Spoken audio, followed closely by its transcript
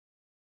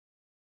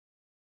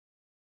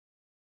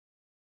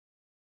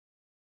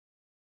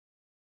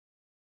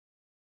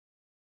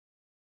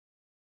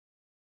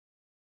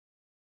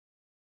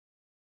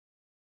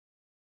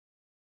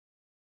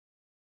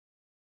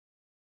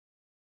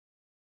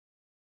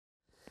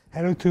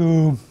Hello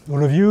to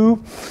all of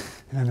you,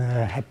 and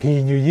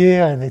Happy New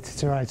Year, and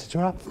etc.,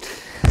 etc.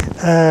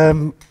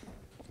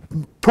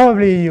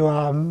 Probably you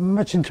are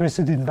much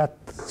interested in that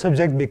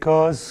subject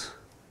because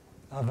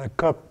of a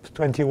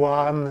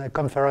COP21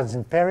 conference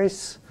in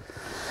Paris.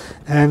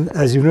 And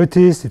as you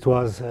noticed, it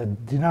was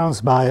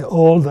denounced by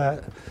all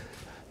the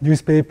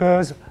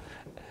newspapers.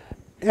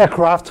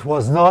 Aircraft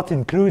was not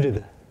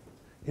included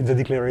in the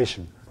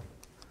declaration.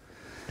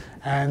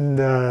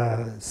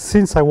 And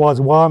since I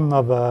was one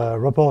of the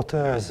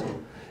reporters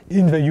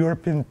in the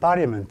European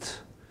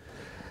Parliament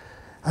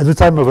at the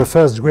time of the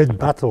first great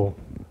battle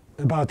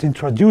about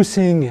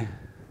introducing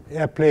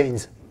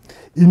airplanes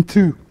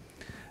into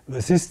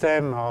the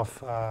system of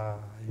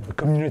the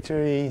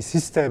community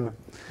system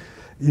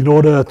in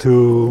order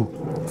to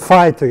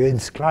fight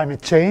against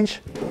climate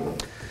change,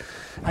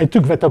 I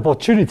took that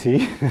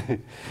opportunity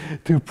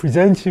to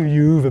present to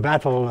you the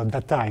battle at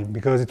that time,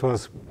 because it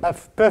was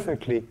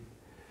perfectly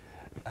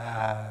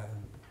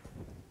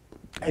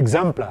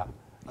exemplar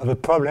of a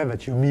problem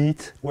that you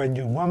meet when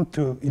you want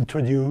to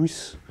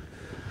introduce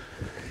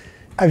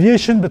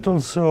aviation, but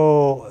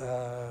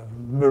also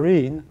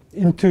marine,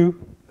 into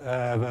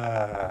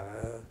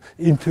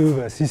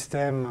the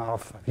system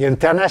of the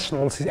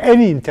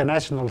any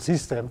international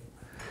system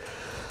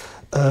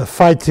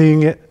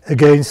fighting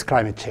against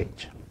climate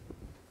change.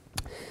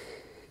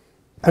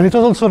 And it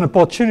was also an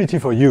opportunity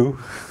for you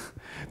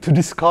to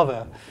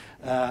discover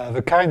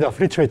the kind of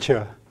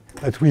literature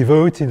that we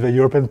vote in the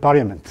European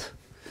Parliament.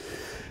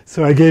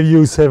 So I gave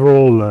you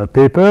several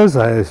papers.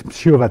 I'm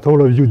sure that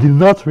all of you did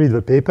not read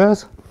the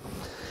papers.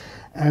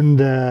 And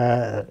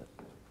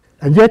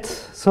yet,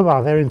 some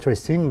are very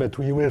interesting, but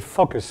we will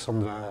focus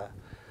on the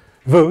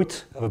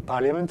vote of the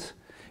Parliament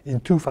in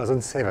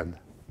 2007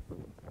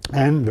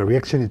 and the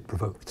reaction it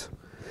provoked.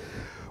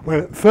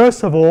 Well,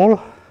 first of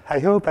all, I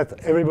hope that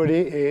everybody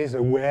is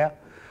aware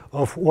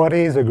of what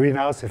is a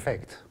greenhouse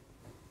effect.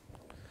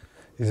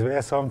 Is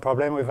there some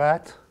problem with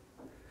that?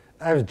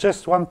 I have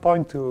just one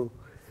point to,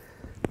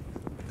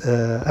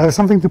 I have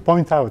something to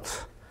point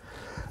out.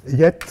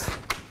 Yet,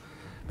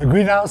 the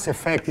greenhouse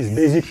effect is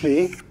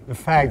basically the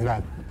fact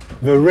that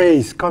the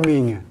rays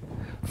coming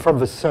from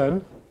the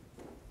sun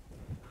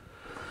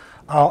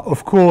are,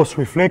 of course,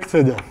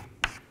 reflected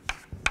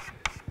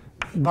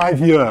by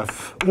the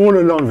Earth all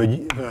along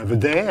the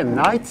day and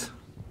night,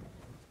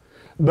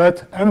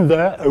 but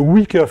under a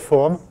weaker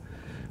form,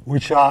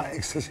 which are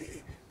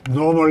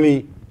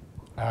normally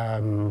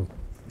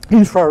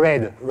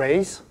infrared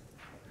rays,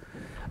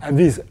 and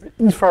these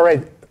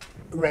infrared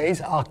rays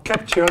are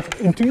captured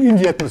in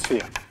the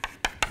atmosphere.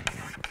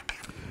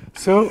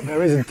 So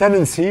there is a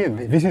tendency, and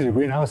this is a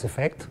greenhouse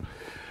effect,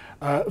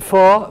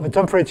 for the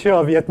temperature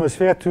of the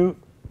atmosphere to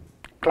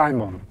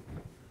climb on.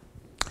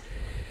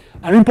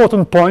 An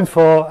important point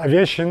for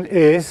aviation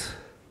is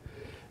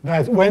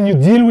that when you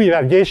deal with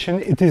aviation,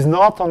 it is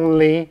not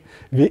only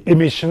the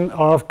emission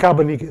of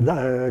carbon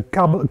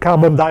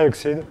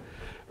dioxide,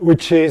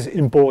 which is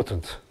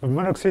important. The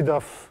monoxide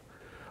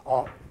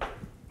or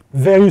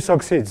various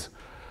oxides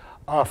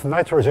of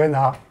nitrogen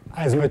are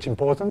as much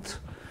important,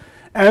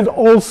 and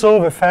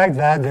also the fact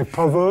that they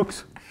provoke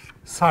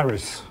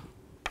cirrus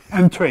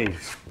and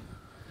trails,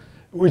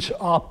 which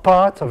are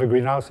part of the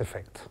greenhouse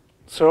effect.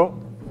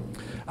 So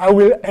I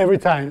will every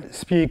time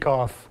speak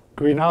of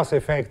greenhouse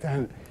effect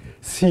and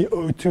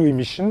CO2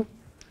 emission,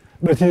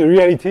 but in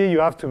reality you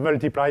have to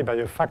multiply by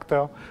a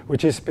factor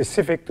which is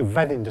specific to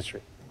that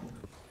industry.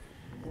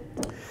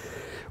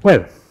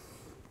 Well,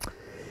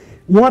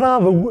 what are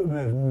the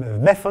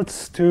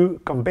methods to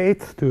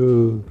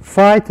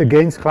fight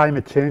against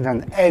climate change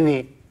and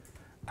any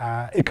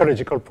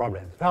ecological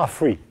problems? There are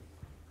three.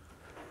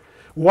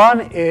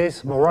 One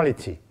is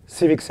morality,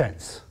 civic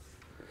sense.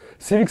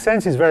 Civic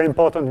sense is very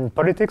important in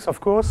politics, of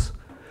course.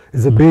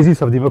 It's the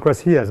basis of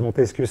democracy, as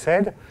Montesquieu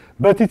said,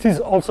 but it is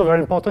also very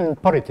important in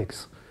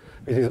politics.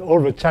 It is all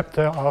the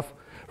chapter of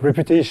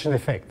reputation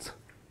effects.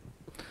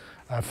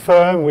 A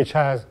firm which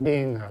has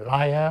been a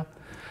liar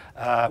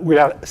will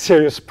have a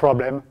serious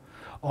problem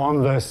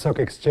on the stock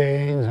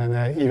exchange,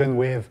 and even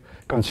with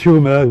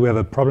consumers. We have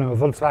a problem with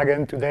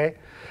Volkswagen today.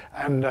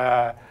 And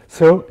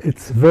so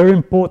it's very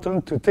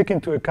important to take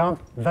into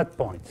account that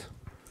point.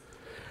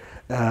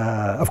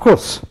 Of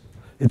course,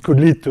 it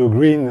could lead to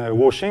green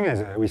washing,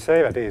 as we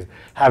say, that is,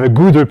 have a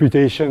good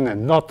reputation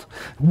and not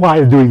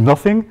while doing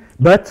nothing,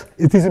 but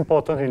it is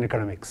important in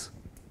economics.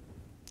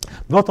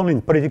 Not only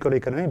in political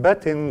economy,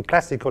 but in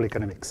classical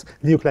economics,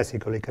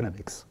 neoclassical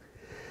economics.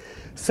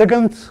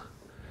 Second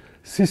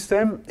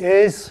system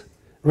is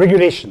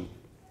regulation,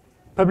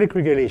 public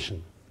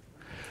regulation.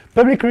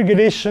 Public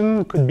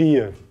regulation could be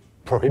a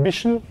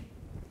prohibition,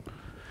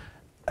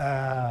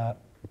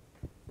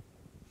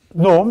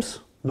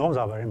 norms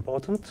are very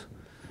important,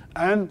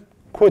 and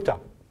quota.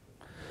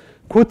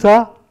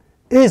 Quota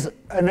is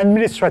an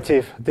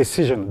administrative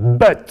decision,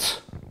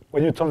 but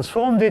when you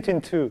transform it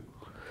into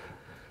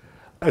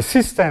a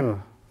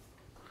system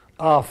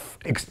of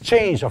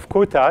exchange of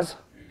quotas,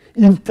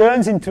 it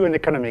turns into an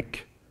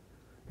economic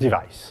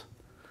device.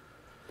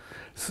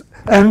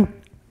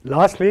 And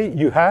lastly,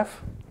 you have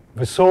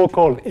the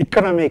so-called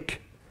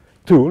economic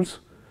tools,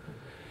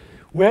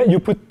 where you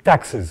put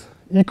taxes,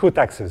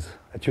 eco-taxes,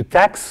 that you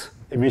tax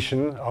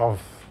emission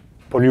of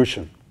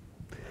pollution.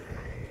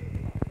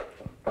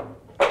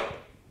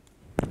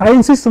 I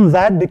insist on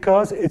that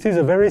because it is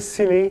a very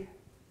silly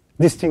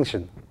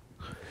distinction.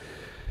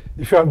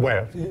 If you have,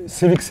 well,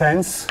 civic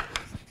sense,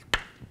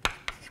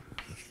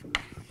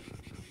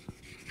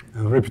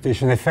 and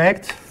reputation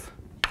effect,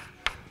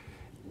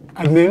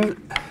 admin,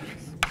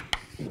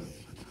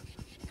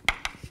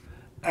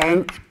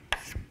 and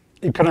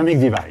economic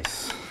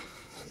device.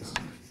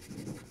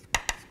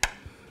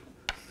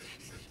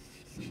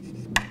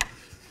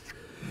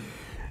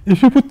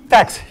 If you put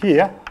tax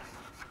here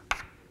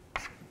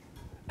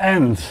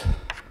and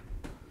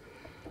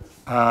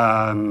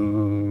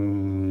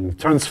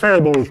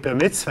transferable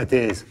permits, that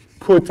is,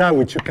 quota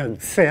which you can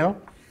sell,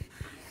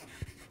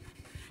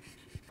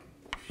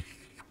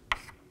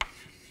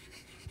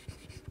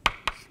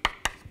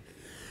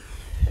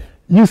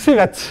 you see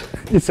that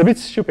it's a bit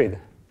stupid.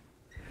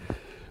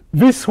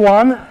 This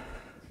one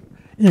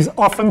is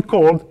often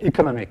called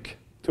economic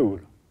tool.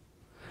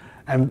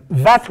 And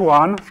that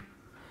one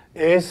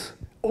is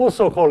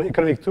also called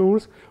economic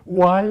tools,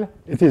 while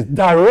it is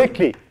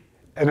directly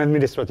an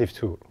administrative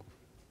tool.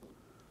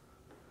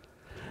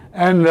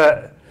 And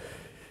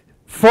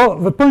for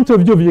the point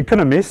of view of the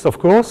economists, of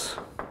course,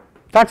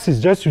 tax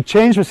is just to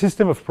change the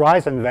system of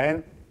price, and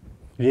then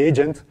the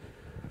agent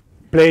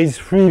plays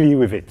freely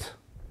with it.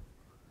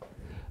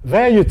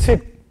 There you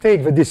take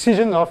the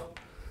decision of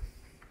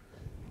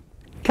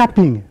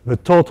capping the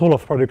total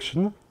of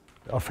production,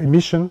 of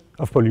emission,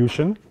 of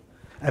pollution,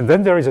 and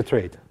then there is a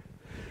trade.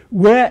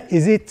 Where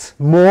is it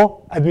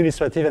more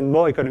administrative and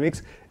more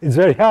economics? It's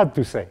very hard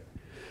to say.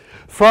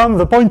 From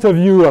the point of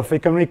view of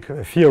economic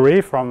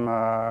theory, from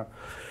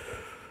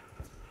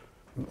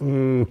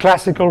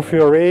classical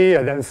theory,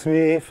 Adam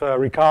Smith,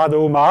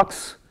 Ricardo,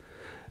 Marx,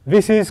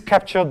 this is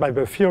captured by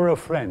the theory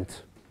of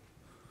rent.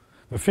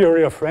 The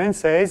theory of rent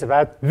says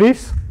that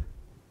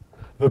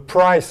the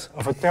price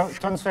of a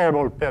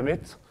transferable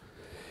permit,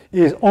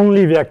 is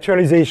only the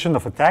actualization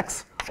of a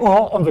tax,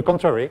 or on the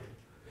contrary,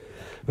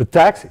 the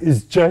tax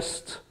is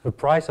just the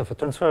price of a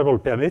transferable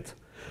permit,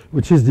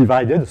 which is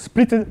divided,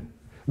 split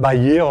by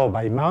year or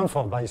by month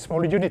or by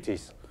small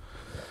unities.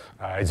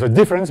 It's a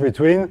difference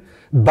between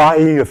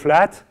buying a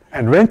flat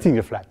and renting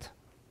a flat.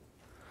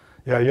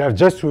 You have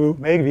just to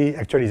make the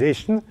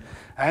actualization,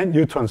 and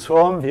you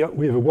transform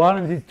with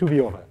one to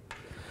the other.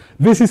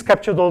 This is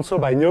captured also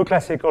by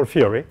neoclassical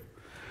theory,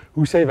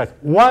 who say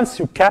that once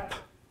you cap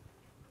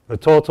the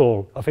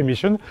total of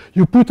emission,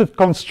 you put a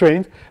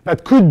constraint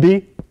that could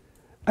be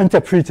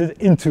interpreted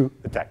into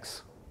a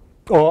tax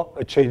or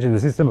a change in the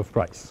system of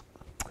price.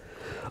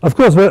 Of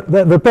course,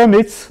 the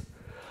permits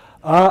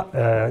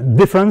are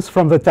different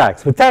from the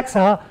tax. The tax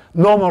are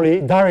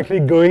normally directly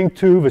going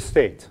to the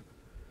state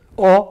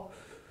or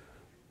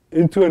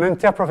into an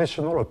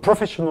interprofessional or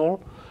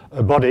professional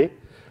body.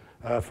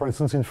 For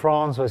instance, in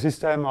France, the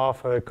system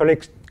of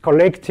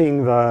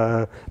collecting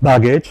the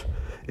baggage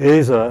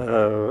is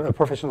a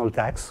professional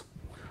tax,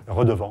 a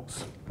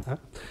redevance.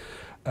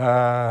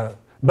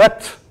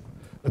 But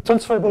a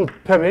transferable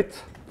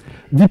permit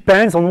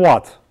depends on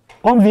what?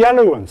 On the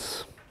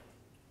allowance.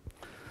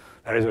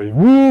 There is a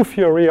new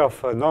theory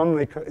of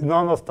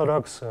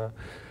non-orthodox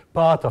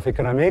part of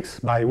economics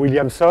by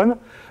Williamson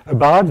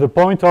about the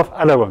point of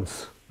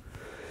allowance.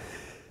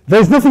 There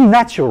is nothing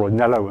natural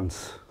in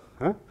allowance.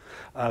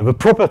 The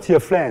property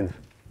of land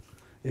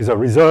is a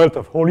result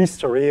of whole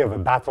history of the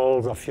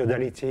battles of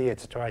feudality,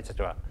 etc.,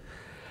 etc.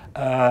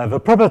 The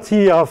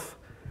property of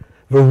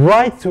the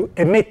right to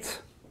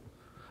emit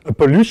a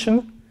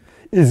pollution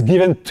is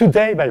given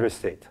today by the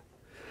state.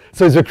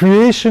 So it's the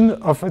creation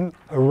of a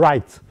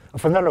right,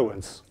 of an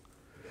allowance.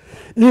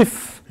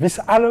 If this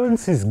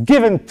allowance is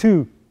given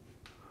to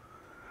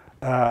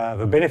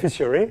the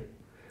beneficiary,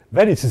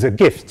 then it is a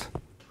gift,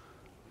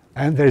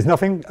 and there is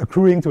nothing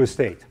accruing to a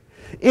state.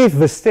 If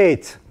the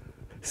state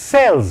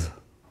sells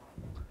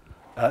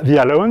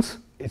the allowance,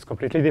 it's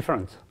completely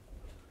different.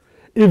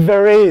 If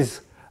there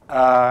is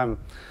an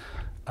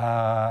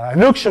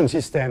auction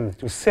system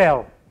to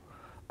sell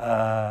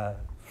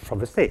from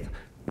the state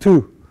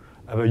to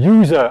the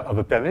user of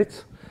a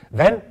permit,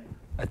 then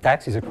a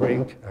tax is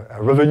accruing,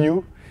 a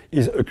revenue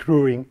is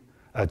accruing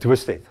to the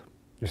state.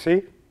 You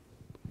see?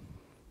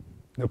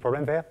 No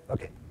problem there?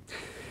 Okay.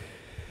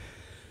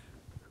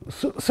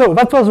 So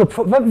that was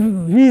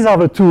these are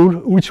the tools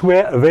which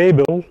were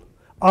available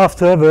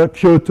after the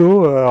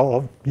Kyoto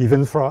or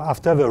even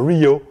after the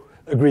Rio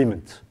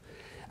Agreement.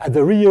 At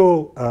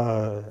Rio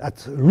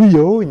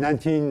in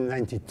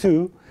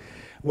 1992,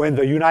 when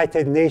the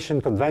United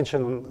Nations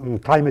Convention on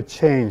Climate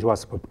Change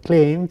was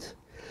proclaimed,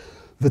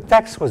 the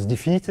tax was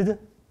defeated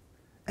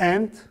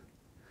and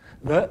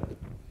the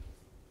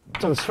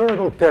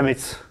transferable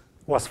permits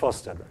was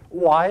fostered.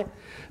 Why?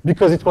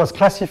 Because it was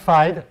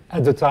classified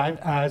at the time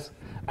as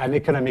an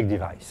economic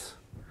device.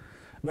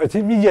 But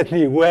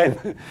immediately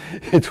when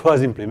it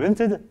was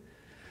implemented,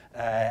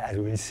 as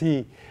we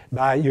see,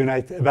 by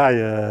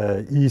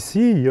EC,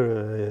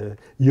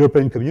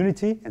 European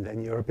Community, and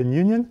then European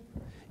Union,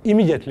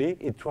 immediately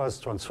it was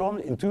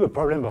transformed into a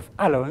problem of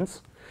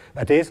allowance,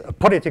 that is a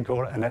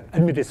political and an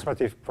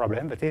administrative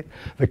problem, that is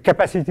the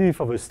capacity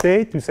for the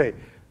state to say,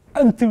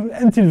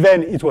 until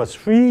then it was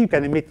free, you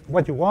can emit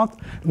what you want,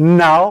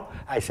 now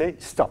I say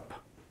stop.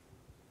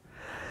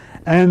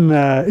 And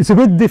it's a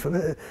bit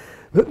different.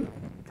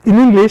 In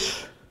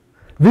English,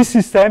 this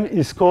system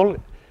is called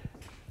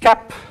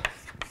cap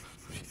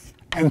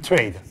and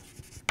trade.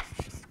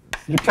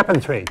 You cap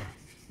and trade.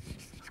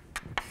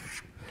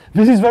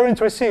 This is very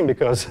interesting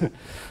because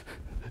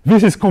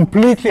this is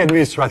completely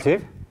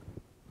administrative,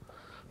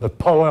 the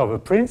power of a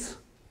prince,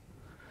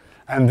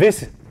 and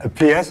this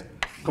appears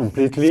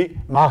completely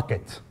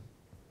market.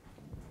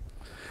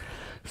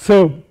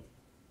 So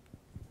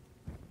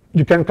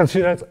you can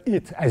consider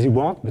it as you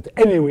want, but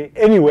anyway,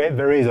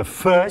 there is a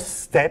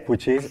first step,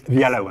 which is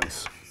the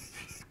allowance.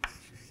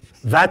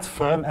 That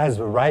firm has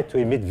the right to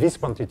emit this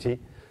quantity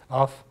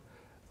of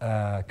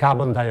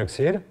carbon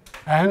dioxide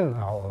and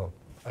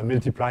a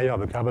multiplier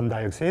of the carbon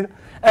dioxide,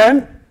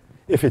 and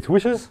if it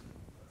wishes,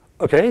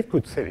 okay, it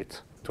could sell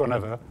it to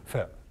another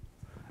firm.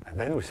 And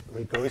then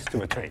we go to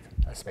the trade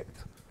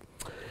aspect.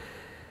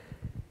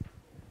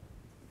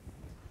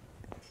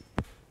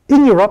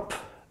 In Europe,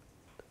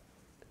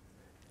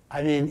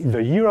 I mean, in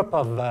the Europe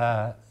of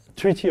the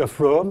Treaty of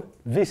Rome,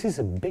 this is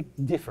a big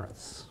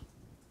difference.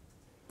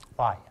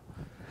 Why?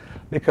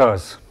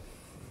 Because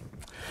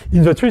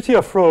in the Treaty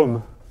of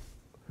Rome,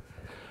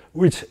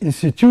 which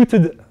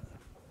instituted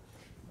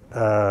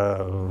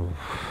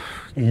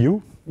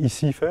EU,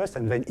 EC first,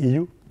 and then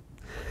EU,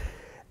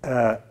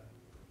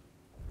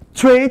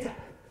 trade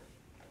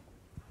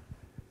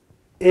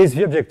is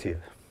the objective.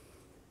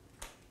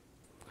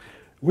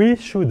 We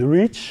should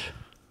reach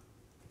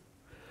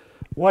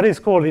what is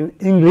called in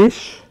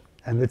English,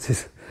 and this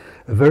is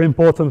a very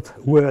important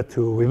word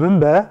to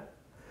remember,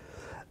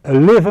 a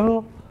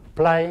level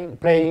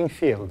playing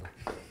field.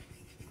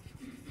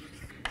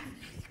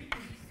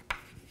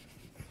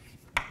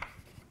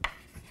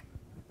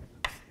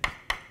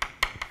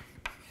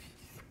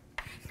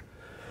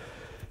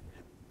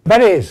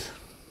 That is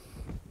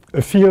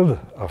a field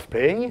of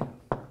playing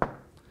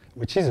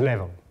which is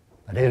level.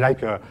 That is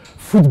like a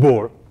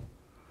football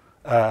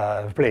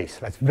place.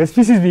 This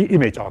is the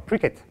image of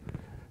cricket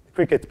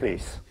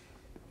place.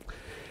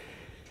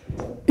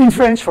 In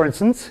French, for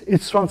instance,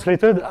 it's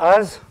translated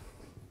as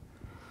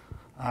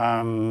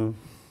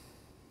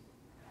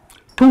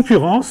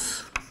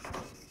concurrence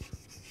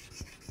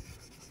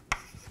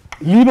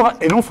libre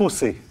et non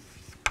faussée.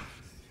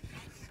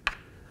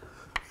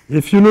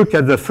 If you look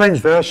at the French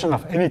version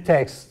of any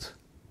text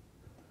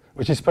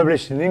which is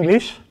published in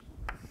English,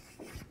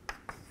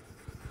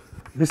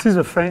 this is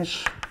a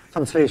French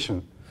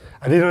translation.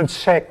 I didn't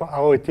check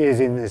how it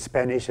is in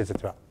Spanish,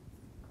 etc.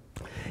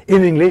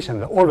 In English,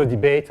 and all the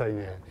debate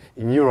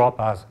in Europe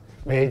is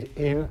made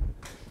in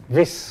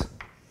this,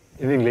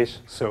 in English,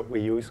 so we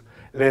use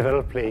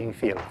level playing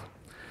field.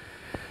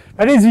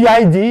 That is the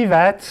idea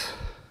that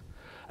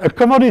a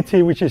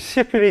commodity which is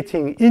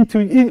circulating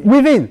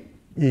within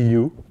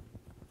EU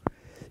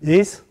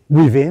is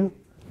within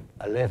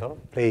a level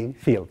playing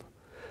field.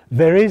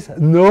 There is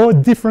no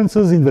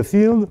differences in the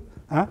field.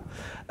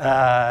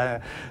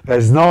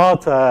 There's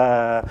not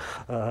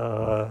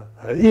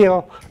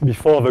here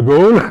before the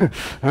goal,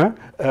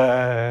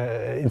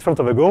 in front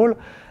of the goal.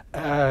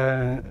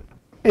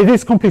 It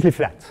is completely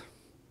flat.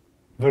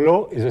 The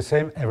law is the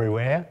same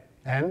everywhere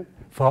and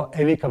for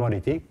any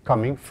commodity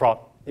coming from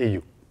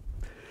EU.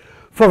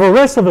 For the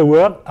rest of the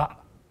world,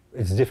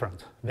 it's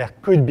different. There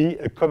could be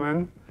a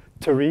common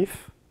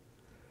tariff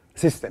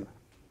system.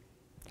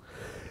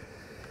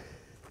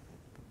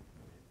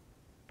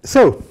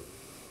 So,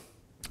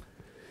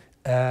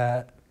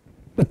 the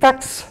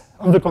tax,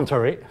 on the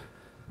contrary,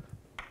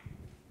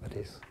 that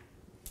is,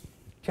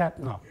 cap,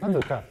 no, not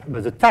the cap,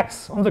 but the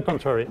tax, on the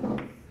contrary,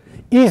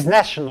 is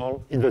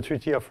national in the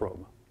Treaty of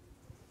Rome.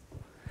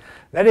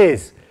 That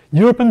is,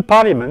 European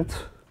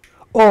Parliament,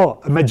 or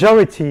a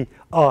majority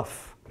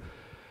of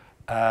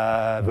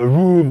the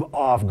room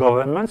of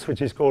governments,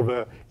 which is called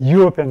the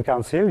European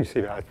Council. You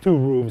see there are two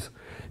rooms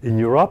in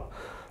Europe,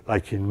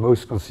 like in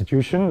most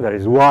constitutions. There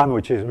is one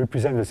which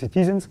represents the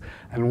citizens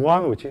and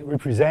one which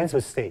represents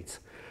the states.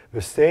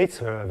 The states,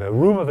 the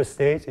room of the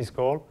states is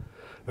called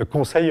the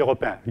Conseil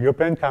Européen,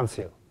 European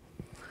Council.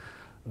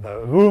 The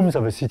rooms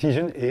of the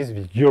citizen is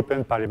the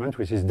European Parliament,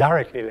 which is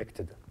directly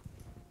elected.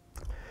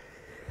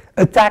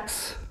 A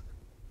tax,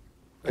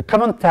 a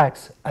common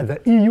tax at the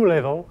EU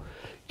level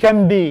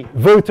can be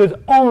voted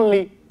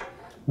only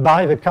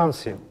by the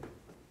Council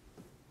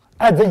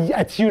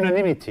at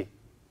unanimity.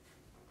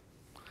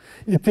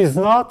 It is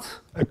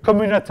not a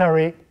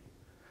communitary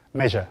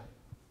measure.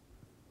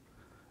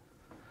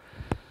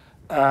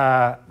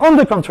 On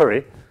the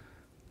contrary,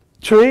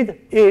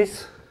 trade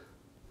is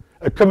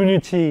a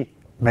community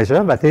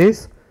measure, that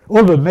is,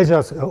 all the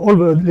measures, all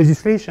the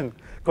legislation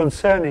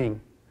concerning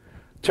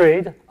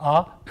trade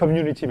are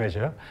community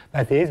measures.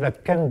 That is, they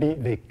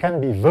can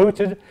be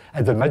voted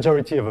at the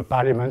majority of the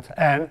parliament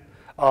and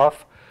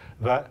of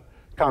the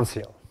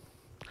council.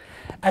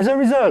 As a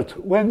result,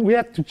 when we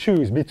had to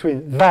choose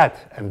between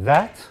that and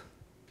that,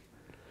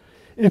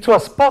 it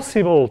was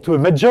possible to a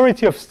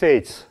majority of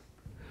states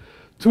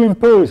to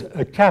impose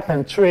a cap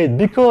and trade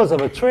because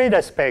of a trade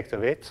aspect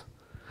of it,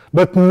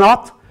 but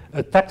not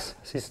a tax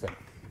system.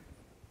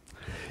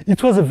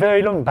 It was a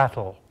very long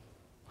battle.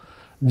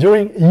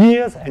 During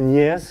years and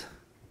years,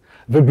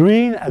 the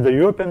Green at the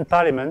European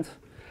Parliament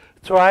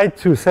tried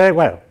to say,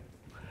 well,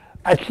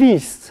 at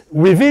least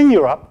within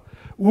Europe,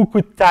 who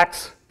could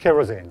tax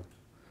kerosene?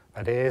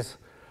 That is,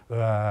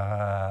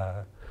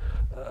 the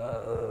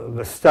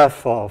stuff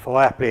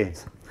for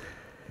airplanes.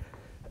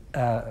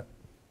 But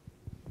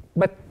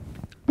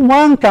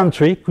one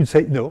country could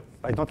say, no,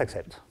 I don't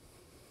accept.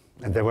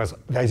 And there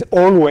is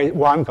always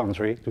one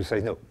country to say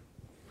no.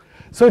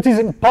 So it is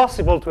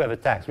impossible to have a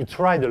tax. We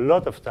tried a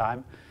lot of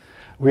time.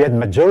 We had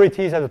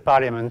majorities at the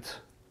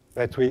parliament,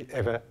 but we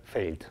ever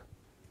failed.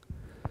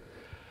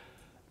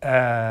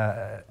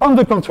 On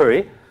the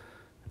contrary,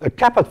 a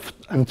cap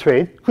on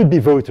trade could be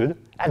voted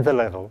at the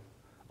level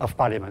of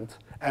parliament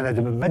and at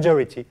the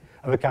majority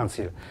of the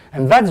council.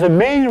 And that's the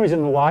main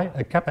reason why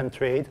a cap and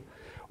trade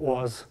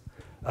was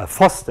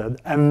fostered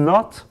and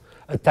not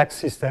a tax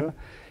system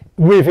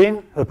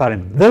within the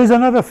parliament. There is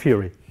another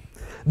theory.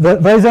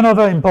 There is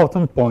another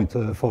important point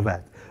for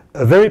that,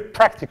 a very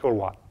practical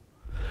one.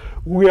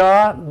 We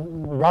are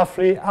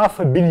roughly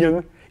 500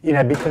 million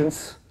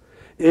inhabitants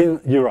in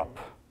Europe.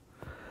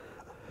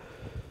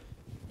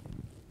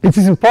 It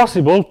is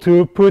impossible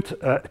to put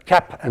a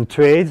cap and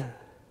trade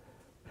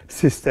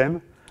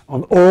system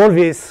on all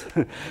these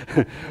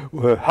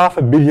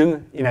 500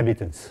 million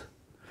inhabitants.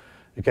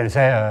 You can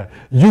say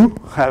you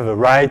have a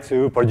right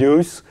to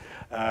produce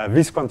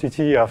this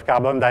quantity of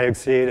carbon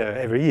dioxide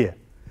every year.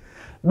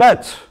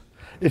 But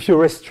if you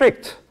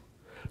restrict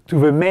to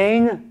the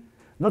main,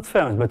 not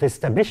firms, but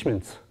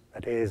establishments,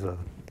 that is a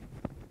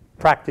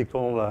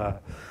practical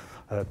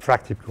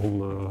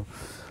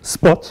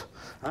spot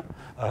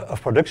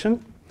of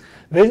production,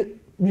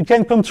 you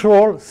can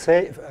control,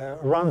 say,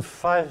 around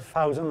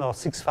 5,000 or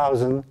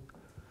 6,000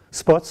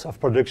 spots of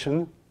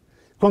production,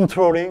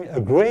 controlling a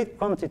great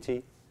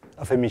quantity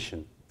of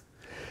emission.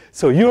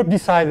 So Europe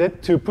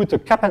decided to put a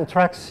cap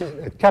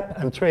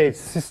and trade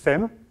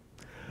system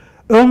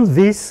on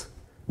these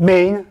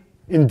main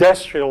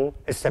industrial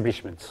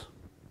establishments.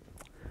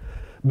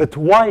 But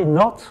why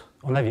not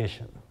on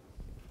aviation?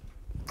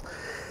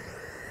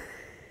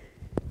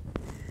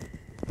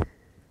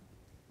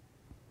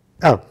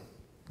 Oh,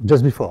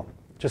 just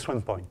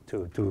one point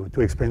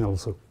to explain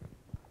also.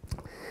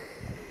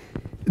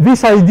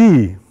 This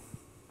idea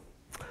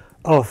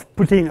of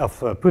putting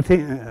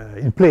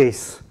in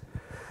place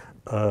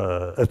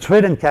a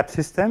trade and cap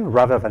system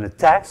rather than a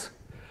tax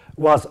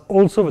was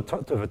also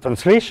the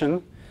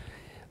translation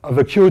of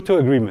the Kyoto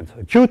Agreement.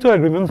 The Kyoto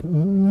Agreement,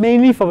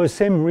 mainly for the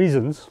same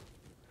reasons,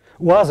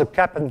 was a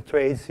cap and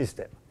trade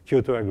system.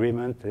 Kyoto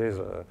Agreement is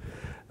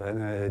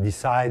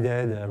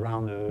decided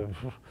around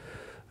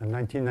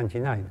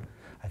 1999,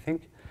 I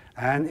think,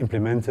 and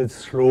implemented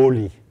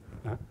slowly.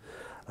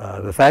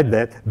 The fact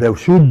that there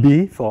should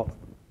be, for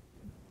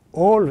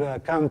all the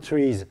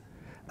countries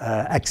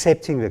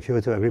accepting the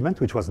Kyoto Agreement,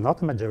 which was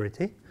not a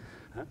majority,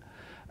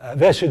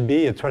 there should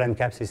be a trade and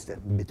cap system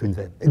between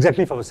them,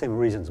 exactly for the same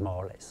reasons,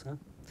 more or less.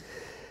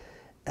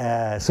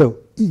 So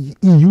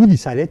EU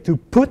decided to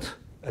put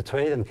a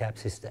trade and cap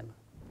system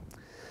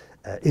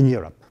in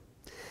Europe.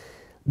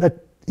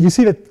 But you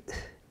see that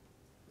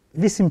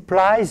this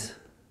implies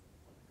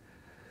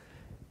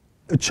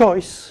a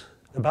choice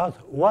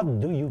about what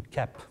do you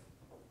cap.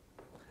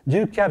 Do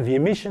you cap the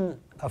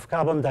emission of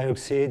carbon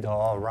dioxide,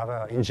 or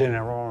rather, in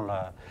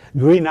general,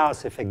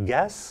 greenhouse effect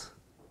gas,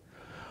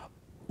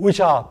 which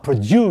are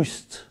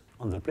produced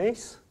on the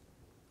place?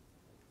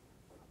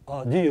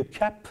 Or do you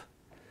cap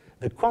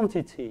the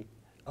quantity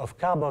of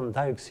carbon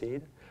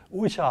dioxide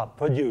which are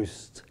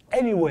produced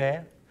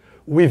anywhere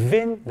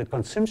within the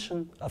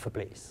consumption of a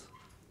place?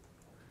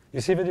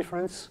 You see the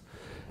difference?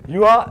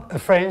 You are a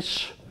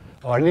French,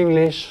 or an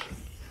English,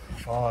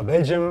 or a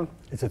Belgium,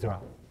 etc.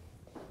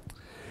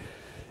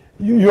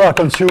 You are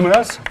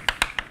consumers,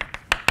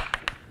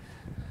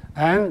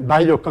 and by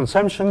your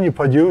consumption you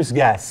produce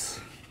gas.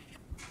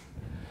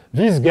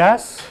 These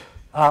gas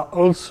are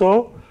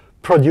also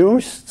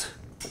produced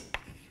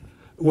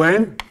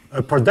when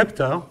a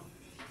producer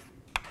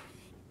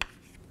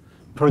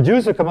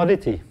produces a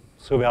commodity.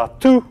 So there are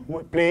two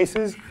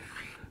places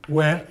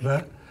where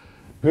the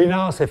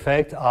greenhouse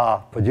effects are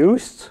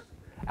produced,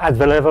 at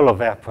the level of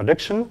their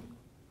production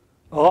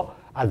or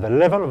at the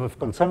level of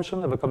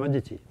consumption of a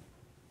commodity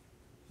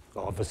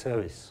or of a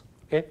service.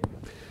 Okay?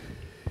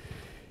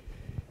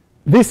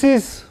 This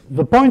is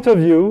the point of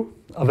view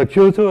of the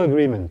Kyoto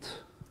Agreement.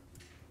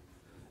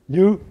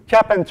 You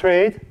cap and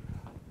trade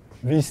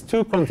these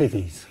two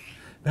quantities.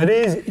 That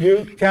is,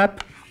 you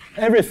cap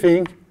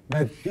everything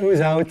that goes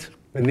out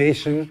the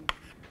nation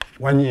in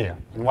 1 year.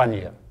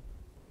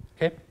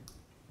 Okay?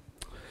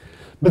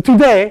 But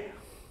today,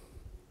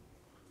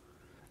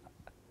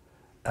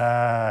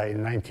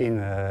 in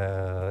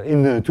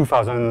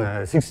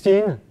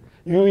 2016,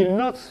 you will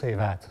not say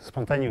that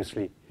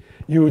spontaneously.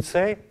 You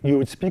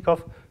would speak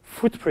of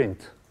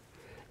footprint.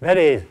 That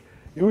is,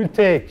 you will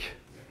take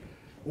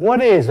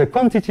what is the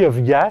quantity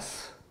of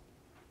gas,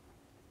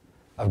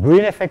 of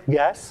green effect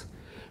gas,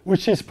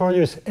 which is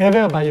produced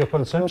either by your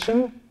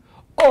consumption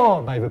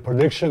or by the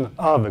production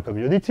of the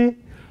commodity,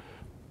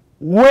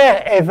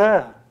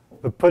 wherever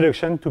the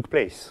production took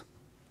place.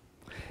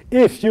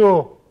 If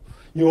you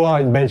are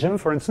in Belgium,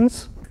 for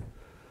instance,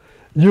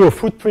 your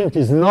footprint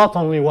is not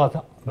only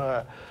what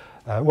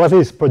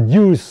is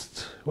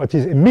produced, what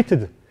is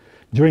emitted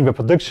during the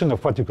production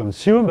of what you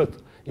consume, but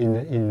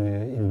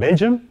in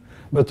Belgium,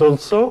 but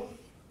also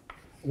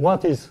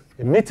what is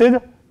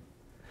emitted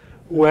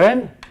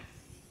when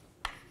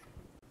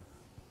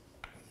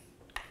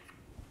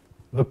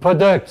the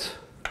product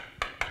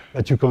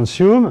that you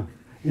consume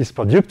is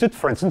produced,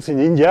 for instance, in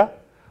India,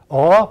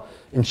 or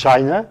in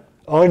China,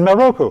 or in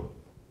Morocco.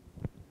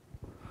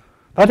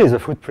 That is a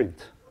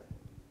footprint.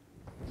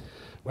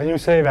 When you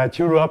say that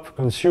Europe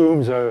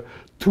consumes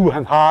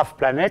 2.5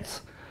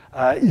 planets,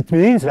 it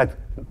means that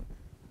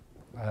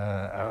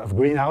of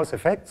greenhouse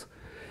effect.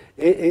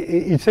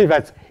 It says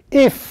that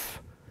if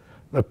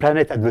the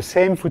planet had the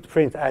same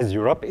footprint as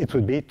Europe, it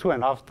would be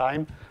 2.5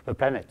 times the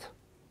planet.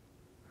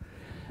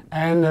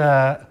 And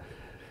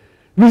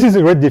this is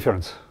a great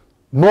difference.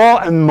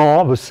 More and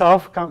more, the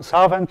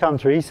southern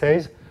country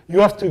says you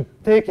have to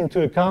take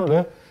into account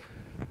the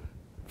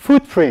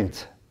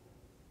footprint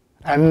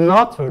and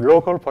not the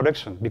local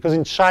production. Because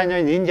in China,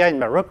 in India, in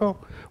Morocco,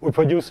 we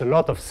produce a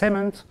lot of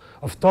cement,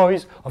 of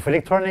toys, of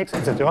electronics,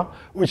 etc.,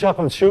 which are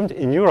consumed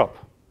in Europe.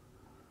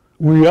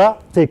 We are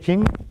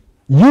taking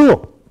your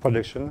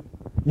production,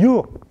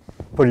 your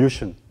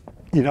pollution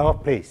in our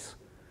place.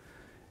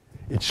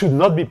 It should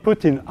not be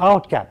put in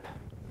our cap,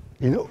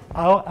 in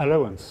our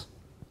allowance.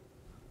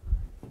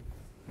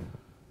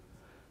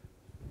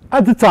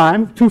 At the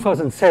time,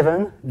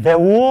 2007, there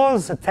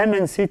was a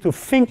tendency to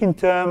think in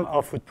terms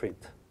of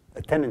footprint,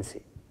 a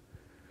tendency.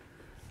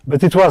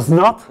 But it was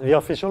not the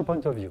official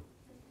point of view.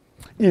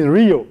 In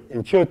Rio,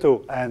 in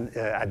Kyoto, and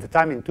at the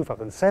time in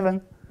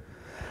 2007,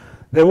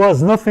 there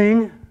was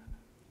nothing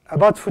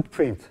about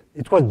footprint.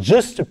 It was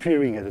just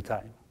appearing at the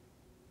time.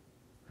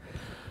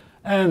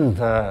 And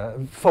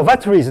for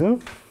that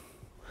reason,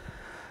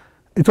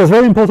 it was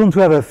very important to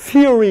have a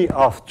theory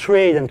of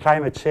trade and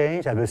climate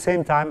change at the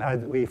same time as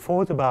we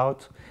thought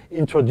about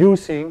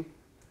introducing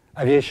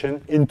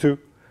aviation into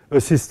the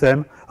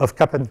system of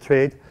cap and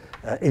trade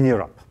in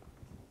Europe,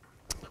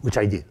 which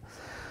I did.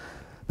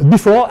 But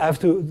before, I have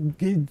to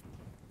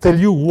tell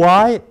you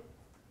why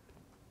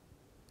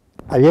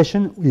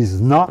aviation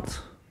is not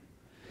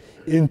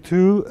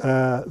into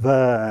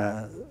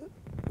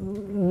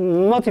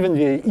not even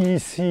the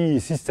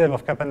EC system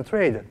of cap and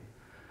trade,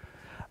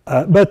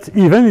 but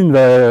even in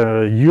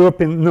the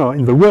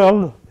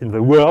in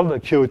the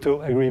world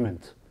Kyoto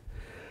Agreement.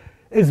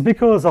 It's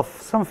because of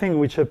something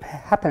which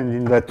happened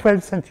in the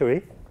 12th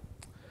century,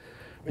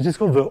 which is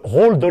called the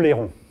rôle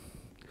d'Oléron.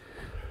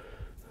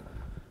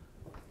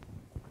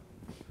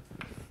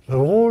 The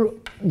rôle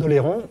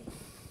d'Oléron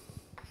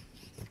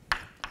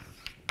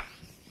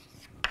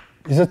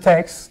is a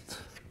text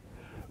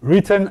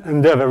written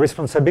under the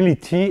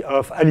responsibility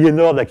of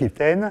Aliénor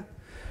d'Aquitaine,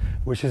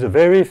 which is a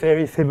very,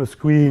 very famous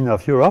queen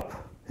of Europe,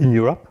 in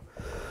Europe,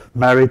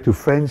 married to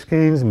French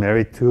kings,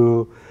 married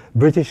to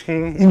British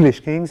kings,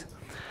 English kings.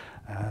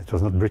 It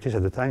was not British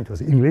at the time, it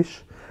was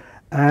English.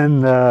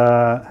 And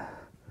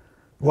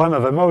one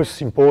of the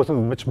most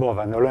important, much more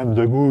than Olympe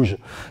de Gouges,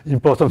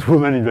 important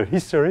woman in the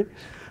history,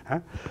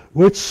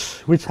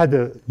 which had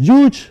a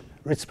huge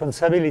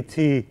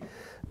responsibility,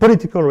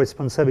 political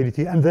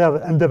responsibility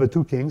under the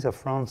two kings of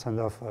France and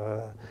of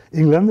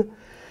England.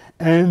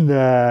 And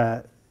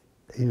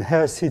in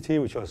her city,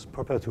 which was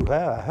proper to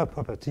her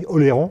property,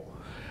 Oléron,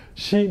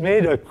 she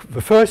made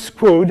the first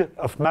code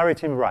of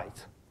maritime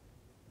right,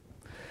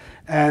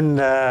 and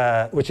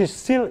which is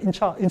still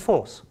in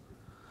force.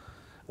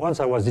 Once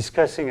I was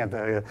discussing at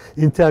the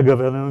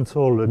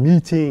intergovernmental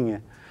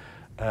meeting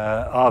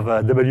of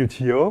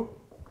WTO,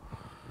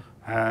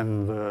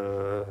 and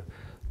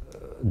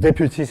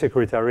Deputy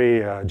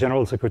Secretary,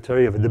 General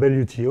Secretary of the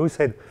WTO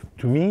said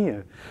to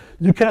me,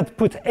 you cannot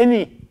put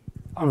any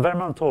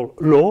environmental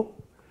law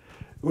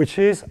which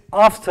is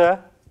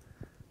after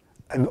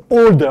an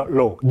older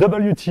law.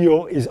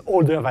 WTO is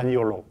older than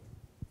your law,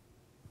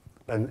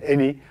 than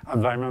any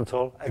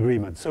environmental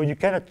agreement. So you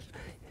cannot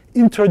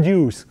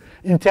introduce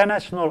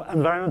international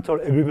environmental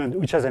agreement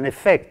which has an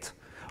effect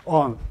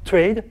on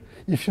trade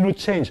if you don't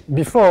change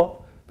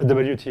before the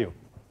WTO,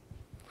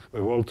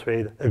 the World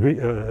Trade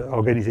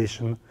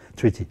Organization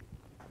Treaty.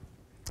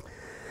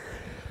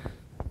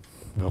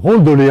 The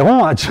rôle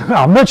d'Oléron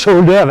are much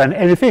older than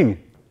anything.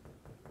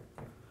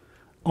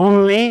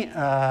 Only,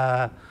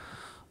 well.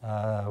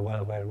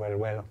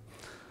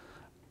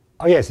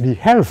 Oh yes, the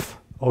health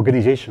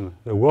organization,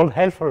 the World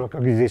Health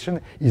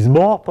Organization is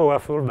more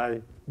powerful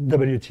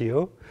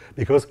WTO,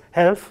 because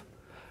Health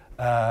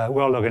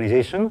World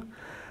Organization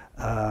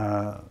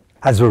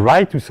has the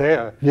right to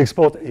say the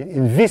export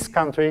in this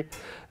country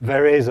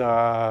there is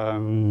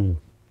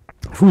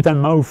foot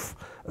and mouth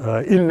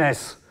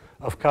illness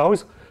of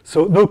cows,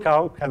 so no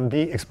cow can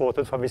be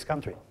exported from this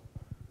country.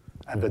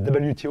 And the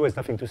WTO has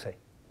nothing to say.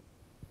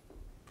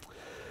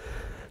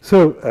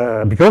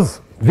 So,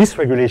 because this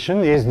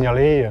regulation is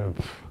nearly at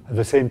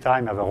the same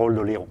time as the Rôle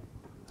d'Oléron.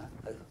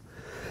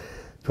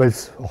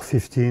 12th or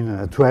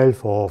 15th,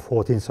 12th or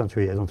 14th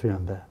century, I don't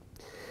remember.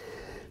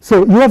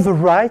 So you have the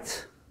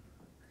right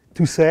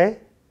to say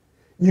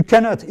you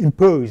cannot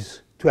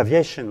impose to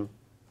aviation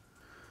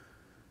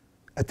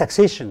a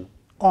taxation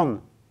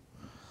on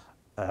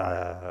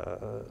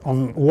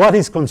what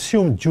is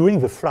consumed during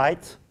the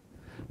flight,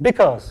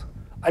 because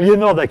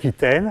Alain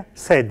LIPIETZ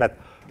said that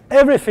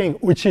everything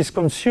which is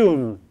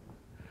consumed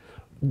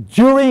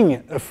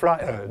during a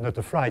flight, not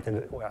a flight,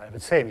 well, the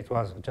same, it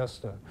was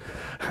just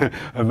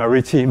a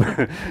maritime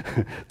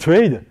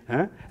trade.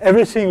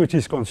 Everything which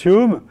is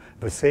consumed,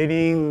 the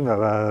sailing,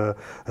 the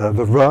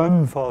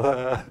rum for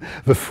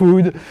the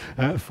food,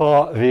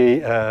 for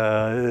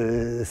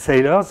the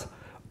sailors,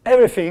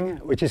 everything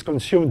which is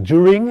consumed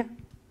during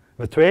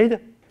the trade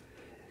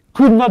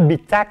could not be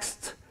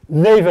taxed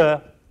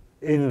neither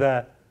in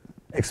the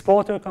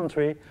exporter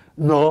country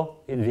nor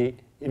in the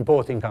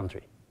importing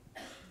country.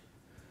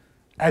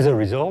 As a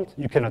result,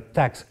 you cannot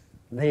tax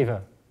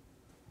neither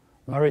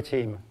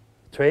maritime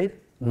trade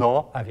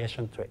nor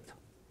aviation trade.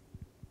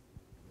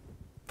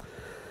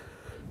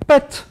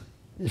 But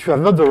if you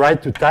have not the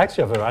right to tax,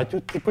 you have the right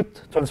to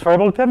put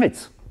transferable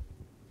permits.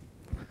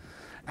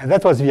 And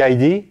that was the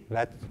idea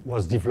that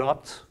was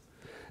developed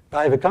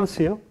by the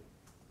Council,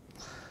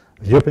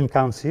 the European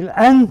Council,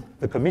 and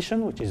the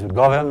Commission, which is the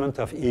government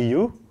of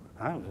EU.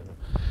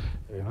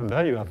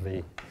 Remember, you have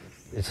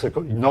it's a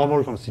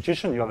normal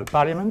constitution, you have a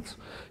parliament,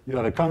 you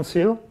have a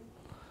council,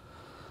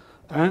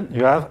 and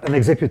you have an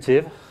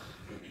executive,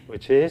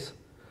 which is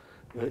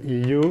the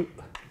EU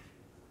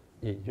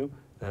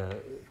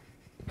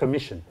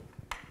Commission.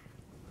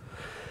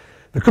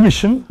 The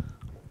Commission,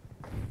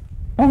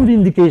 on the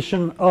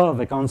indication of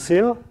the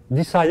Council,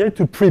 decided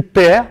to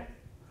prepare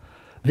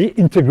the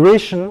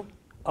integration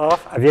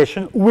of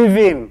aviation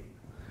within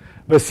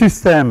the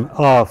system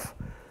of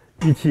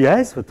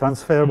ETS, the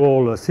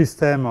transferable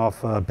system of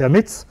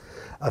permits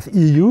of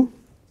EU.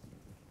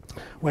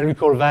 Well, we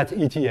call that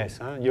ETS,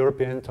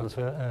 European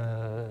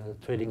Transfer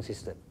Trading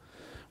System.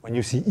 When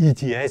you see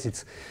ETS,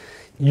 it's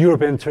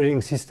European Trading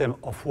System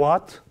of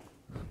what?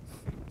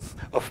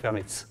 Of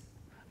permits,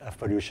 of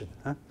pollution.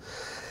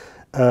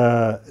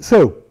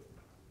 So,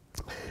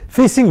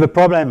 facing the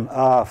problem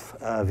of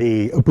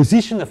the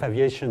opposition of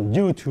aviation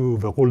due to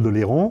the Rôle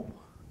d'Oléron,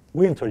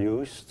 we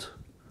introduced,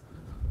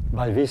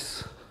 by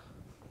this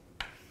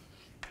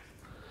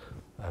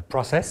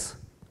process,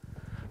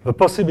 the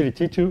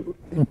possibility to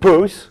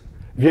impose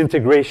the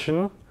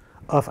integration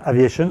of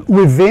aviation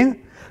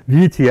within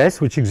the ETS,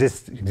 which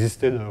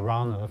existed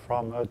around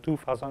from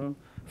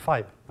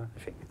 2005, I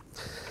think.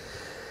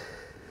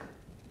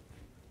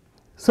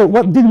 So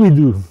what did we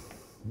do?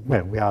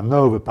 Well, we are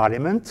now the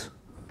Parliament,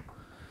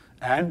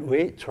 and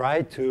we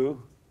try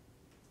to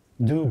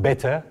do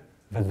better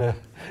than the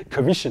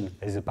Commission,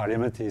 as the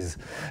Parliament is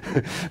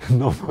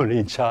normally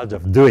in charge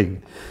of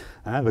doing.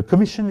 The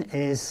Commission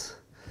is,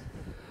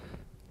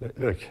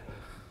 look,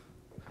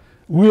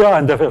 we are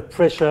under the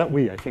pressure,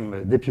 I think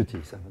the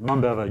deputies,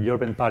 members of the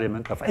European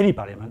Parliament, of any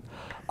parliament,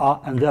 are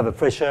under the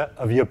pressure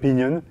of the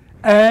opinion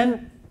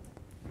and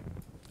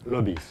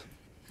lobbies.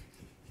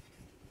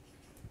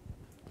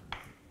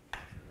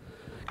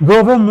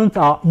 Governments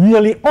are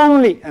nearly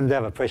only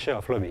under the pressure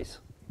of lobbies.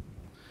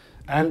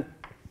 And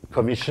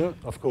Commission,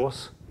 of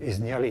course, is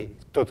nearly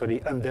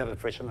totally under the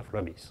pressure of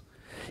lobbies.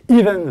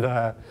 Even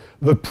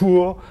the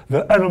poor,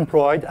 the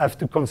unemployed have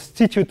to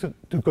constitute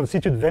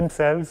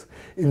themselves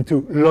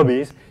into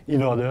lobbies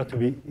in order to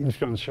be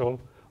influential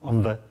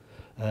on the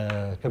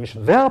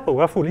Commission. They are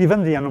powerful.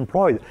 Even the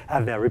unemployed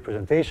have their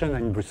representation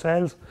in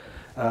Brussels,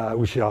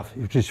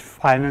 which is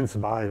financed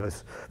by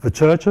the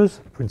churches,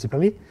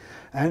 principally,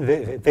 and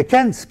they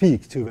can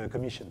speak to the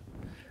Commission.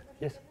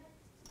 Yes?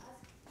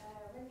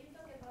 When you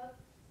talk about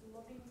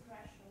lobbying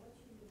pressure, what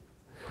do you mean?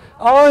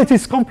 Oh, it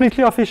is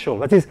completely official.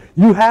 That is,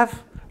 you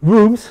have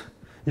rooms,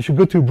 if you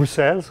go to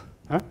Brussels,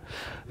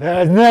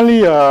 there are nearly...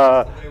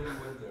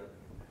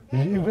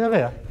 You were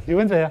there. You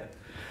went there.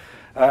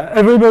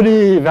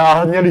 Everybody, there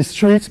are nearly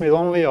streets made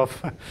only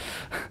of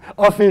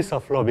office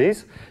of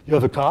lobbies. You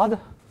have a card.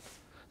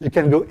 You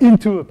can go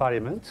into a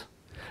parliament.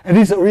 And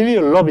it's really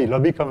a lobby.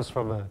 Lobby comes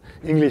from an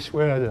English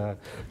word,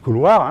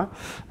 couloir.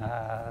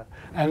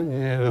 And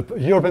the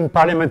European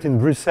Parliament in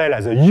Brussels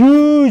has a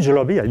huge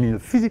lobby, I mean a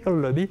physical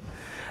lobby.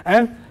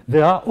 And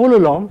they are all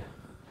along.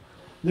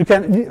 You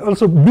can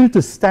also build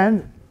a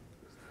stand,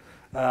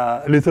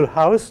 a little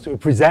house to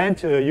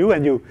present you,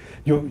 and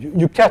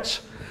you catch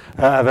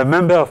the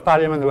member of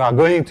parliament who are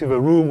going to the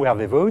room where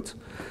they vote,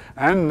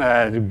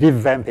 and you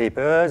give them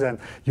papers, and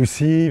you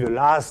see the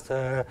last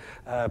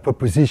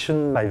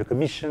proposition by the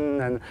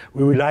Commission, and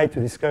we would like to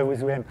discuss with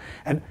them.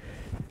 And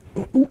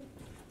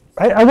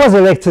I was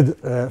elected,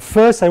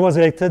 I was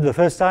elected the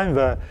first time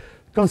the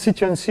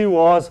constituency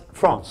was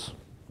France.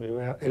 We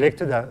were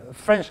elected at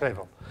French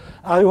level.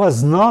 I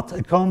was not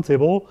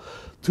accountable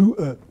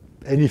to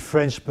any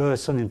French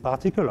person in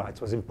particular.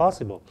 It was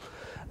impossible.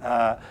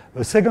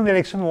 The second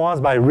election was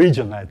by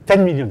region. I had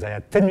 10 million. I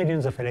had 10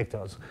 millions of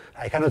electors.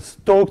 I cannot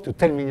talk to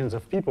 10 millions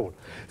of people.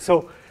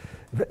 So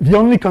the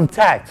only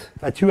contact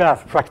that you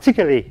have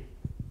practically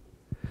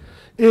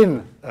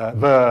in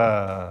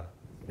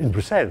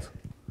Brussels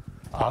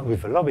are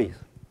with the lobbies.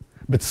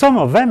 But some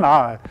of them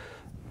are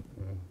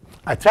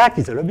attacked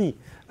is a lobby.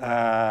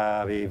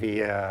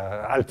 The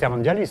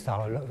altermondialists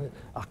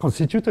are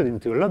constituted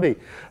into a lobby.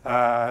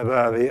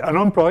 The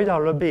unemployed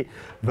are a lobby.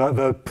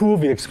 The poor,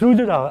 the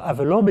excluded are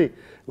a lobby,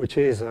 which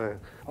is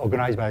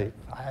organized by,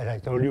 as I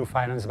told you,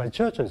 financed by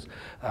churches.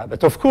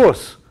 But of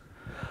course,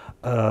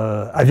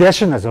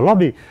 aviation has a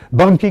lobby,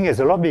 banking has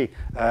a lobby,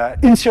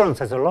 insurance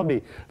has a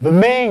lobby. The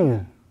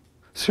main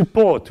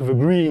support to the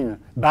green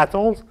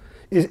battles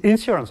is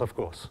insurance, of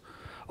course,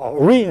 or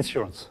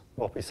reinsurance,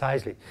 more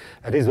precisely.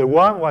 That is the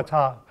one what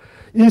are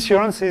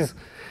insurance is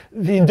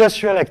the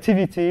industrial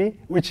activity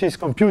which is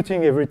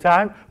computing every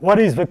time what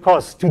is the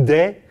cost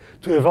today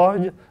to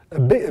avoid a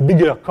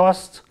bigger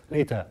cost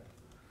later.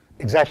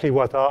 Exactly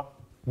what are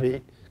the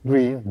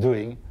Green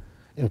doing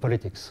in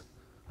politics.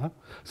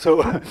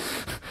 So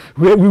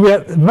we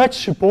were much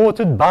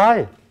supported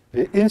by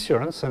the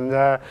insurance, and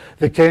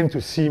they came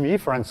to see me,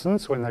 for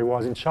instance, when I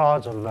was in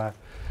charge of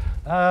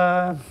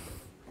the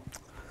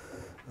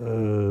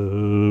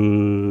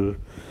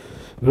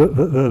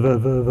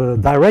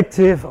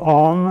directive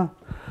on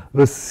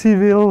the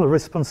civil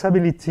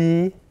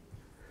responsibility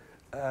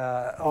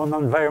on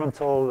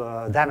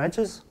environmental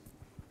damages.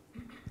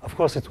 Of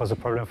course, it was a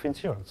problem of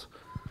insurance.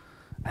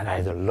 And I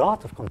had a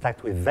lot of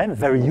contact with them,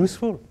 very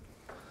useful.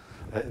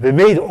 They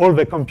made all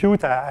the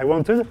compute I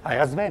wanted. I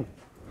asked them,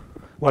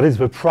 what is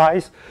the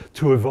price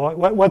to avoid,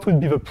 what would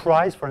be the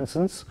price, for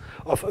instance,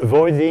 of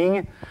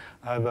avoiding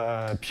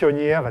the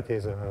pioneer, that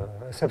is a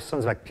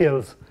substance that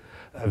kills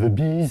the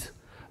bees,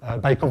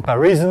 by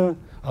comparison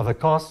of the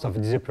cost of the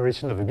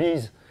disappearance of the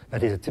bees.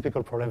 That is a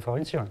typical problem for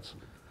insurance.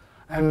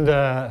 And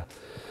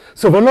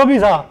so the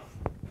lobbies are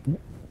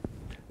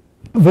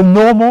the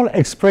normal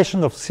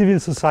expression of civil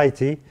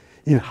society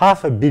in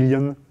 500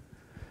 million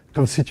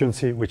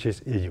constituency, which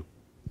is EU.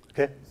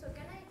 Okay? So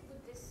can I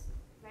put this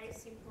very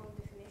simple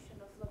definition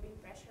of lobbying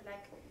pressure?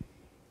 Like,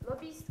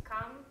 lobbyists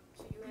come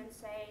to you and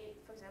say,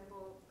 for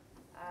example,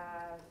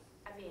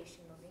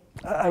 aviation lobby.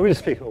 I will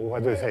speak.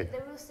 What do they say? They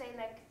will say,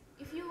 like,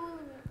 if you will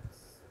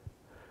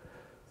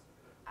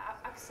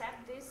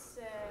accept this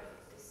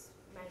this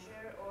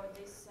measure or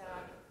this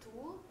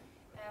tool,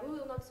 we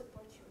will not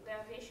support you. The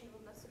aviation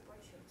will not support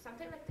you.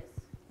 Something like this.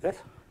 Yes.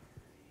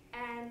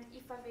 And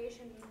if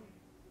aviation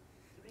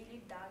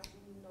really does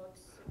not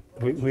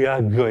support We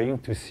are going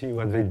to see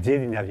what they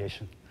did in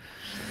aviation.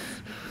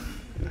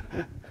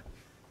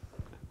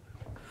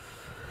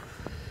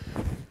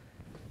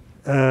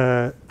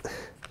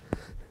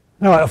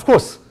 Now, of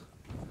course,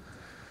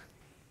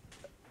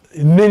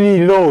 in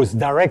many laws,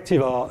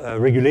 directive or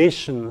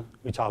regulation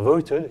which are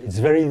voted, it's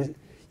very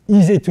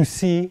easy to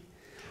see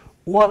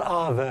what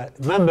are the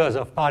members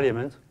of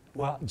parliament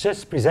who are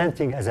just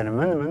presenting as an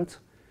amendment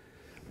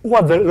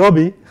what the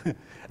lobby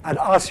had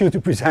asked you to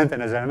present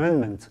as an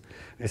amendment.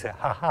 They say,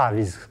 haha,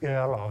 this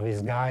girl or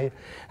this guy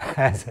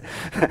has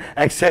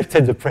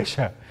accepted the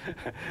pressure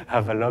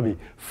of the lobby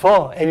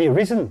for any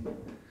reason.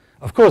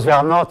 Of course, they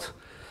are not.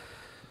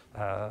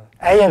 I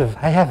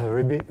have a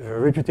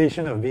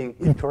reputation of being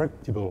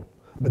incorruptible,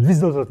 but this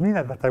does not mean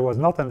that I was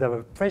not under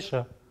the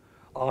pressure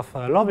of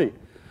a lobby.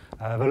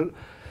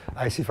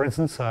 I see, for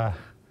instance,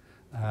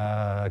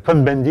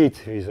 Cohn-Bendit,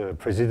 who is a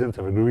president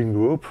of a green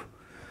group.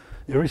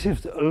 He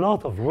received a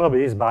lot of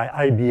lobbies by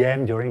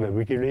IBM during the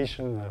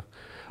regulation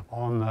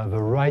on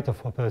the right of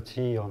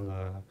property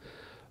on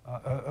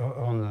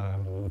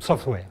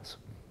softwares.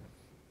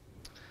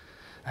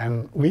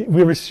 And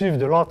we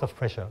received a lot of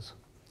pressures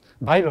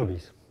by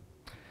lobbies.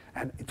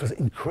 And it was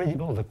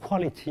incredible, the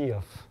quality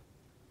of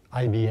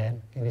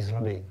IBM in his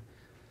lobbying.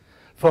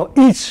 For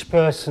each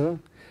person,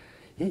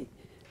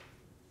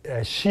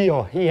 she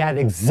or he had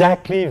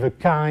exactly the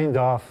kind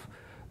of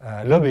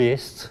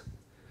lobbyist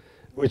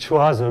which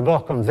was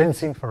more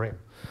convincing for him.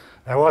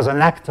 There was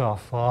an actor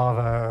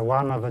for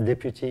one of the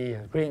deputy,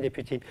 Green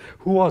deputy,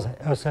 who was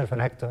herself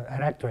an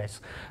actress.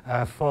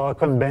 For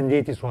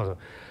Cohn-Bendit, it was a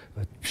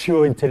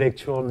pure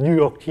intellectual, New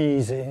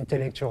Yorkese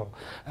intellectual,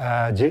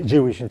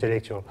 Jewish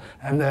intellectual.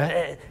 And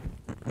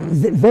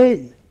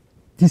they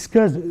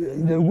discussed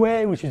in a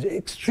way which is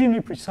extremely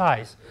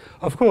precise.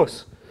 Of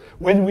course,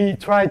 when we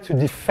try to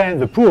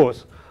defend the poor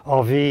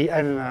or the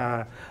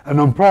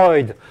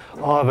unemployed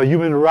or the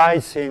human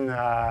rights in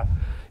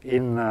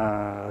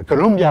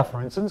Colombia,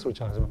 for instance,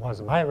 which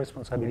was my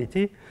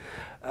responsibility,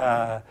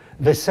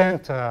 they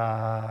sent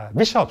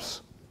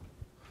bishops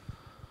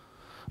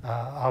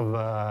of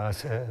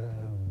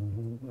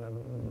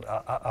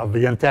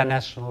the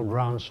international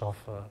branch of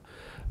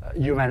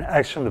human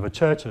action of the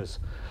churches.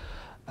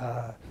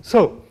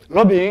 So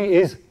lobbying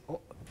is,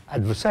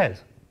 at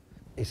Brussels,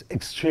 is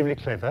extremely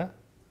clever,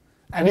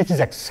 and it is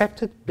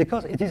accepted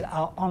because it is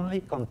our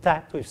only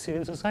contact with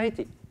civil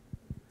society.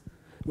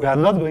 We are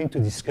not going to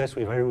discuss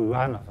with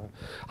everyone of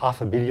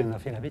 500 million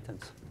of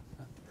inhabitants.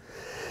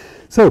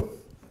 So,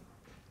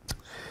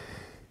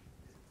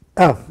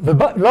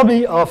 the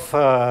lobby of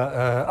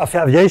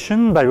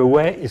aviation, by the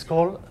way, is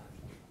called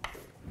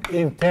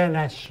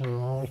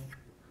International.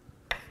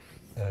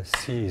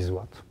 C is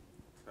what?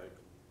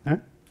 Huh?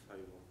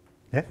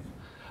 Yeah?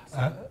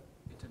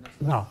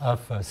 No,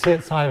 of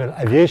Civil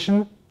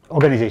Aviation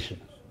Organization.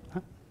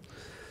 Huh?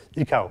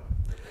 ICAO.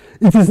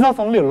 It is not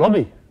only a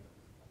lobby,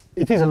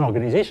 it is an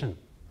organization.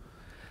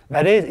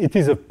 That is, it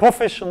is a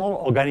professional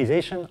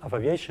organization of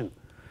aviation.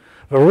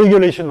 The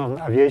regulation on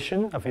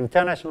aviation, of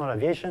international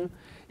aviation,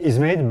 is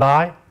made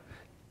by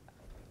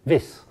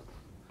this.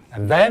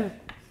 And then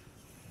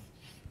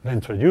they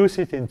introduce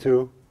it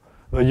into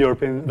the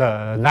European,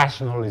 the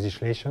national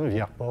legislation, the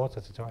airports,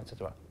 etc.,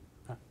 etc.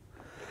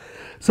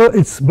 So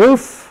it's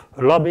both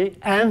a lobby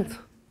and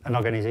an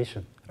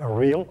organization, a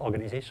real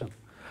organization,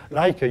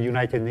 like a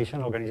United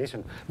Nations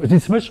organization. But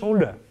it's much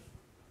older.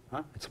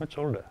 It's much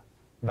older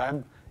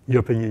than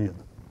European Union.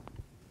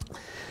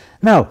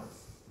 Now,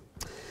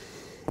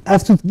 I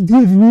have to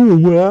give you a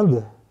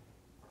word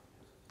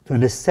to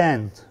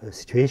understand the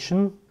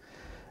situation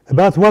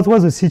about what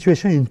was the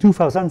situation in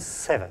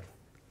 2007.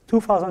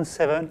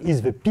 2007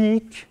 is the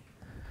peak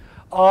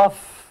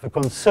of the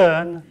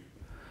concern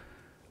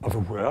of the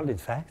world, in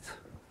fact,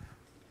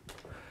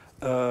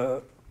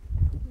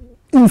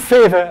 in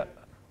favor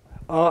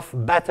of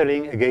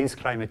battling against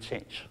climate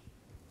change.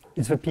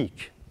 It's the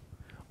peak.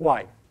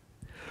 Why?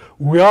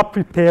 We are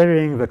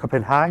preparing the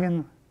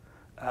Copenhagen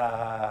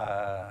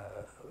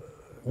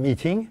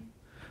meeting,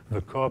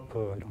 the COP,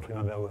 I don't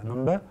remember the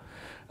number,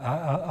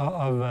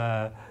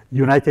 of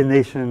United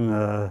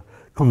Nations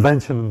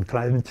Convention on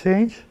Climate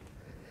Change.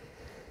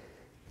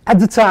 At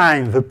the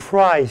time, the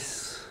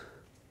price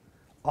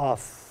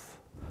of,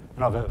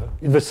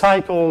 in the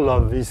cycle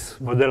of this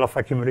model of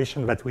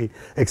accumulation that we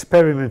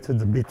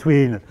experimented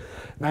between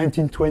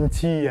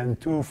 1920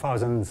 and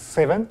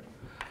 2007,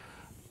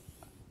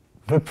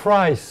 the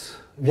price,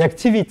 the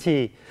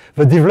activity,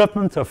 the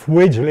development of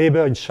wage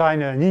labor in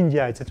China and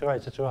India, etc.,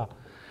 etc.,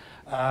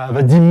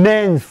 the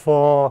demand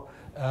for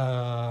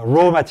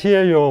raw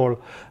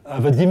material,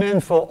 the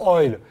demand for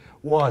oil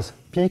was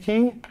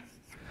peaking.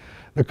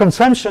 The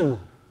consumption,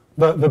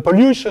 the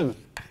pollution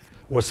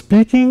was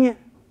peaking,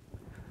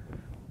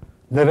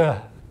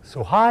 never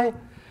so high.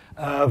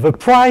 The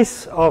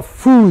price of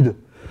food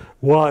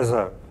was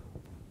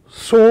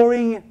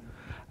soaring,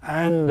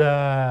 and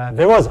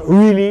there was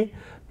really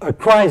a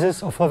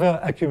crisis of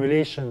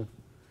over-accumulation,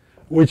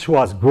 which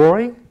was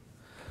growing.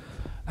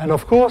 And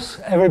of course,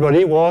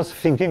 everybody was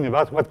thinking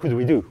about what could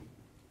we do.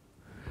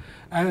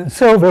 And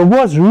so there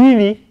was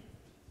really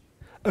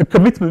a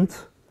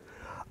commitment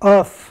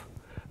of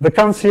the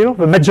Council,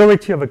 the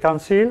majority of the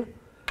Council,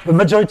 the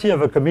majority of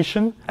the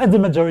Commission, and the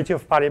majority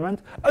of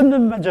Parliament, and the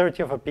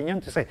majority of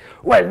opinion to say,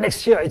 well,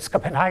 next year it's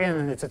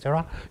Copenhagen,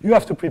 etc. You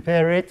have to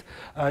prepare it.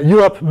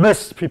 Europe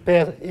must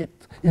prepare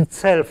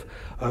itself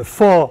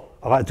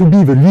to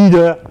be the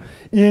leader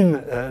in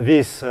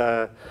this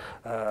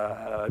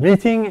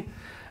meeting.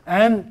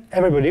 And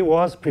everybody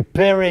was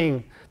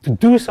preparing to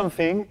do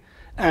something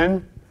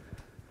and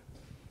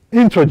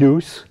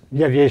introduce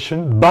the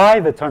aviation by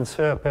the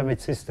transfer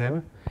permit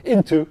system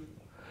into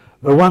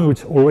the one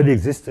which already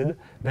existed,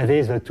 that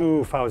is the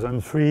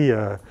 2003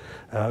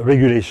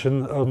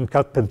 regulation on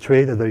cap and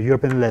trade at the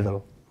European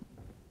level.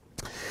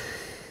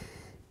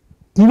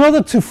 In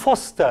order to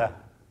foster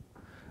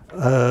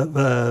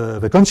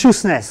the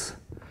consciousness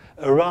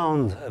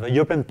around the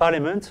European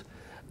Parliament,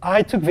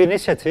 I took the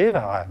initiative,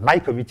 my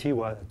committee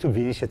took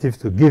the initiative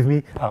to give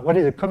me, what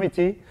is a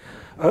committee?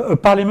 A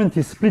parliament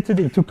is split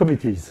into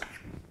committees.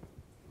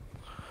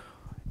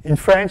 In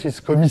French, it's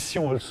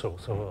commission also,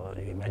 so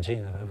you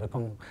imagine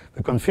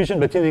the confusion,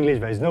 but in English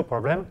there is no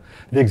problem.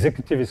 The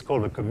executive is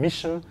called a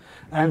commission,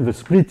 and the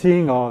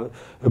splitting, or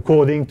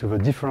according to the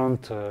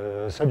different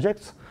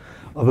subjects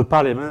of the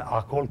parliament,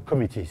 are called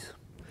committees.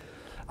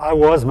 I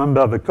was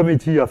member of the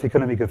Committee of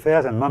Economic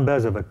Affairs and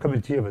members of the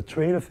Committee of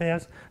Trade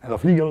Affairs and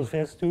of Legal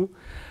Affairs too.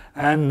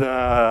 And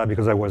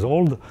because I was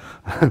old,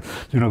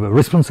 the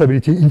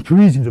responsibility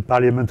increased in the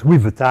Parliament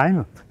with the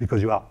time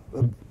because you are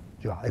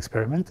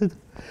experimented.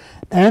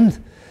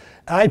 And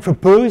I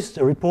proposed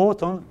a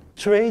report on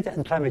trade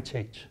and climate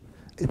change.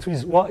 It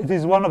is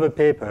one of the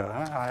papers.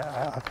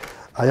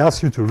 I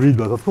asked you to read,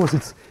 but of course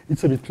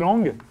it's a bit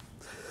long.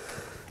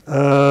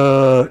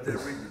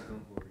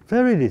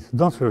 Very it.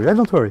 Don't worry.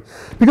 Don't worry.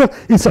 Because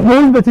it's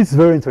old, but it's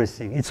very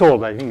interesting. It's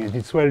old. I think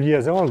it's 12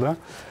 years old.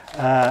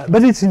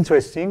 But it's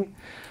interesting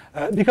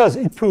because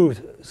it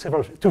proves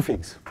two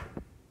things.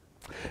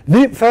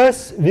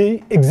 First,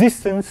 the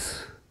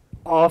existence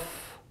of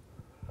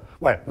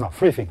Well, no,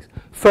 three things.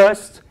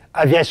 First,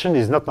 aviation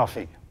is not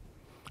nothing.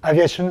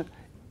 Aviation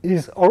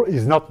is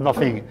not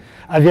nothing.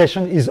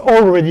 Aviation is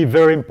already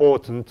very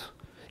important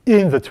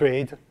in the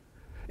trade,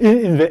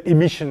 in the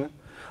emission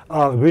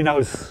of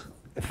greenhouse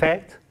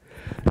effect,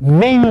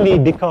 mainly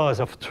because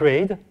of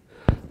trade.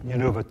 You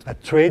know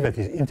that trade, that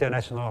is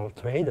international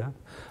trade.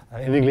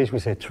 In English we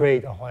say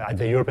trade, or at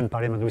the European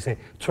Parliament we say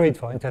trade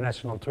for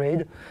international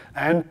trade,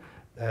 and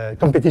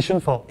competition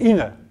for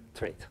inner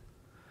trade.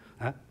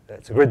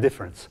 That's a great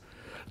difference.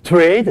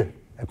 Trade,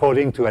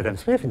 according to Adam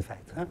Smith, in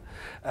fact,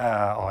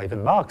 or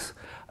even Marx,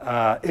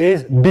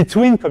 is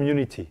between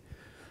community.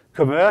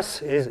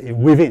 Commerce is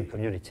within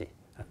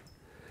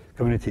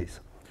communities.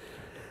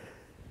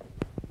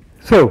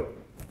 So,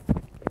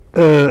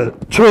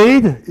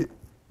 trade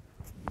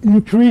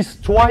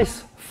increased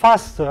twice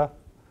faster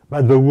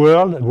than the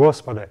world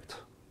gross product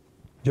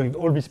during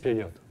all this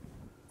period.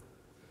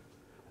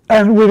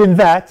 And within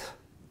that,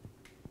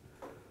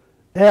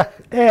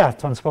 air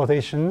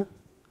transportation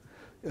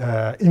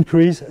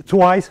increased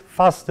twice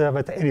faster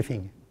than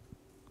anything,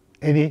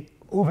 any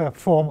other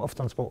form of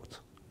transport.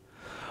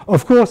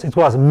 Of course, it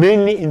was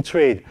mainly in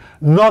trade,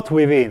 not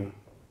within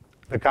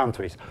the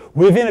countries.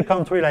 Within a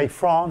country like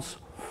France,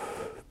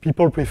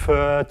 people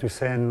prefer to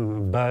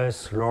send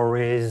bus,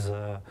 lorries,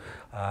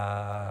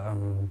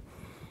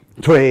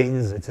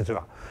 trains,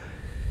 etc.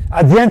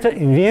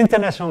 In the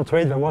international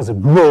trade, there was a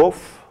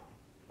growth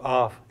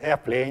of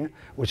airplane,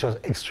 which was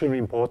extremely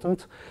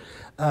important.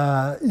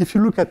 If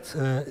you look at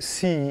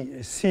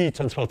sea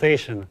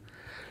transportation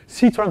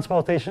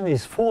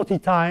is 40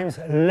 times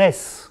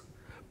less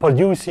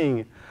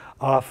producing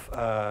of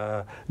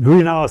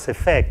greenhouse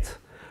effect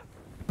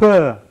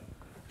per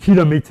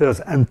kilometers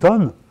and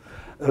ton,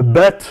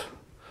 but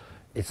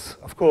it's,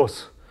 of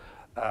course,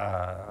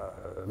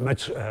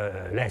 much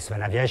less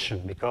than aviation,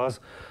 because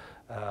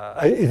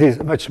it is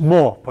much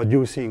more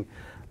producing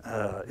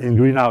in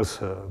greenhouse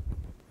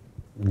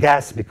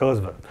gas,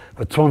 because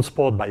the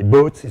transport by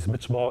boats is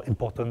much more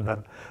important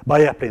than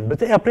by airplane. But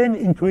the airplane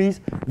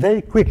increased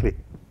very quickly.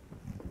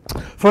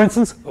 For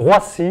instance,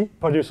 Roissy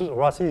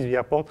is the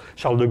airport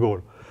Charles de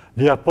Gaulle.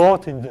 The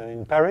airport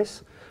in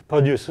Paris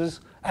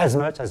produces as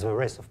much as the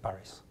rest of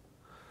Paris,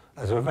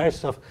 as the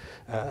rest of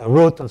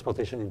road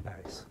transportation in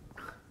Paris.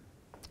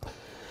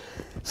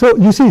 So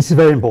you see, it's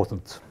very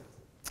important.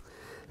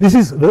 This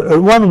is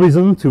one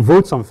reason to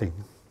vote something.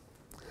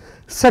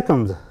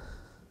 Second,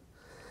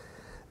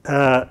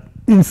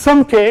 in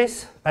some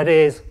case, that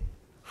is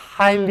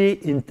highly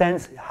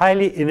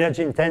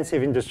energy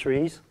intensive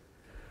industries,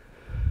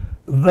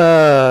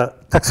 the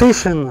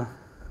taxation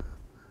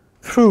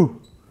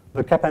through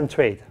the cap and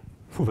trade,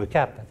 through the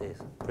cap, that is,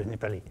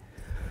 principally,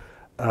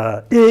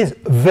 is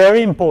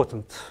very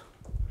important.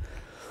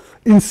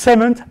 In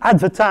cement, at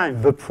the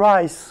time, the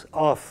price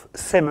of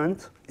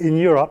cement in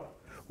Europe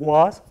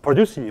was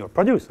produced in Europe.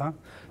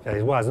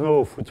 There was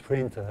no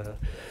footprint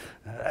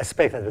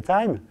aspect at the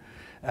time.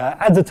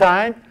 At the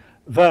time,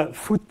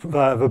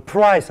 the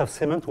price of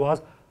cement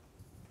was,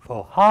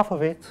 for half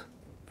of it,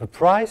 the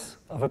price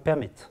of a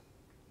permit.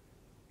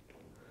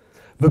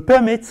 The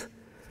permit,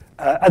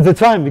 at the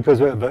time, because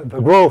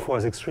the growth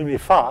was extremely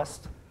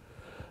fast,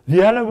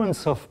 the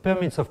allowance of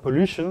permits of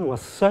pollution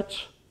was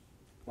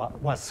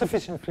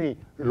sufficiently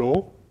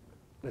low,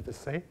 let us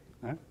say,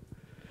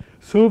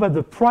 so that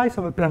the price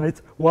of a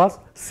permit was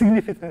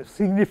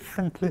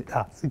significantly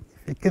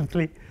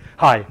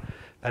high.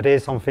 That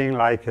is something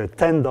like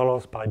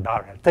 $10 per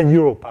barrel, 10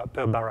 euro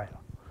per barrel.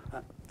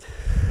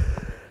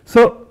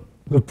 So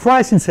the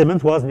price in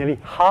cement was nearly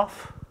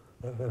half,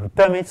 the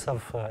permits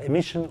of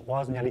emission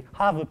was nearly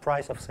half the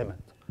price of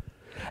cement.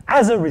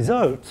 As a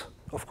result,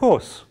 of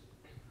course,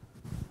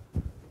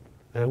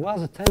 there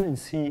was a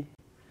tendency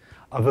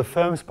of the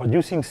firms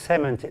producing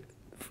cement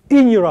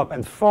in Europe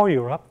and for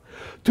Europe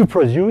to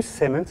produce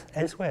cement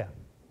elsewhere,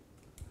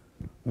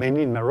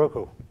 mainly in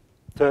Morocco,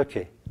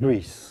 Turkey,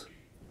 Greece.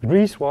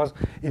 Greece was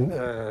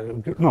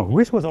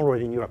Greece was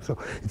already in Europe, so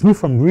it moved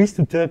from Greece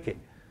to Turkey,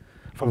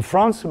 from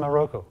France to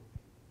Morocco,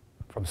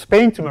 from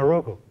Spain to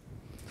Morocco.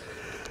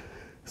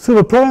 So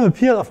the problem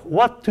appeared of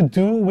what to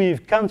do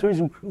with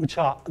countries which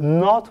are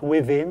not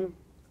within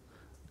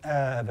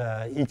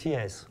the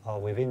ETS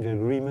or within the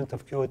agreement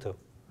of Kyoto.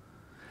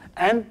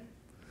 And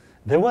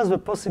there was the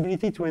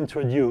possibility to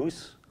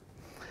introduce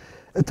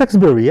a tax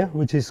barrier,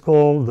 which is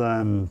called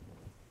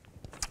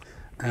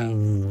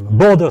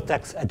border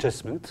tax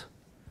adjustment.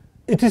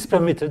 It is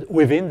permitted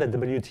within the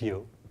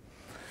WTO.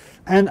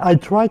 And I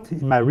tried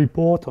in my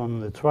report on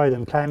the trade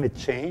and climate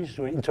change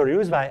to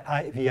introduce the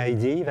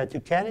idea that you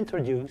can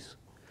introduce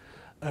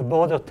a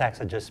border tax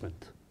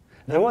adjustment.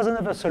 There was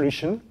another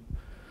solution.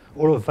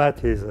 All of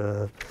that is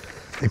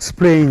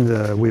explained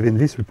within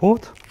this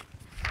report.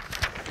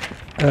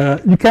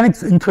 You can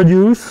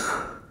introduce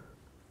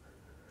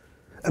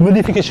a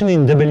modification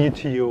in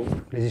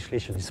WTO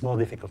legislation. It's more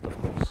difficult, of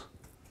course.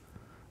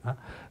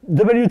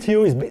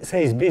 WTO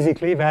says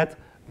basically that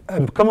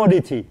a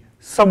commodity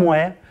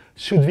somewhere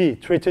should be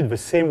treated the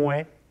same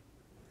way,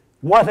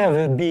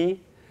 whatever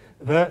be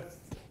the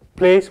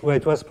place where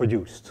it was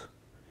produced.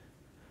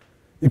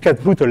 You can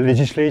put a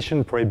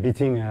legislation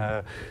prohibiting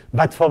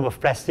that form of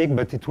plastic,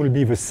 but it will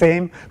be the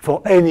same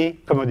for any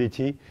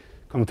commodity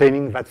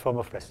containing that form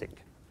of plastic.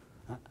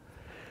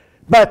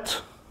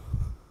 But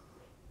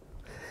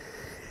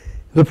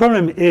the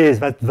problem is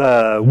that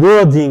the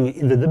wording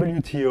in the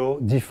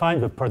WTO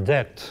defines the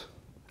product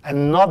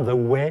and not the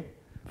way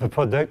the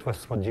product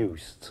was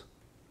produced.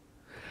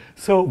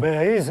 So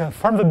there is,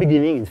 from the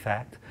beginning, in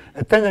fact,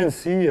 a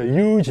tendency, a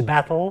huge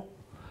battle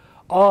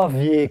of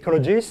the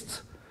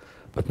ecologists,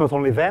 but not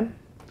only them,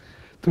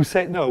 to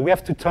say, no, we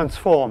have to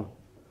transform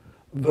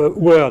the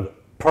word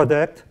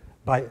product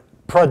by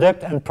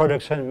product and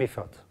production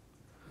method,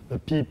 the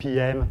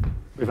PPM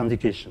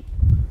revendication,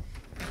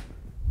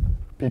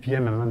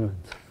 PPM amendment.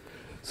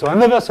 So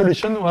another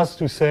solution was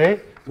to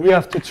say, we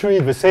have to treat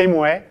the same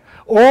way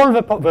all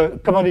the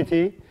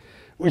commodity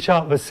which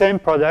are the same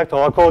product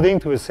or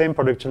according to the same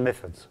production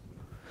methods.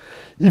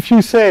 If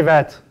you say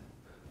that,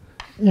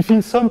 if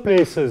in some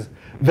places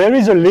there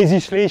is a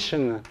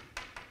legislation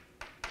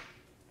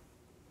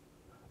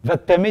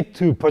that permits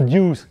to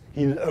produce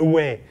in a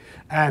way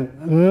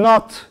and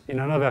not in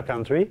another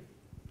country,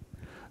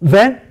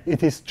 then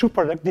it is two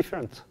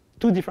different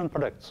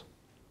products.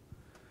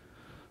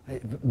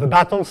 The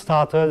battle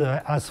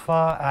started as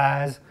far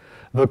as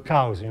the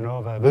cows, you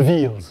know, the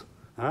veals.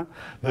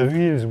 The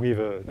veals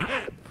with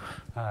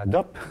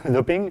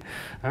doping,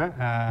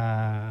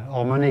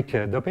 hormonic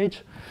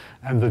dopage,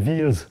 and the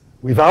veals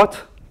without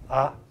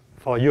are,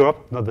 for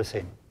Europe, not the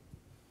same.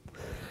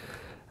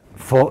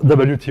 For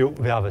WTO,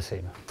 they are the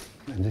same.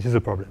 And this is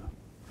a problem.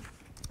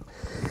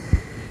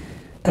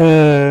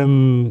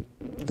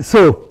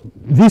 So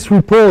this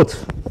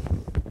report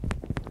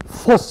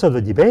fostered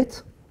the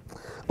debate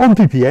on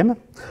PPM,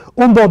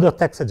 on border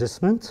tax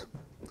adjustment,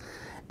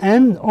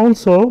 and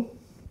also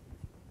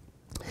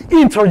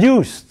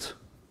introduced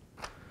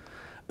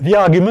the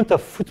argument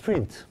of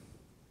footprint.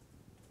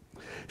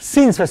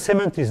 Since the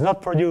cement is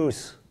not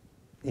produced,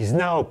 is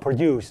now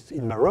produced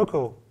in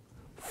Morocco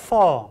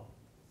for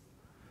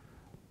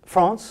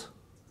France,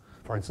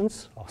 for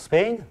instance, or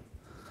Spain,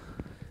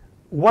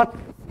 what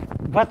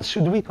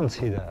should we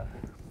consider?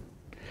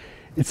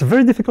 It's a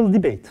very difficult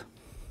debate.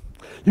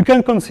 You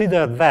can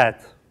consider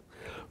that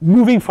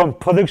moving from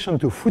production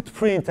to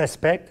footprint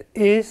aspect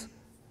is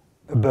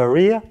a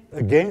barrier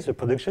against the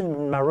production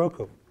in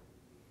Morocco.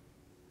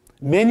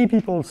 Many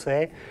people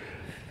say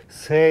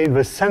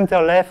the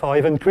center-left or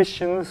even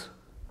Christians,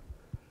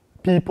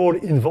 people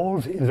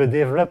involved in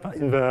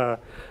the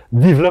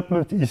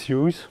development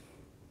issues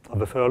of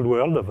the third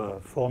world, of the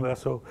former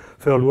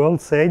third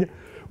world, said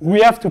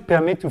we have to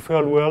permit to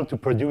third world to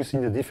produce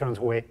in a different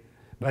way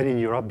than in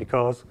Europe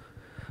because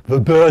the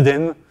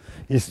burden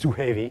is too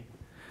heavy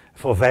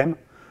for them.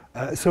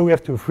 So we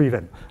have to free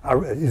them.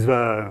 Is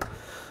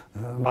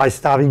my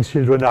starving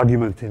children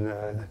argument in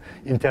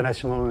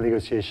international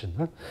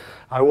negotiation.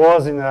 I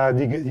was in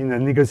a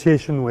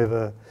negotiation with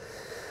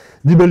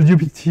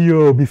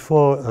WTO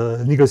before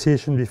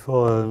negotiation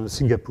before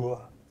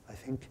Singapore, I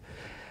think,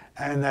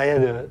 and I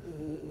had a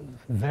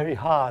very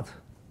hard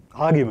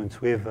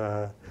argument with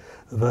the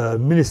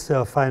Minister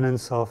of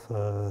Finance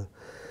of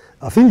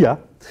India.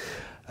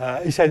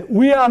 He said,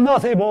 we are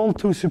not able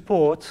to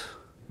support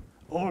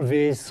all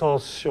these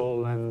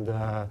social and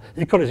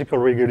ecological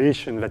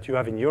regulation that you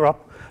have in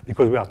Europe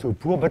because we are too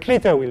poor, but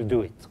later we'll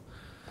do it.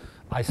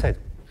 I said,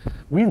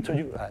 we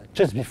introduced,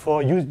 just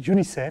before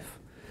UNICEF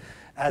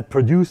had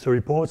produced a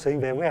report saying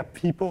there were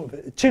people,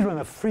 children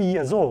of 3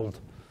 years old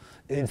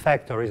in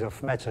factories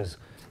of matches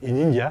in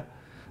India.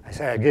 I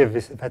said, I gave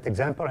that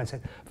example, and I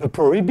said, the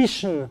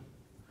prohibition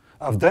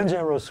of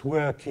dangerous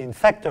work in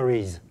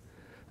factories,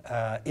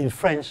 in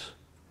French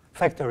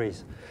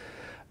factories,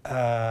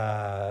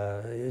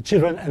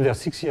 children under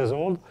 6 years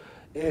old,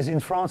 is in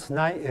France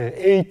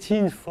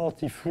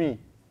 1843.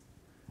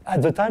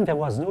 At the time, there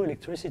was no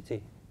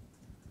electricity.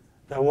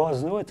 There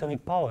was no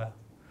atomic power.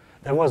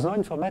 There was no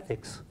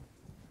informatics.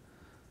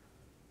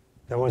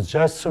 There was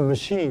just some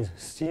machines,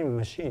 steam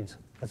machines,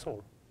 that's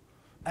all.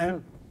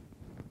 And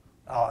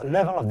our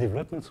level of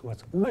development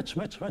was much,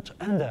 much, much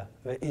under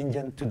the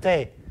Indian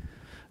today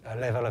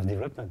level of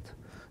development.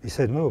 He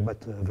said, no,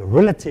 but the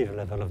relative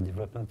level of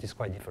development is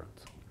quite different.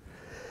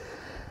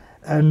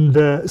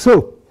 And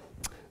so,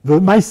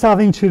 my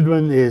starving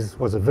children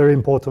was a very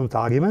important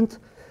argument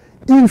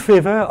in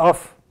favor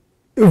of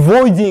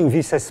avoiding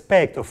this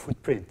aspect of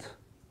footprint.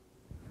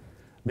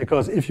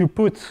 Because if you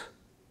put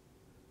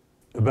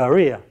a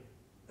barrier,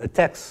 a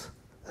tax,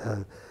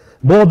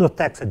 border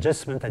tax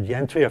adjustment at the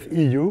entry of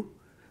EU,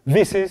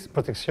 this is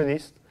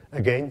protectionist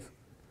against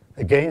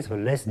the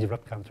less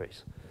developed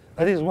countries.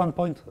 That is one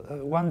point,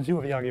 one view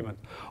of the argument.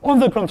 On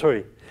the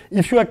contrary,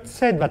 if you had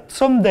said that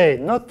someday,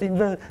 not in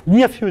the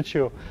near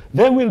future,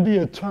 there will be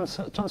a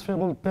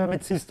transferable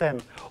permit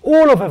system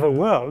all over the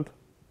world,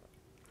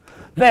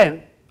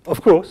 then,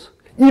 of course,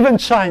 even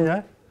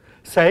China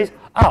says,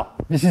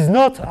 this is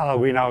not our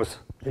greenhouse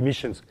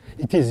emissions,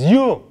 it is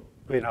your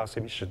greenhouse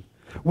emission.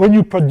 When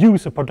you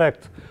produce a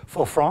product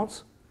for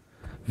France,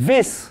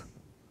 this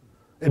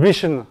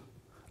emission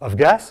of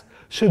gas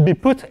should be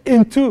put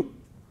into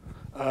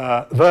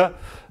the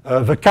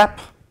cap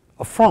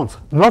of France,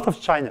 not of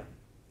China.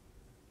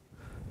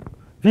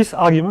 These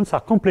arguments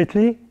are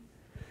completely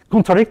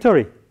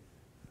contradictory.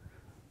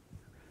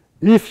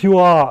 If you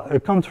are a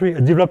country,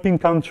 a developing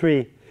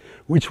country,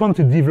 which want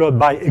to develop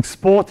by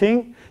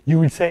exporting, you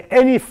will say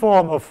any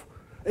form of,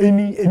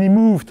 any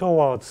move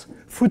towards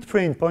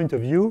footprint point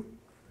of view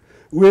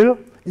will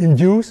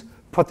induce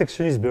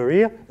protectionist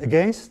barrier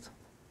against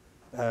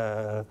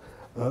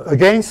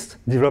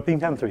developing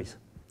countries.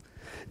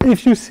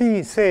 If you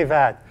say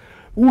that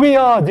we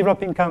are a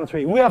developing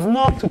country, we have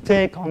not to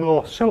take on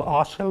our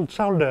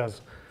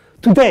shoulders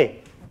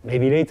today,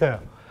 maybe later,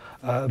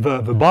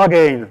 the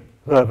bargain,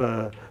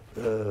 the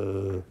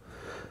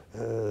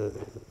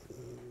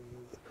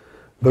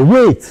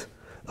weight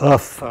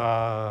of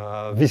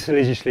this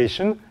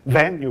legislation,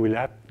 then you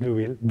will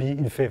be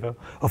in favor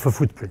of a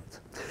footprint.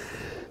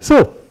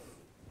 So,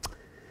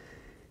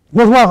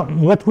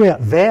 what were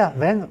there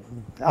then?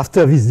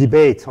 After this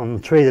debate on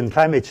trade and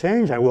climate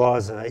change, I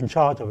was in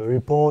charge of a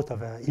report of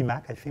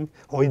EMAC, I think,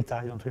 or INTA,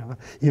 I don't remember.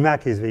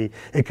 EMAC is the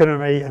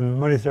Economic and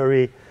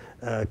Monetary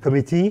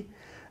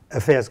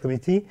Affairs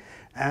Committee,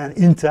 and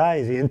INTA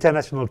is the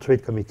International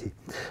Trade Committee.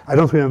 I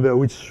don't remember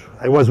which.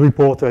 I was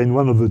reporter in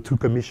one of the two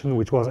commissions,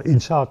 which was in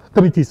charge,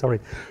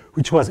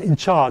 which was in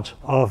charge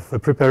of the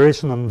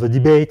preparation on the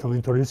debate on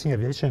introducing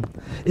aviation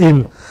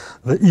in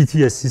the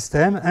ETS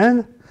system,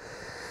 and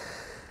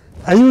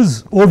I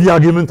use all the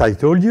argument I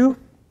told you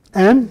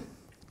and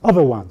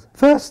other ones.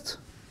 First,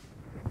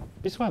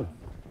 this one,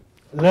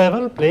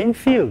 level playing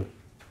field.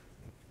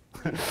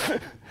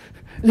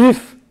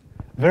 If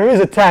there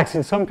is a tax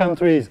in some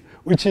countries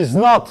which is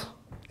not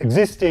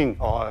existing,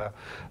 or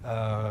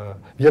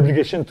the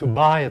obligation to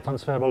buy a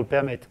transferable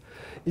permit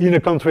in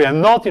a country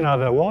and not in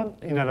another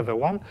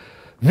one,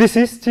 this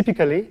is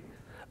typically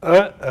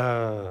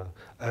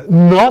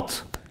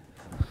not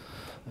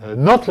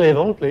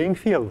level playing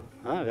field.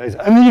 There is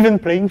uneven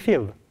playing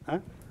field.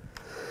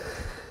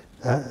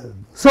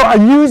 So I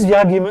use the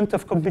argument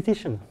of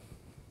competition.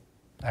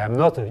 I am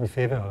not in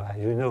favor,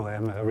 you know, I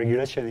am a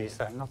regulationist.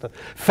 I'm not a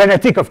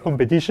fanatic of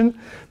competition,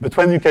 but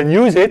when you can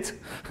use it,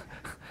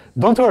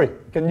 don't worry,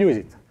 you can use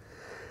it.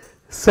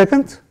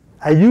 Second,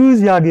 I use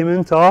the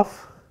argument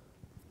of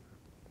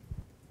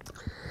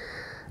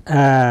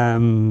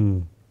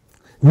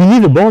we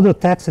need a border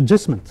tax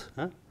adjustment,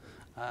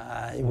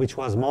 which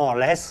was more or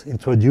less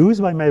introduced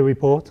by my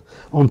report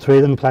on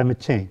trade and climate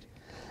change.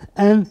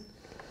 And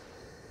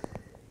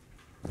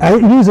I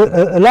use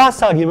a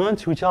last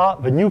argument, which are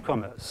the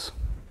newcomers.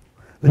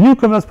 The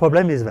newcomers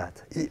problem is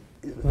that,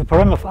 the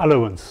problem of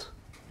allowance.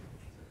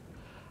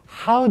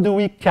 How do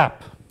we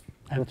cap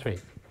and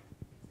trade?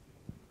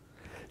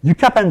 You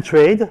cap and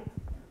trade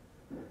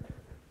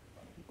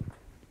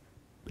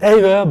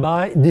either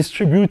by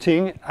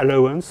distributing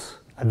allowance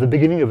at the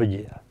beginning of a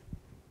year.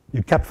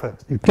 You cap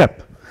first. You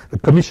cap. The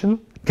Commission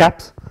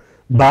caps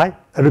by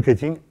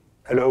allocating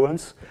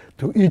allowance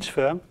to each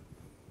firm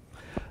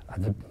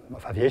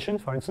of aviation,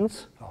 for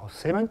instance, or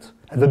cement,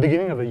 at the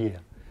beginning of a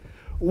year.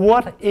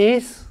 What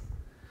is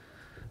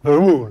the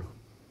rule?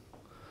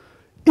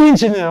 In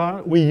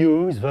general, we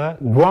use the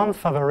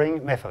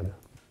grandfathering method.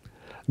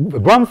 The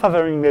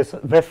grandfathering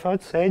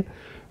method said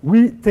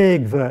we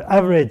take the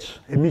average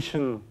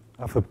emission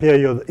of a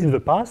period in the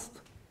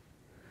past,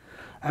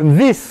 and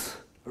this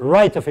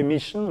right of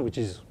emission, which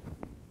is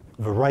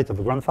the right of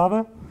the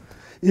grandfather,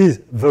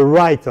 is the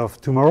right of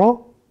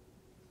tomorrow,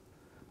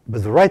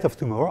 but the right of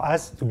tomorrow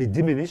has to be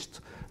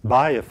diminished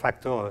by a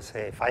factor of,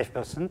 say,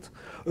 5%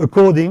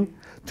 according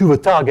to the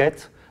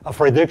target of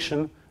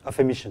reduction of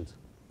emissions.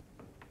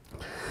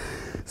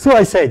 So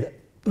I said,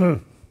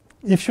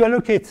 if you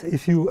allocate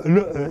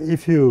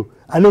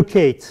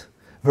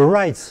the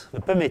rights,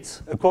 the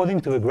permits, according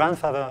to the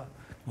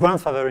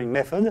grandfathering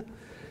method,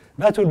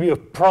 that will be a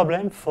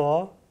problem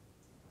for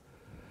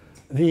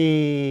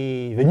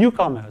the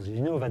newcomers.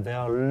 You know that there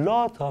are a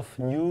lot of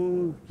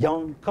new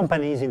young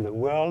companies in the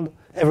world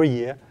every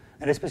year,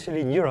 and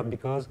especially in Europe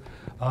because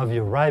of the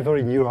arrival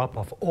in Europe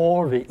of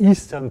all the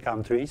Eastern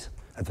countries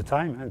at the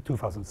time, in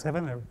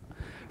 2007, I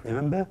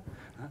remember.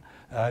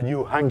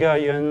 New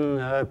Hungarian,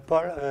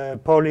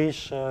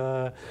 Polish,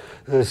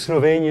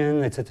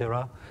 Slovenian,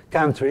 etc.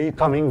 country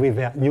coming with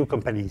their new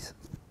companies.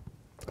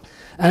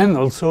 And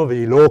also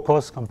the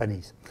low-cost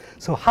companies.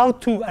 So how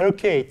to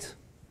allocate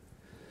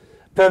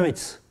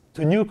permits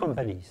to new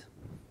companies?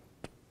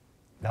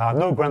 There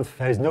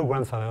is no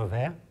grandfather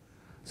there,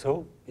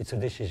 so it's a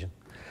decision.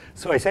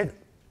 So I said,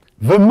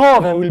 the more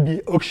there will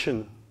be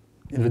auction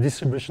in the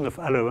distribution of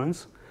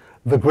allowance,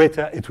 the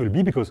greater it will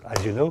be, because,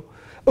 as you know,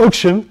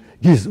 auction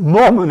gives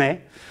more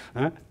money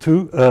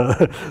to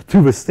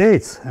the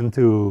states and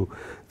to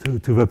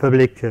the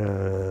public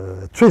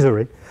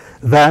treasury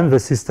than the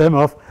system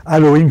of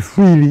allowing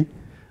freely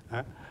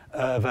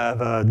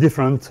the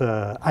different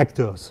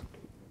actors.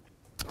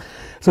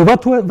 So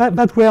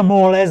that were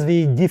more or less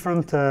the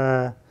different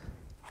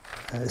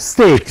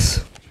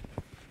stakes.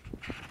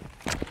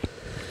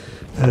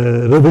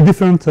 the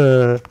different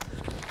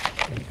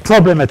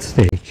problem at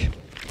stake.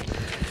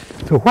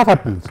 So what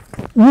happens?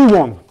 We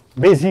won.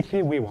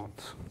 Basically, we won.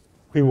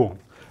 We won.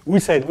 We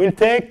said we'll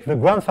take the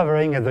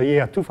grandfathering at the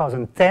year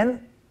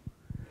 2010,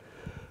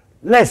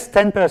 less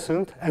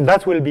 10%, and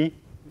that will be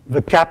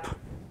the cap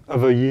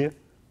of the year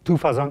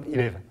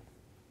 2011.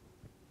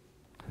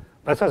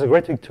 That was a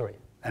great victory.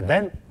 And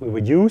then we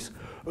would use,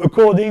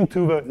 according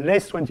to the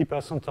less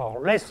 20%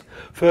 or less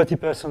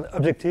 30%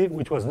 objective,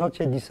 which was not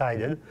yet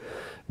decided,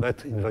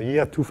 but in the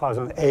year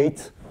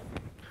 2008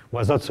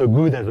 was not so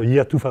good as the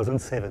year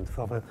 2007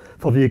 for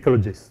the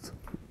ecologists.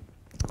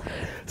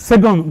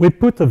 Second, we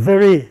put a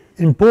very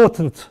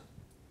important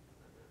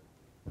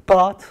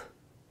part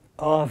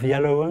of the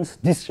allowance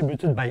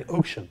distributed by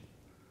auction.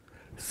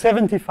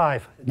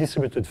 75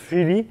 distributed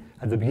freely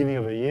at the beginning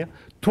of the year,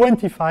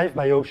 25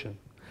 by auction.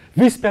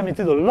 This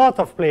permitted a lot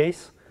of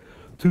place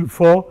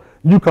for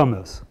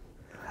newcomers.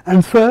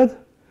 And third,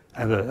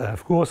 and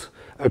of course,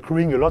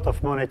 accruing a lot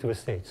of money to the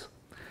states.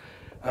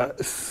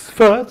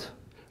 Third,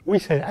 we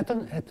said,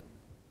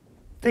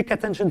 take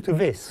attention to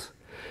this,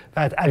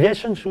 that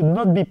aviation should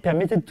not be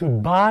permitted to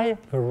buy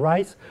the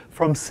rights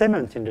from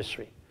cement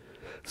industry.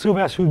 So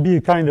there should be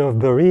a kind of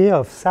barrier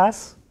of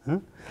SAS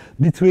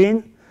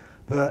between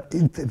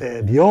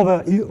the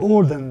other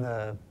old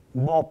and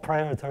more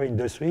priority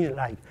industry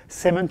like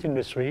cement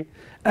industry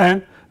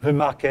and the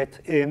market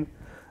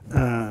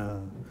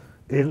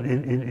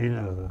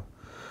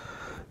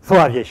for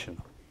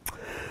aviation.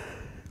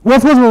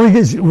 What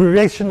was the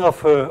reaction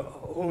of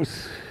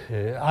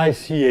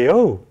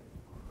ICAO?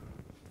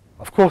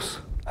 Of course,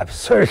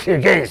 absolutely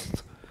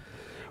against.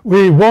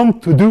 We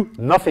want to do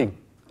nothing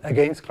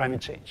against climate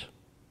change.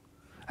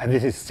 And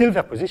this is still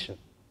their position,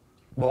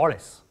 more or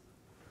less.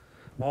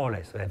 More or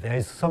less. There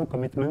is some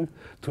commitment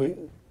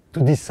to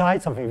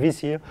decide something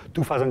this year,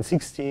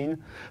 2016,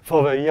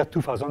 for the year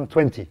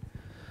 2020.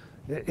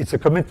 It's a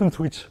commitment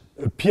which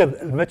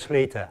appeared much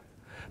later.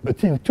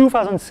 But in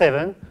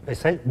 2007, they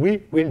said,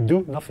 we will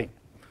do nothing.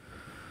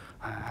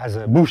 As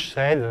Bush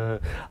said,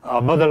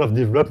 our model of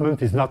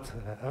development is not,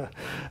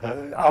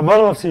 our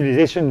model of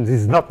civilization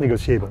is not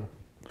negotiable.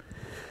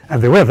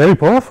 And they were very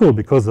powerful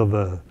because of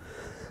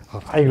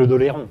règle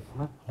d'Oléron,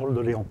 rôle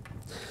d'Oléron.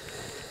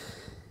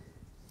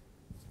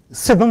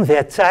 Second, they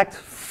attacked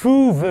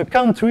through the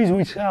countries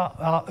which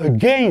are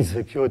against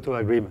the Kyoto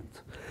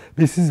Agreement.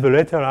 This is the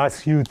letter I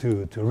ask you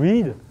to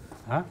read,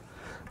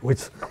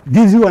 which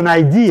gives you an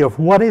idea of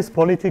what is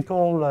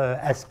political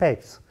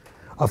aspects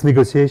of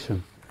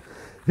negotiation.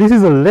 This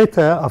is a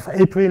letter of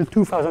April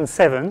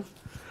 2007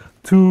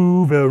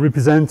 to the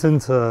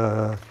representatives,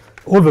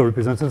 all the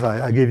representatives.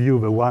 I gave you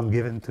the one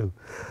given to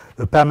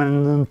the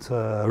permanent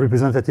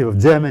representative of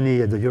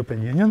Germany at the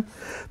European Union,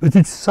 but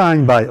it's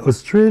signed by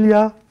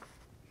Australia,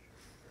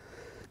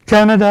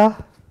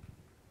 Canada,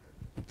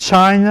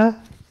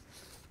 China,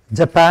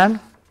 Japan,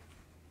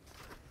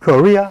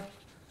 Korea,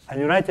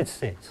 and United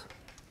States,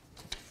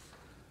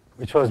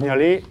 which was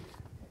nearly,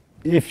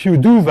 if you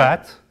do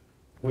that,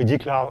 we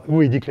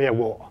declare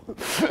war,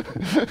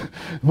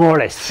 more or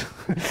less.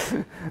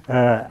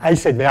 I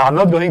said they are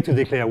not going to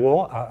declare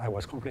war. I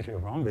was completely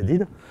wrong, they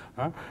did.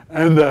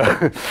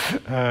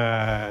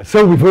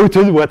 So we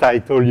voted what I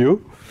told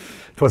you.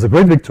 It was a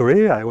great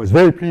victory. I was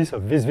very pleased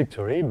of this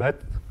victory,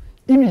 but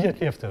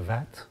immediately after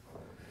that,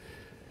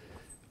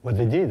 what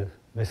they did,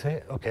 they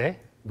say, okay,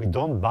 we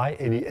don't buy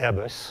any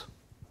Airbus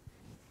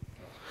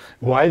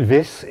while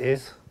this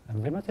is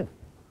implemented.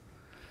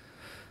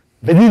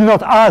 They did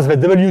not ask the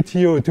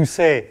WTO to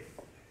say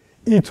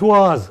it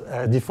was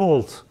a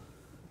default,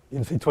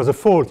 it was a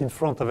fault in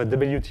front of a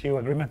WTO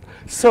agreement.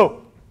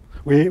 So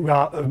we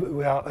are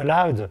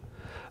allowed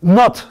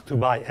not to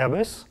buy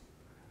Airbus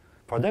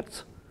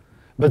products,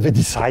 but they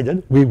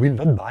decided we will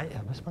not buy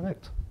Airbus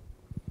products.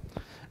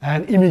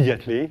 And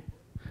immediately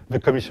the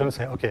Commission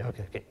said, okay,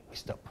 we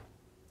stop.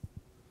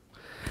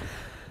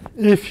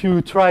 If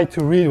you try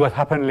to read what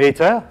happened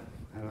later,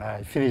 and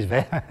I finish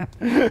there,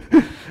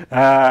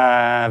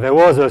 there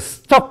was a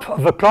stop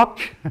of the clock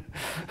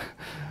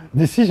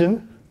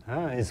decision.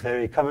 It's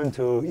very common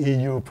to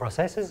EU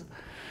processes.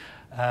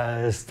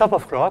 Stop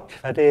of clock,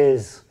 that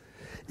is,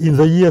 in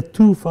the year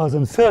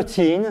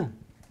 2013,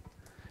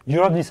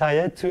 Europe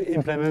decided to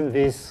implement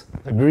this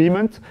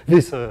agreement,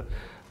 this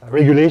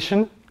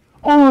regulation,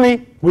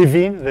 only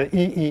within the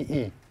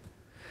EEE.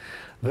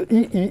 The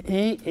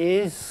EEE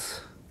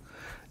is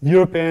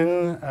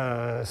European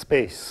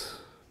space,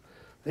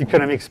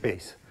 economic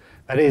space.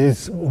 That is,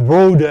 it's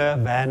broader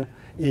than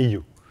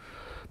EU.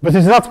 But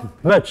it's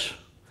not much.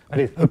 That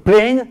is,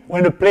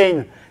 when a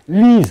plane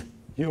leaves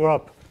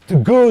Europe to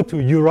go to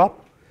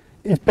Europe,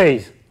 it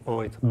pays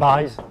for it,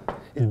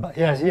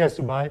 he has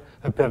to buy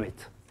a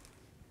permit.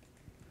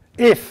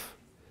 If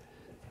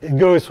it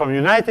goes from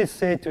United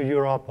States to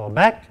Europe or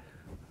back,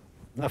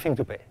 nothing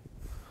to pay.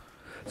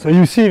 So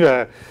you see,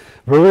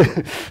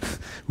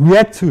 we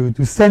had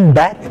to stand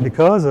back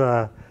because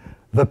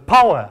the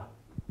power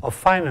of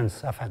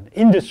finance of an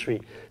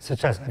industry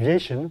such as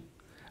aviation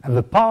and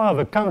the power of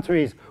the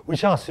countries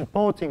which are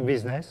supporting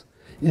business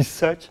is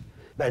such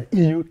that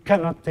EU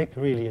cannot take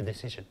really a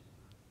decision.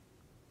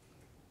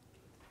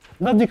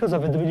 Not because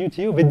of the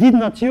WTO. They did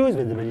not use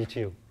the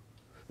WTO.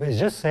 They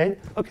just said,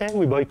 OK,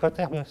 we boycott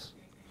Airbus.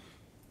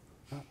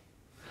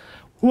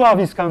 Who are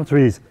these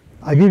countries?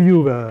 I give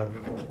you,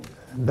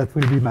 that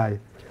will be my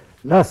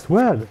last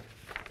word.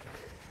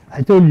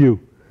 I told you,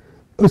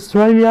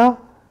 Australia,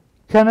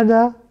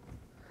 Canada.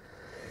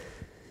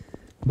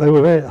 By the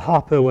way,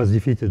 Harper was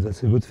defeated,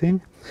 that's a good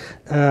thing.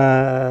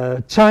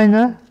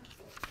 China,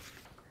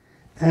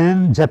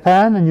 and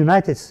Japan, and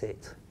United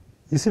States.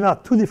 You see, there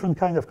are two different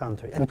kinds of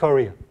countries, and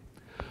Korea.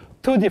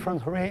 Two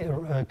different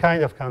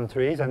kind of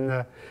countries, and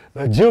the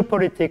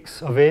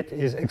geopolitics of it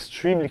is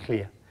extremely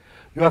clear.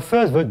 You have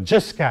first the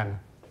JustCan.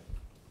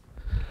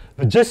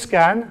 The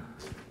JustCan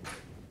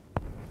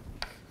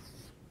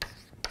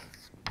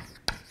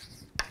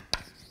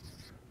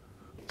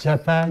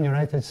Japan,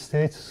 United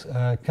States,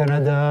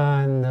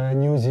 Canada, and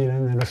New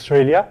Zealand, and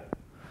Australia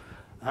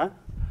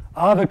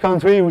are the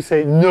countries who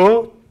say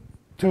no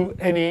to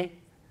any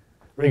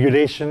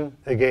regulation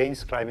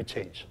against climate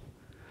change.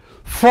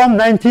 From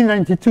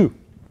 1992,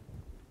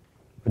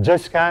 the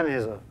JustCan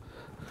is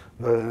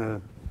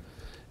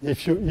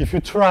if you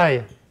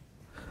try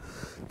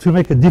to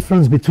make a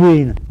difference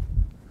between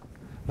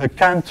the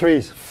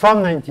countries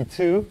from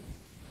 92,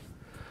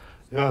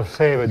 you have,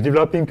 say, the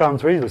developing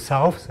countries, the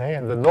South, say,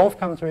 and the North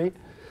country.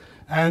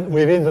 And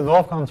within the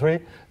North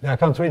country, there are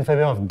countries in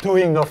favor of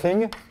doing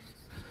nothing,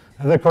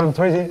 and the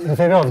countries in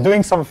favor of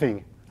doing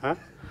something.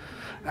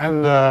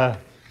 And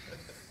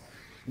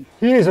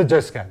here is a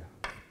JustCan.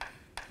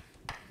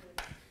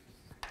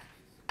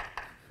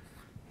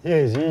 Here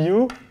is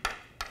EU.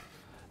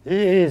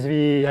 Here is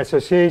the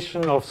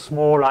Association of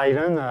Small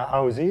Island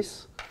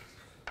Houses,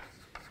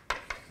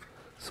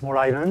 small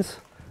islands.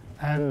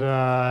 And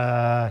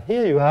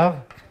here you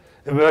have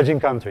emerging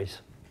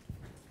countries.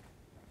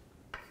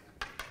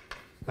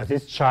 That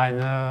is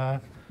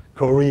China,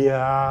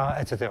 Korea,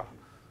 etc.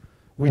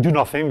 We do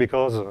nothing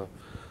because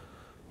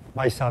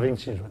by starving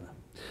children.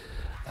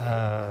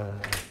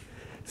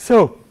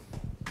 So,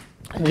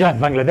 yeah,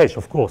 Bangladesh,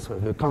 of course,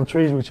 the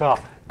countries which are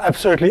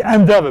absolutely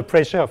under the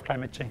pressure of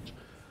climate change.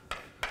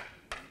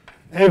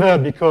 Either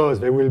because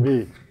they will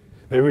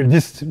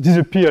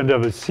disappear under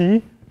the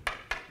sea,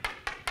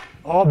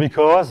 or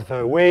because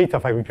the weight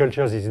of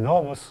agriculture is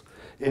enormous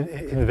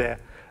in their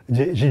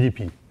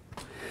GDP.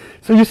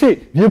 So you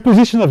see, the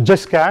opposition of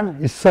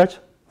JustCan is such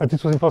that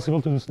it was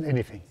impossible to do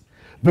anything.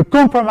 The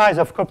compromise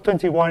of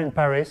COP21 in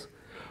Paris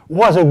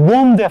was a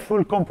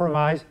wonderful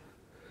compromise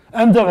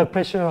under the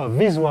pressure of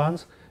these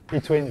ones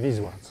between these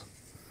ones.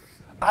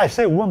 I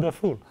say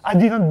wonderful. I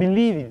didn't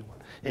believe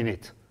in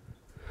it.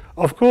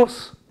 Of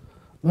course,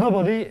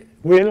 nobody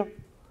will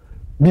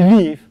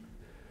believe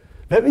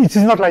that it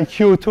is not like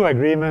Kyoto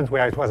Agreement,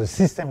 where it was a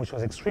system which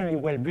was extremely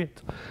well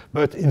built,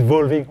 but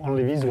involving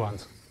only these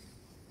ones.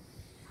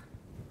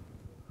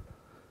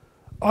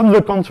 On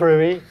the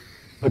contrary,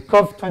 the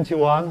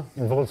COP21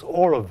 involves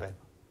all of them,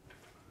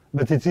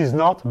 but it is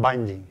not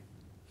binding.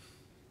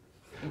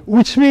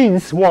 Which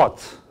means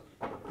what?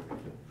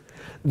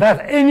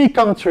 That any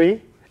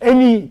country,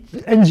 any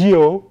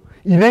NGO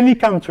in any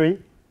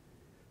country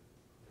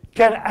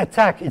can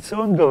attack its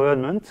own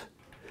government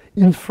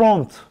in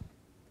front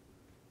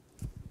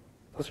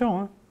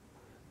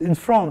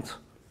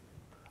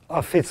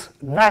of its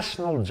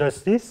national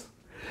justice,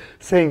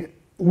 saying,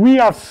 we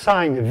have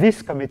signed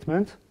this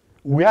commitment,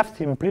 we have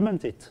to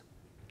implement it.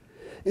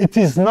 It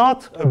is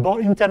not an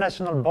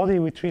international body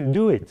which will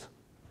do it.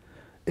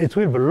 It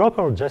will be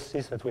local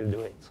justice that will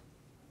do it.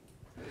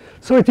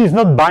 So it is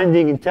not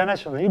binding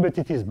internationally, but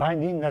it is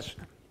binding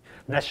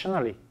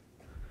nationally,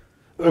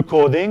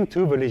 according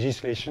to the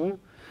legislation,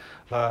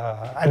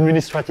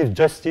 administrative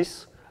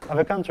justice of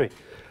a country.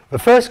 The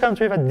first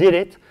country that did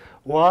it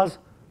was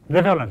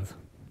Netherlands.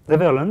 In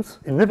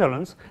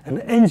Netherlands, an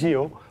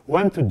NGO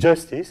went to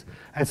justice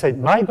and said,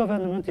 my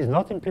government is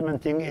not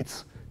implementing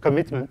its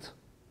commitment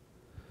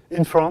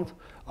in front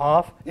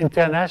of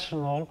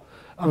international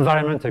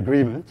environment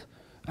agreement,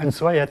 and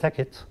so I attack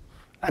it.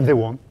 And they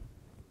won.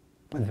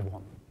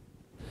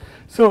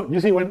 So you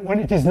see, when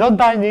it is not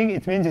binding,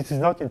 it means it is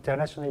not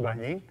internationally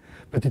binding,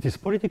 but it is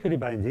politically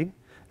binding,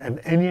 and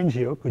any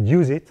NGO could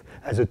use it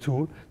as a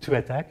tool to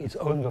attack its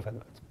own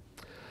government.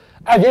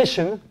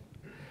 Aviation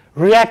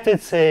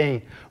reacted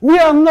saying, we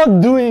are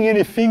not doing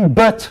anything,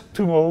 but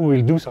tomorrow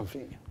we'll do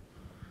something.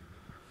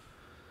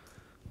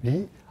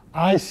 The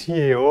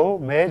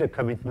ICAO made a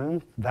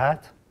commitment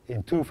that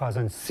in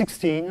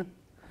 2016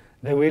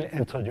 they will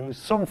introduce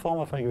some form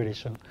of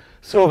regulation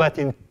so that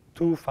in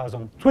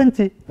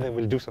 2020 they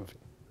will do something.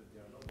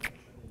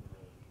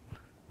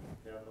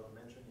 They are not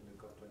mentioned in the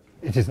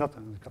COP21. It is not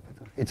in the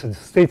COP21. It's a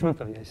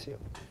statement of the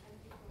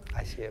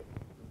ICAO.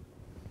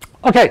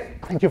 Okay,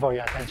 thank you for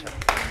your attention.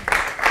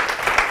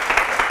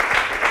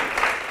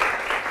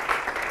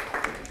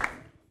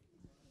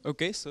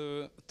 Okay,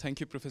 so thank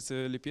you,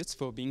 Professor LIPIETZ,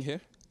 for being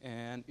here.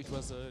 And it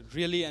was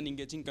really an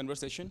engaging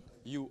conversation.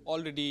 You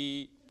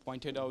already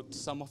pointed out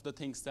some of the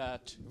things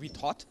that we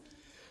thought.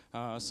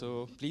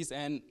 So please,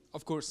 and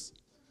of course,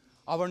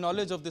 our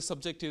knowledge of this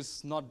subject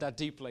is not that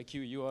deep like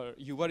you.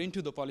 You are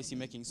into the policy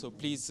making, so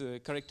please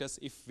correct us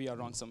if we are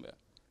wrong somewhere.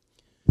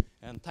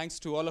 And thanks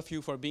to all of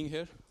you for being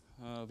here.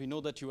 We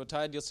know that you were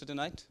tired yesterday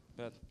night,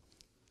 but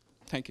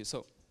thank you.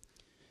 So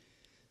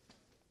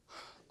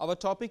our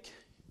topic,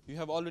 you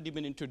have already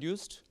been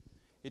introduced.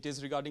 It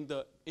is regarding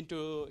the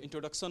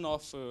introduction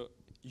of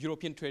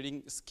European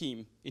trading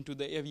scheme into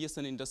the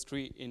aviation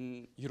industry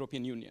in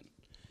European Union.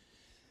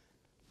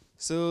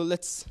 So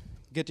let's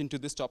get into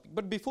this topic.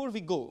 But before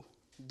we go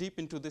deep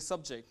into this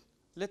subject,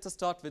 let's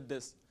start with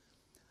this.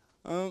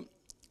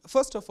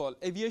 First of all,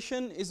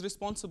 aviation is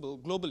responsible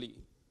globally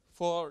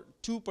for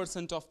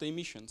 2% of the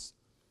emissions,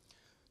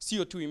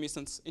 CO2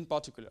 emissions in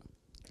particular.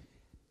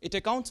 It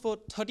accounts for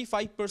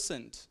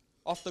 35%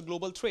 of the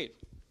global trade,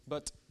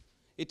 but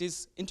it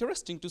is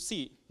interesting to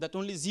see that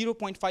only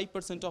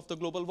 0.5% of the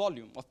global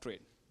volume of trade.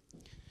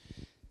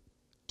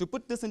 To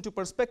put this into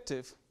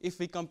perspective, if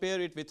we compare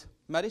it with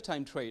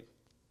maritime trade,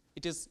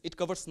 it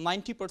covers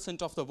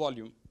 90% of the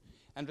volume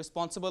and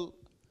responsible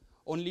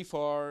only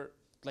for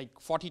like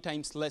 40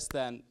 times less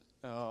than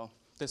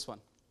this one.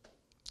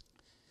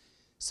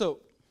 So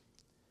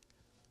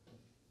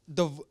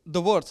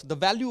the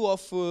value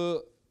of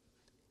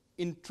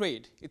in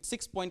trade, it's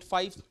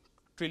 6.5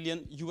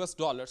 trillion US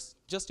dollars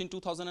just in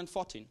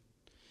 2014.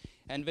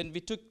 And when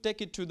we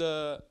take it to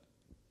the,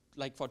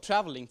 like for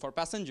traveling, for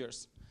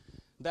passengers,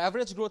 the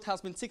average growth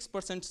has been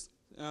 6%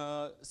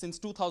 since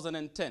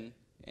 2010.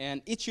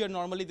 And each year,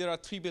 normally, there are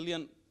 3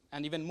 billion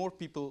and even more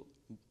people,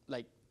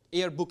 like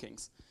air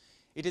bookings.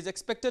 It is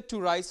expected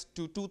to rise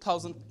to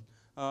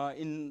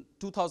in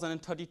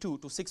 2032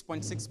 to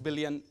 6.6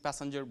 billion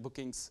passenger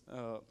bookings.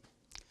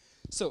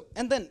 So,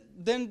 and then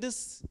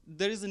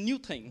there is a new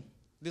thing,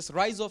 this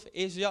rise of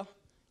Asia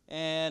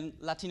and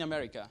Latin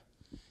America.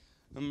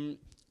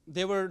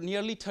 They were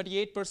nearly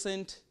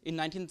 38% in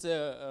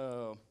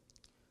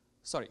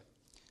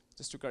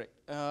just to correct.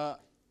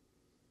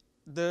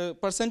 The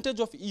percentage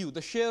of EU,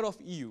 the share of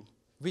EU,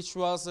 which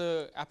was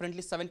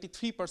apparently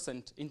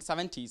 73% in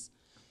 70s,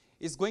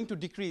 is going to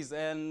decrease,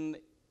 and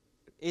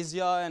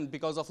Asia and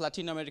because of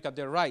Latin America,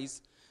 their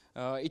rise,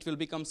 it will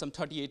become some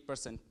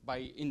 38%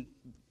 in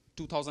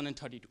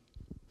 2032.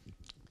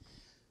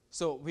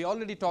 So we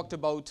already talked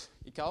about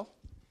ICAO,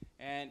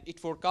 and it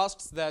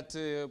forecasts that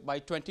by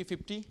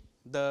 2050,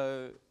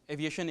 the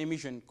aviation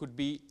emission could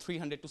be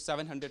 300 to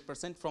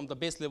 700% from the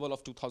base level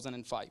of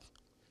 2005.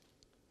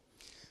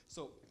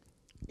 So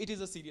it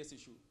is a serious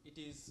issue. It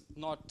is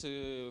not,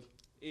 the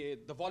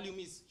volume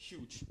is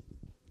huge.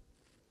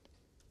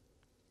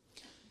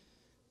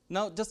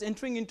 Now, just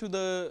entering into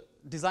the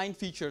design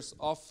features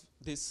of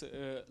this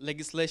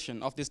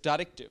legislation, of this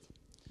directive.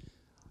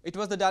 It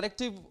was the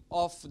directive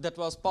that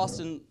was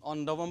passed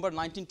on November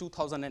 19,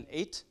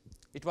 2008.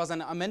 It was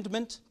an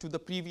amendment to the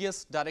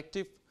previous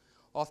directive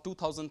of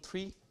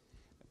 2003,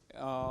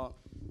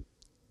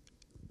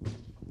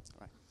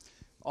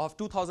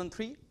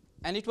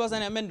 and it was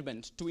an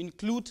amendment to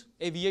include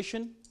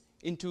aviation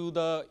into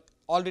the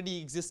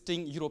already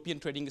existing European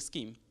trading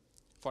scheme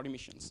for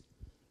emissions.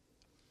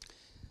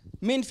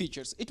 Main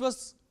features,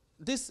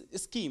 this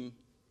scheme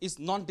is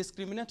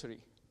non-discriminatory,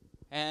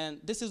 and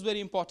this is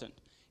very important.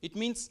 It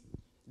means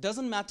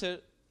doesn't matter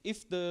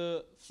if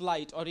the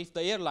flight or if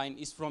the airline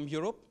is from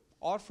Europe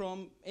or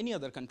from any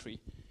other country.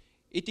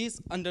 It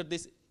is under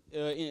this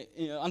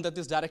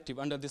directive,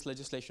 under this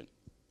legislation.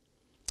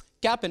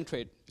 Cap and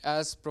trade,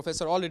 as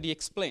Professor already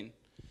explained.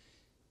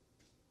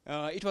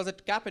 It was a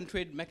cap and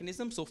trade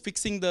mechanism, so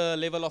fixing the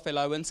level of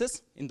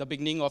allowances in the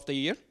beginning of the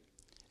year,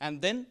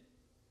 and then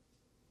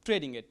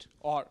trading it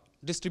or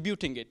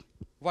distributing it,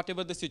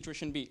 whatever the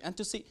situation be. And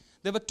to see,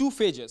 there were two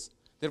phases.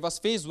 There was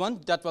phase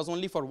 1 that was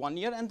only for 1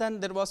 year, and then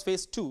there was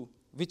phase 2,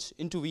 which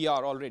into we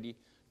are already,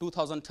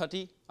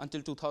 2030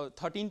 until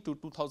 2013 to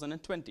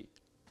 2020.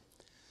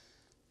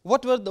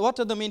 What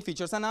are the main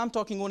features? And I'm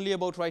talking only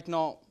about right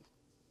now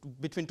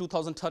between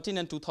 2013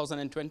 and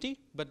 2020,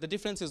 but the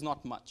difference is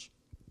not much.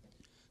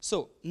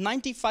 So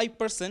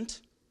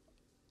 95%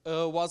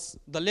 was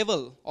the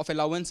level of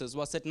allowances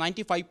was at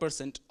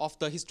 95% of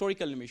the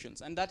historical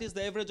emissions, and that is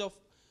the average of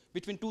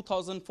between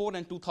 2004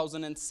 and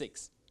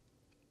 2006.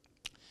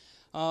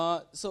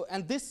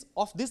 And this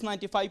of this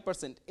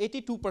 95%,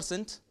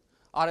 82%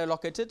 are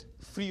allocated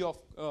free of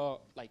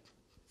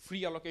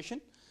free allocation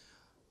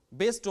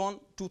based on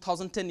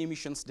 2010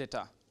 emissions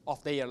data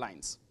of the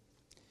airlines.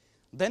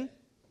 Then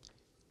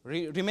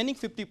remaining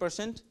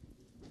 50%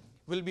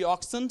 will be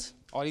auctioned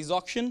or is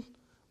auctioned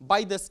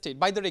by the state,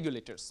 by the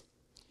regulators.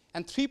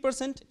 And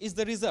 3% is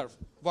the reserve,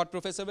 what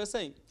Professor was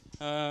saying,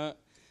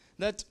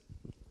 that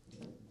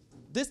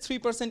this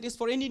 3% is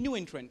for any new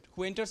entrant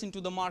who enters into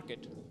the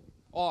market,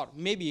 or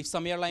maybe if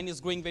some airline is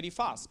growing very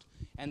fast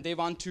and they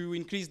want to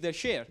increase their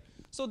share,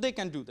 so they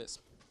can do this.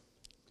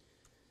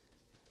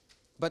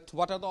 But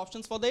what are the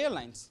options for the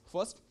airlines?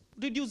 First,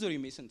 reduce your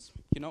emissions.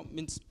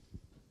 Means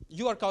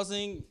you are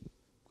causing,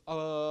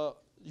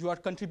 you are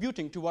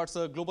contributing towards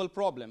a global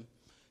problem.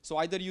 So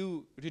either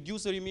you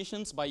reduce your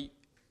emissions by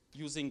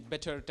using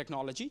better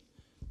technology,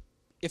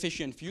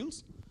 efficient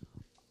fuels.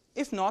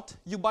 If not,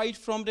 you buy it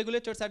from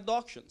regulators at the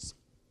auctions.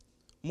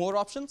 More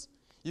options,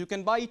 you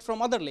can buy it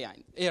from other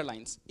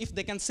airlines. If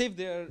they can save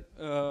their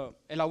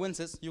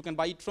allowances, you can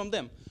buy it from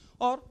them.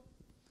 Or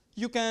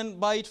you can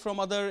buy it from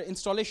other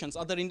installations,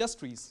 other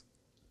industries,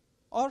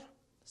 or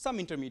some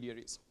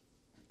intermediaries.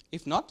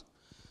 If not,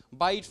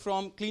 buy it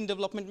from clean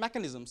development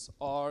mechanisms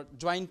or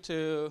joint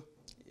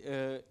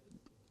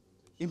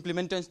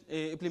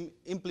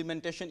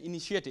implementation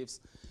initiatives.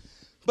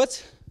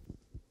 But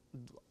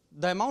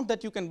the amount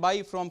that you can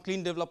buy from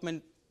clean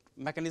development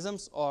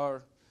mechanisms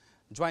or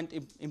joint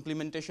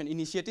implementation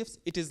initiatives,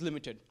 it is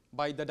limited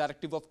by the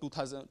directive of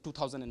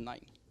 2009.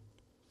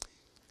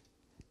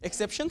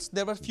 Exceptions,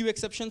 there were few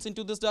exceptions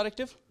into this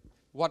directive.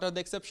 What are the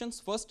exceptions?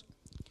 First,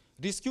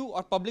 rescue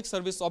or public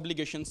service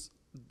obligations.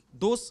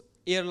 Those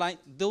like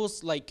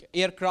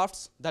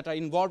aircrafts that are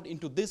involved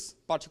into this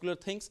particular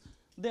things,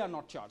 they are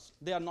not charged.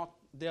 They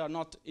are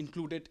not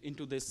included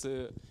into this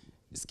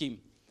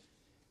scheme.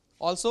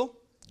 Also,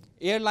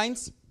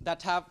 airlines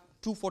that have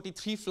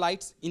 243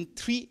 flights in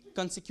 3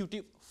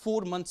 consecutive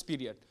 4 months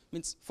period.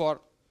 Means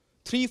for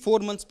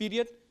 3-4 months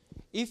period,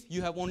 if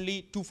you have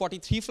only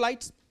 243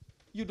 flights,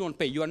 you don't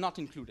pay, you are not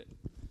included.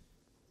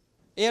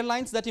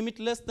 Airlines that emit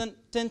less than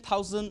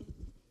 10,000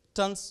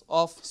 tons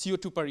of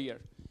CO2 per year,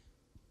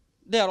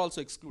 they are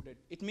also excluded.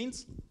 It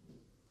means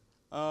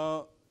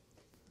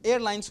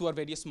airlines who are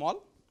very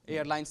small,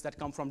 airlines that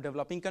come from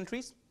developing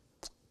countries,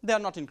 they are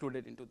not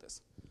included into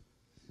this.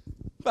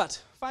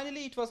 But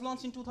finally, it was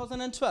launched in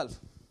 2012.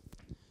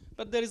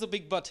 But there is a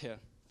big but here.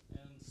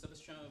 And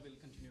Sébastien will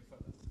continue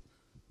further.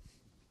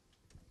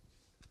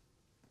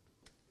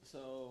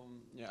 So,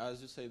 yeah,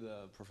 as you said,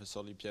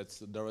 Professor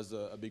LIPIETZ, there was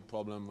a big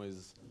problem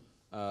with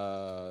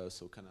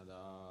so Canada,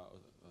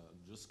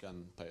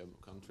 Discussants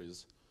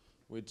countries,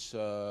 which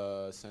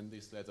sent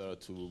this letter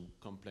to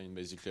complain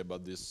basically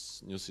about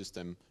this new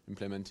system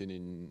implemented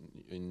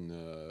in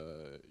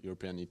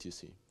European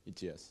ETS.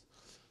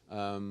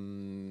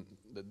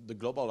 The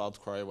global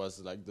outcry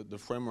was like, the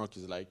framework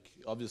is like,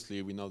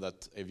 obviously we know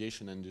that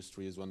aviation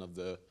industry is one of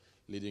the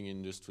leading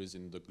industries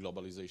in the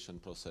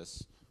globalization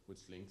process,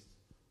 which links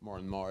more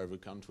and more every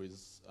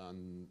countries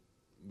and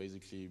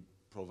basically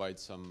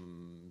provides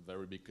some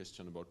very big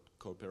question about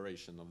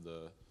cooperation of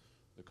the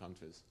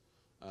countries.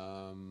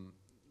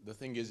 The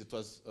thing is, it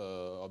was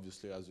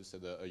obviously, as you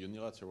said, a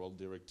unilateral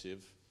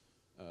directive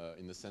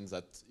in the sense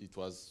that it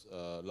was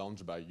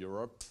launched by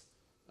Europe,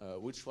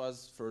 which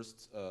was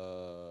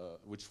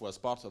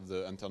part of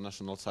the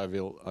International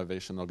Civil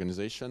Aviation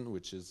Organization,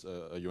 which is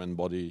a UN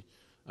body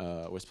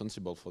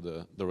responsible for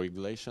the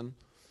regulation.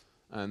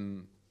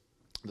 And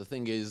the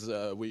thing is,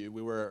 we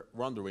were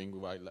wondering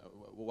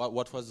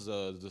what was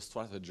the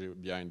strategy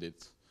behind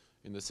it,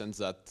 in the sense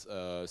that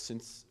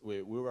since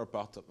we were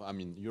part of,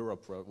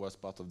 Europe was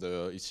part of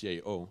the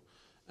ECAO,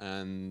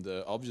 and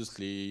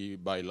obviously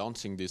by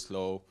launching this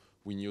law,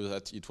 we knew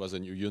that it was a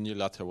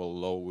unilateral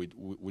law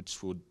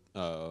which would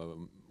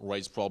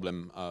raise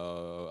problem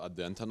at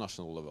the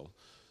international level.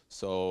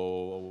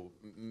 So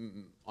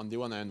on the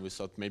one hand, we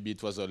thought maybe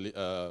it was a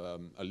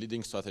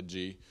leading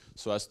strategy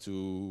so as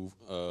to,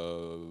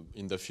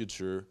 in the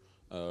future,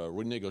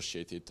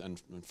 renegotiate it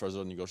and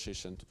further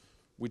negotiation,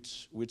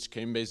 which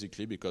came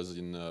basically because,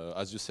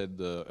 as you said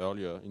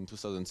earlier, in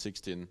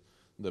 2016,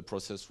 the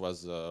process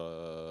was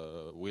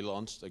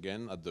relaunched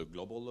again at the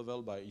global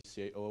level by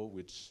ECAO,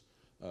 which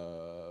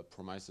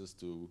promises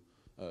to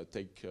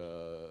take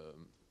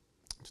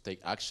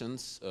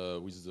actions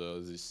with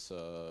this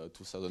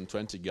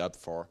 2020 gap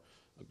for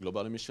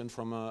global emission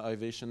from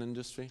aviation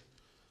industry.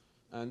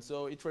 And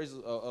so it raised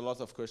a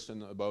lot of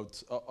questions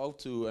about how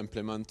to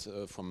implement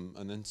from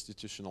an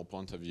institutional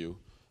point of view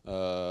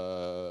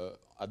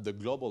at the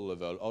global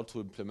level, how to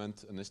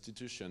implement an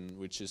institution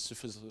which is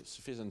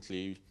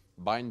sufficiently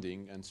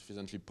binding and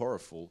sufficiently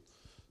powerful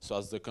so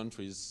as the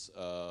countries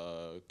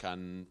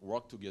can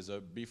work together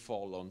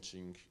before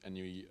launching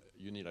any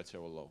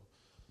unilateral law.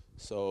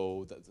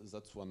 So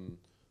that's one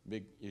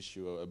big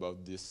issue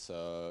about this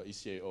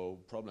ECAO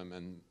problem,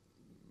 and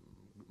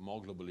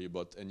more globally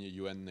about any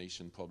UN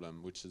nation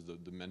problem, which is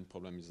the main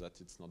problem is that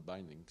it's not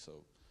binding.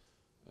 So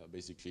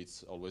basically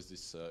it's always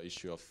this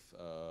issue of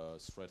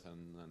threat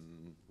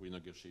and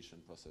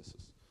renegotiation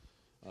processes.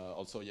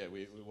 Also, yeah,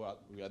 we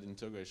had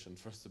integration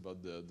first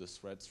about the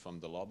threats from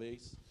the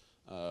lobbies.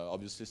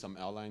 Obviously some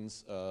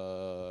airlines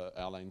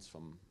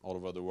from all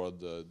over the world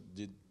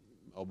did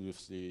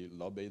obviously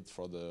lobbied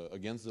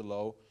against the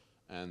law,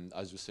 and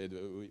as you said,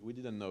 we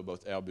didn't know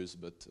about Airbus,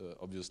 but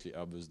obviously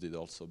Airbus did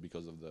also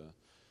because of the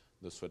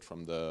threat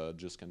from the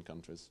Discussants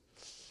countries.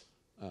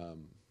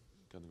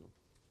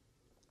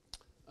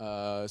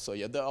 So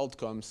yeah, the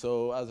outcome.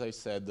 So as I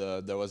said,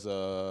 there was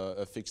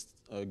a fixed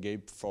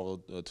gap for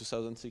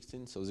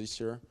 2016, so this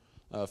year,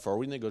 for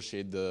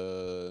renegotiate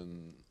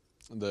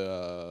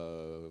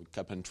the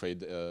cap and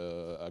trade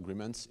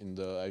agreements in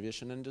the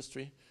aviation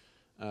industry.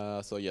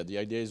 So yeah, the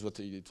idea is what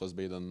it was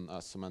based on,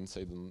 as Sauman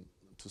said, on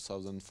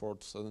 2004,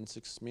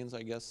 2006 means,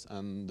 I guess.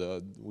 And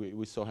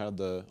we saw here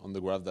on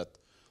the graph that,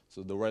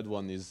 so the red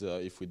one is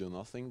if we do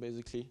nothing,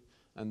 basically.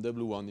 And the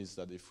blue one is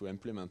that if we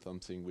implement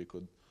something, we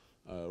could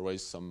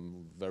raise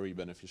some very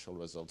beneficial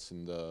results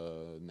in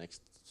the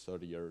next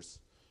 30 years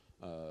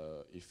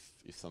if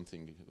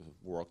something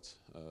worked,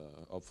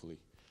 hopefully.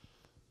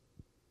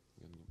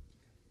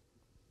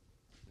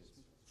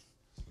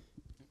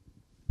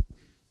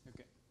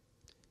 Okay.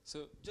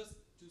 So just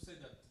to say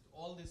that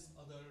all these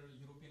other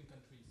European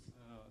countries,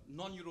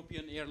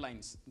 non-European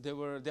airlines, they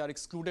are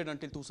excluded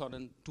until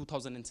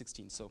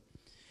 2016. So,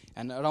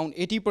 and around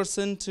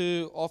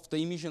 80% of the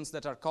emissions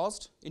that are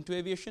caused into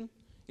aviation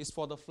is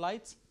for the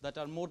flights that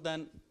are more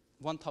than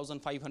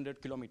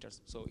 1,500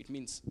 kilometers. So it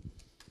means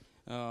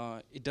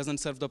it doesn't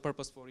serve the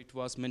purpose for it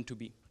was meant to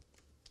be.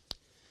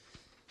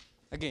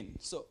 Again,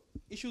 so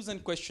issues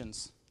and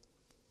questions.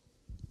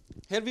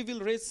 Here we will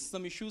raise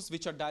some issues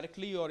which are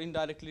directly or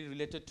indirectly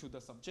related to the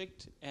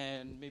subject,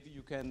 and maybe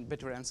you can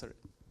better answer it.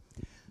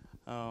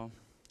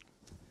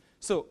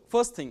 So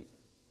first thing,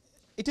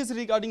 it is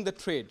regarding the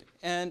trade.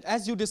 And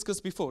as you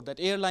discussed before, that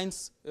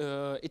airlines,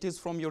 it is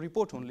from your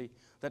report only,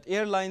 that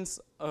airlines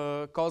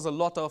cause a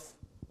lot of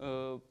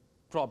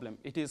problem.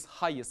 It is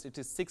highest. It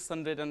is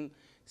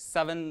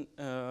 607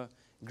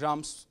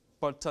 grams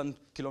per ton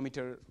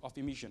kilometer of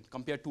emission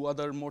compared to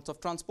other modes of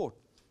transport.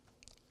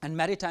 And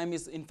maritime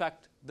is, in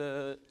fact,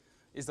 the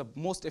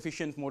most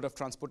efficient mode of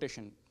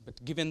transportation.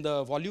 But given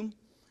the volume,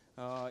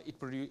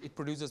 it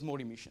produces more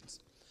emissions.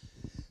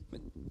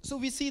 So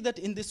we see that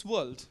in this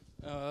world,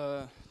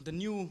 the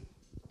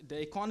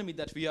economy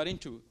that we are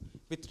into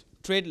with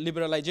trade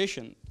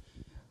liberalization,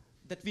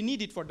 that we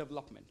need it for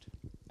development.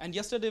 And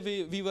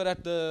yesterday we were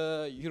at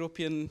the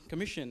European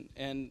Commission,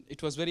 and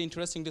it was very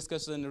interesting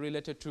discussion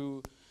related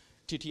to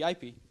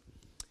TTIP.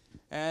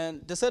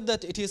 And they said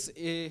that it is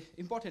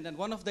important, and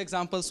one of the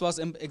examples was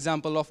an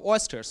example of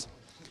oysters,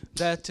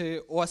 that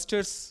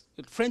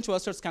French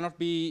oysters cannot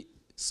be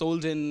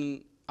sold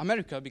in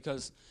America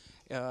because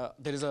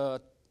there is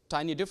a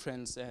tiny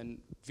difference, and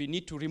we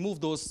need to remove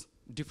those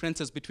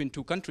differences between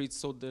two countries,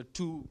 so the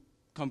two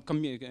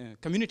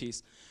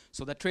communities,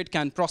 so that trade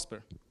can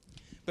prosper.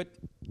 But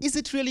is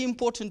it really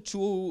important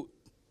to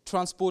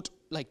transport,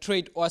 like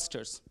trade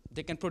oysters?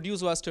 They can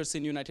produce oysters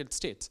in the United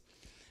States.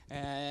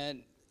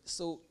 And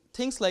so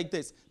things like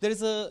this. There is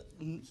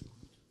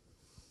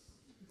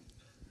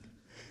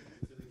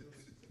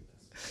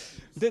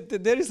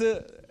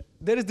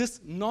this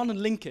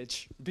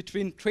non-linkage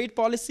between trade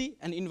policy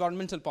and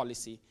environmental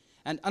policy.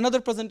 And another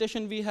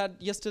presentation we had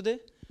yesterday,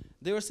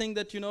 they were saying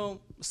that,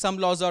 some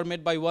laws are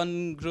made by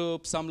one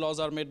group, some laws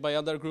are made by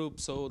other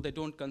groups, so they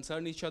don't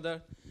concern each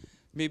other.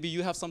 Maybe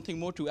you have something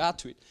more to add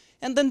to it.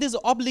 And then there's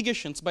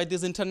obligations by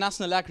these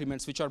international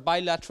agreements, which are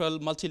bilateral,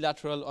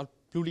 multilateral, or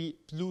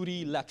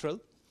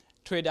plurilateral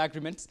trade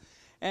agreements.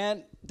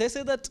 And they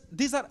say that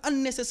these are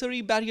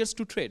unnecessary barriers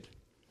to trade.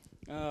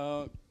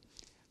 But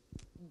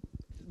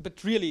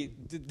really,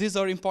 these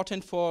are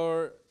important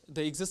for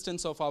the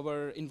existence of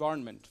our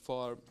environment,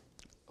 for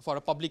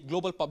a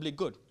global public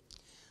good.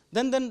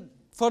 Then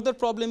further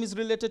problem is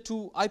related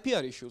to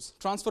IPR issues,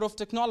 transfer of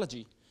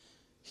technology.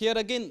 Here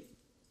again,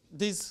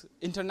 these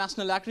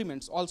international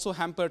agreements also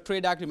hamper,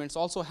 trade agreements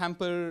also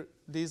hamper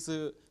this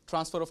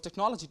transfer of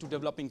technology to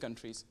developing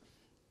countries.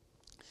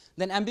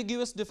 Then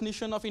ambiguous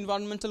definition of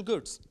environmental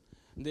goods.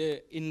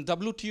 In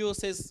WTO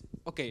says,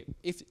 okay,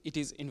 if it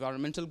is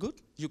environmental good,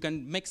 you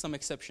can make some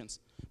exceptions.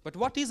 But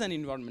what is an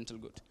environmental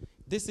good?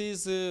 This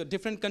is,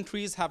 different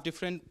countries have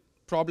different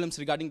problems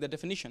regarding the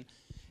definition.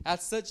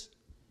 As such,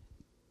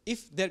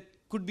 if there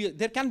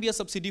can be a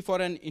subsidy for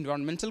an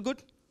environmental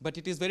good, but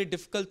it is very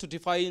difficult to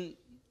define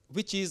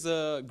which is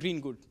a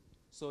green good.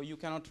 So you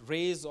cannot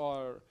raise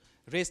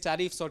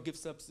tariffs or give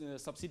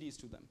subsidies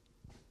to them.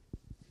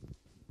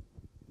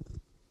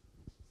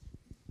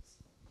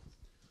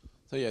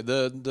 So yeah,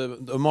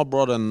 the more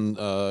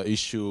broader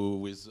issue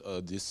with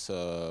this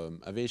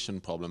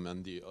aviation problem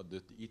and the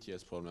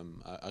ETS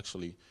problem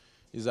actually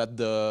is that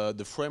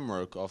the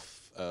framework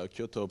of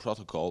Kyoto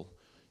Protocol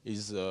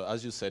is,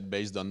 as you said,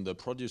 based on the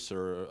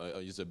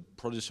is a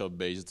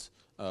producer-based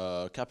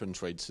cap and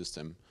trade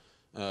system,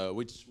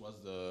 which was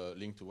the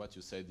link to what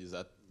you said, is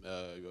that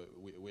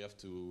we have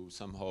to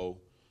somehow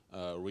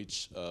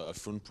reach a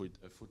footprint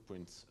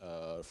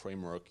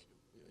framework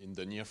in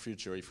the near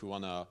future if we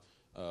want to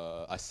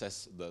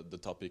assess the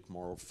topic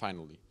more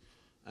finally.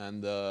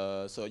 And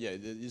so yeah,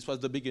 this was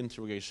the big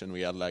interrogation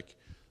we had, like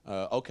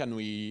how can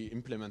we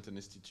implement an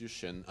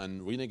institution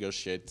and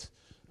renegotiate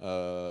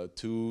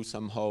to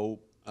somehow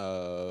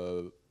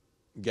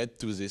get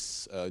to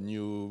this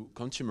new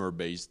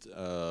consumer-based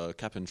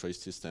cap and trade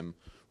system,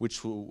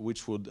 which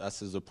would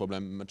assess the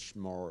problem much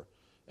more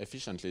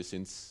efficiently,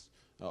 since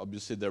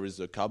obviously there is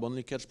a carbon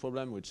leakage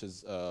problem, which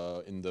is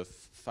in the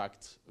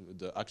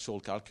actual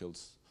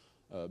calculus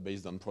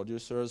based on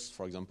producers.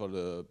 For example,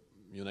 the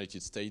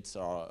United States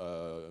are,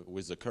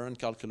 with the current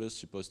calculus,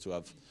 supposed to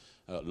have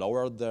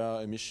lowered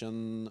their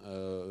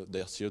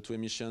CO2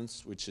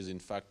 emissions, which is in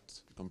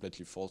fact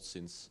completely false,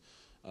 since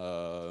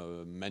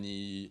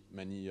many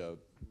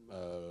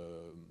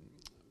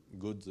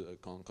goods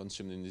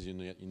consumed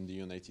in the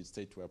United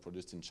States were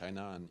produced in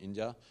China and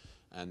India,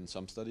 and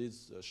some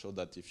studies show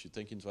that if you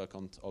take into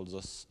account all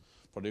those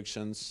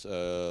productions,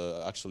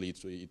 actually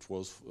it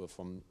was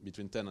from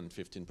between 10 and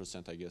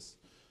 15%, I guess,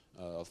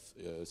 of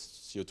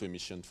CO2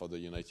 emission for the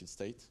United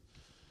States.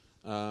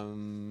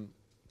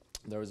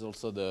 There is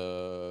also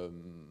the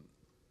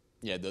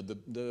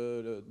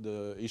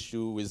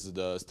issue with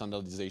the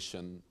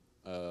standardization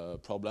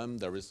problem.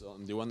 There is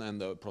on the one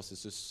hand the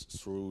processes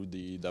through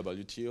the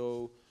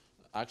WTO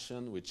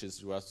action, which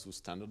is we have to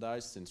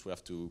standardize, since we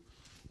have to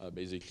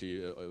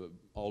basically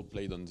all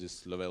played on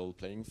this level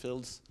playing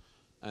fields,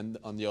 and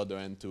on the other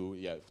hand to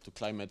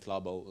climate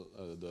label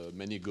the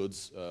many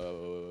goods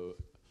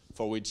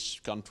for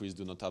which countries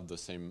do not have the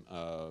same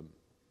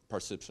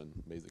perception,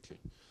 basically.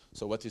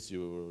 So what is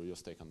your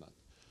take on that?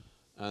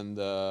 And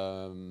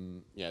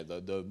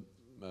the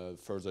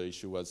further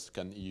issue was,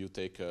 can EU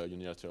take a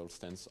unilateral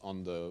stance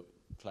on the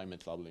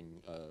climate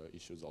labeling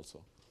issues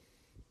also?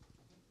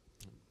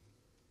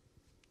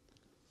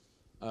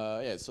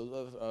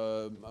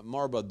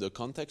 More about the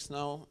context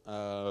now.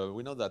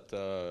 We know that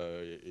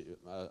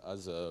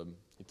as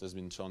it has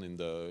been shown in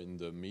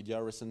the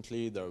media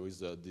recently, there is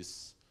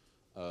this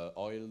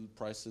oil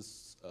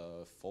prices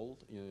fall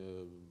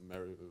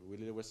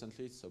really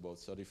recently. It's about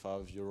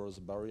 35 euros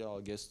a barrel,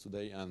 I guess,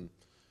 today, and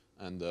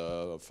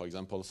for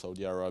example,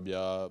 Saudi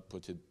Arabia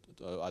put it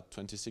at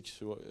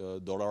 $26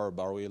 a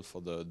barrel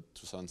for the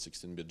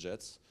 2016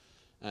 budgets,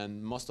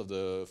 and most of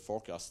the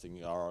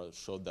forecasting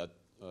showed that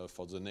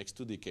for the next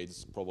 2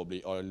 decades,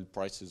 probably oil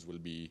prices will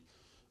be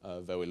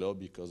very low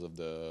because of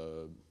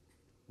the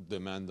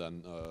demand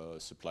and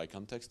supply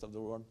context of the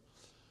world.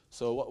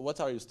 So what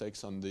are your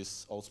takes on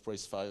this oil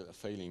price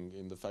failing,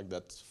 in the fact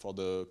that for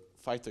the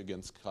fight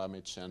against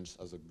climate change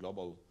as a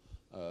global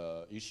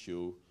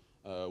issue,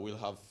 we'll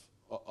have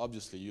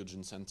obviously huge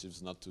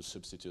incentives not to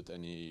substitute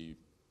any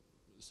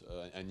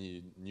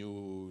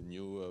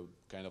new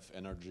kind of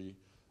energy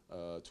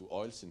to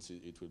oil, since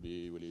it will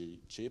be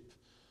really cheap.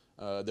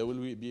 There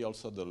will be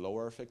also the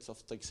lower effects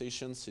of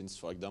taxation, since,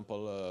 for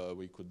example,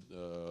 we could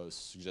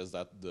suggest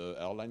that the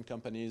airline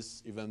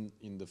companies, even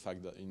in the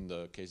fact that in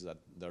the case that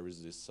there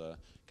is this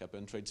cap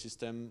and trade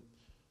system,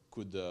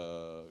 could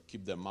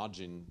keep their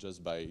margin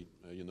just by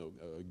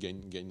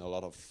gain a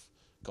lot of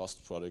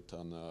cost product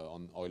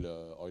on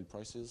oil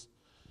prices.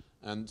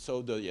 And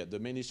so the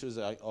main issues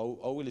are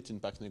how will it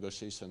impact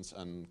negotiations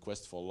and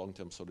quest for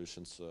long-term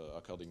solutions,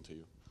 according to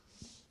you?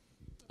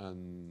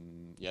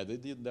 And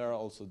there are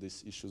also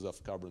these issues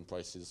of carbon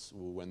prices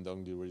who went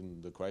down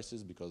during the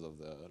crisis because of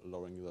the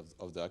lowering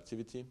of the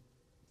activity.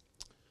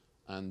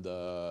 And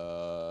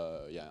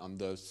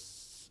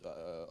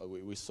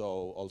we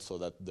saw also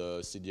that the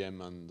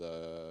CDM and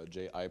the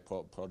JI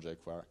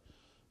project were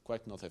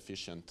quite not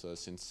efficient,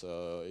 since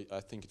I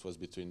think it was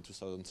between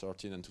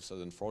 2013 and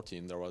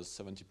 2014 there was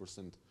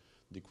 70%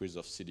 decrease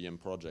of CDM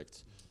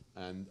projects,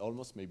 and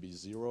almost maybe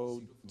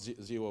zero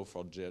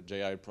for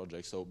JI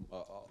projects. So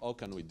how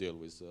can we deal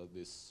with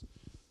this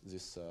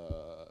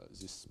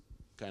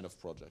kind of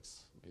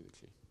projects,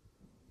 basically?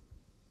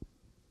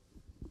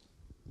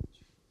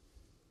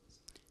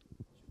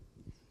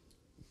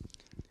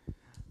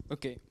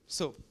 Okay,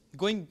 so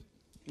going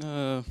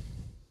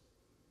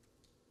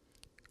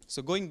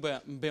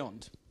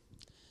beyond,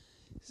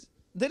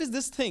 there is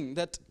this thing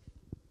that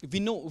we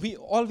know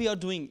all we are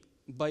doing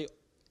by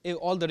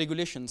all the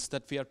regulations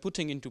that we are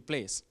putting into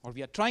place, or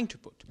we are trying to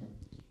put,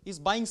 is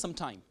buying some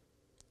time.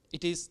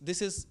 This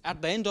is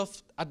at the end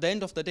of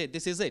the day,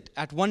 this is it.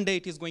 At one day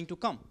it is going to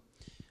come.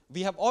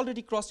 We have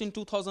already crossed, in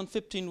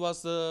 2015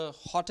 was the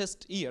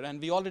hottest year,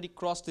 and we already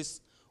crossed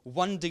this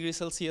 1 degree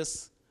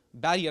Celsius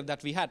barrier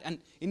that we had. And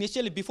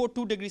initially, before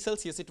 2 degrees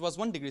Celsius, it was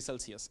 1 degree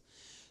Celsius.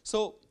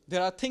 So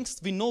there are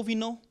things we know,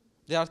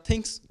 there are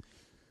things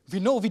we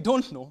know we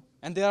don't know,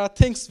 and there are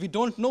things we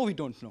don't know we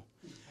don't know.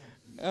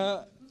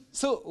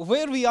 So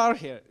where we are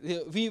here,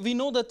 we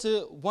know that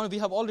we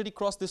have already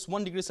crossed this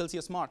 1 degree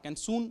Celsius mark, and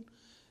soon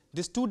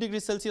this 2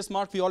 degrees Celsius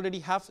mark, we already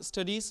have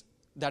studies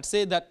that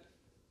say that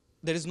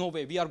there is no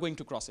way we are going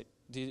to cross it.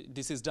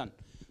 This is done.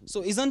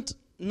 So isn't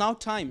now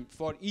time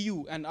for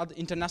EU and other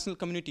international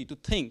community to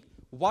think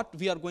what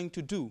we are going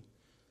to do,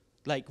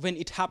 like when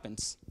it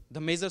happens, the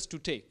measures to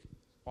take,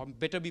 or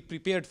better be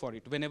prepared for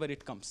it whenever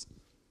it comes?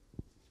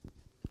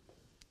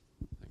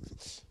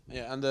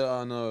 Yeah, and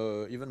on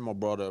an even more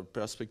broader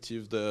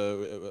perspective,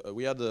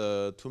 we had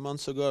 2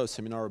 months ago a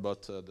seminar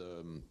about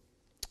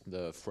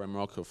the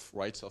framework of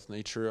rights of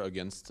nature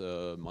against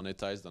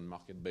monetized and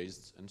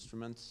market-based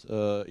instruments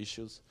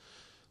issues.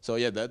 So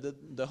yeah,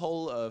 the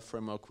whole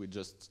framework we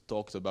just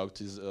talked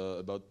about is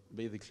about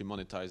basically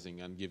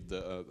monetizing and give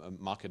the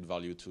market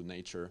value to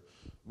nature,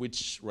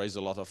 which raise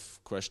a lot of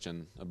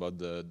question about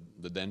the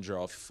danger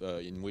of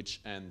in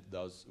which end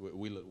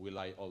will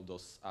lie all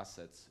those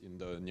assets in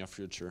the near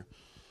future.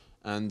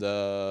 And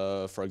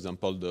for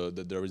example,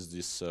 there is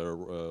this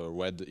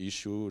red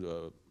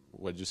issue,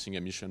 reducing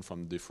emission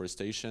from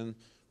deforestation,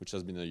 which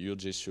has been a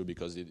huge issue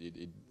because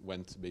it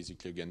went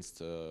basically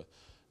against a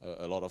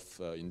lot of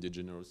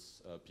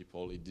indigenous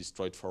people. It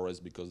destroyed forests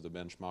because the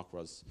benchmark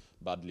was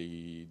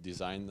badly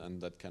designed and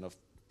that kind of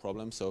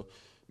problem. So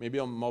maybe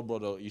a more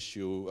broader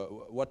issue,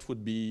 what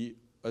would be,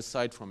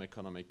 aside from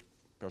economic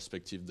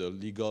perspective, the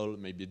legal,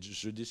 maybe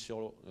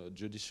judicial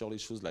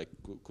issues, like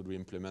could we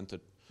implement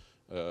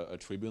a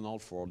tribunal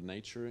for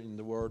nature in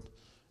the world?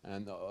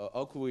 And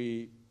how could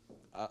we,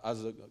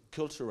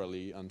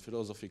 culturally and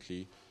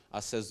philosophically,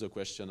 assess the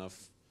question of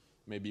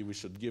maybe we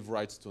should give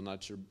rights to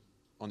nature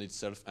on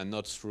itself and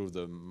not through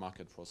the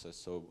market process?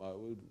 So I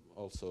would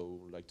also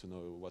like to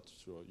know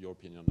what's your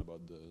opinion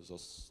about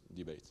those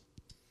debates.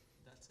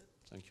 That's it.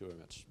 Thank you very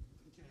much.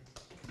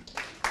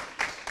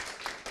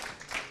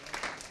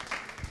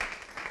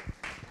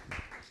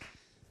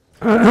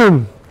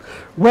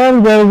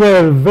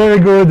 Well, very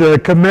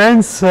good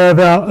comments. There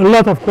are a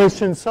lot of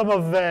questions, some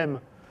of them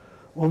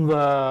on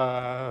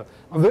the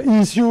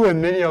issue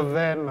and many of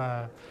them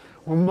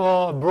on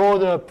more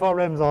broader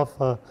problems of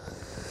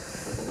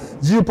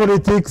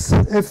geopolitics,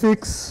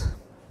 ethics,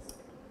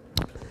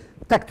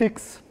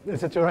 tactics,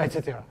 etc.,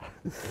 etc.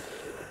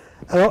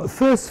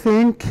 First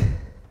thing,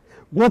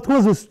 what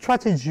was the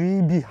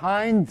strategy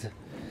behind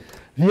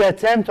the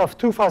attempt of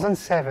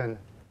 2007?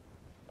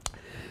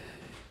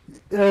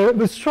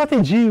 The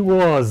strategy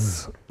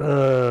was,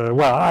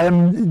 well, I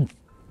am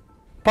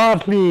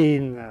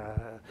partly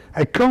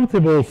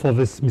accountable for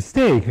this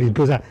mistake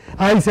because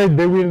I said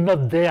they will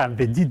not dare and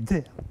they did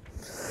dare.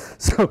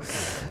 So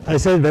I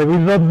said they will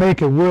not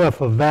make a war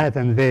for that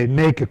and they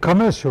make a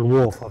commercial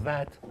war for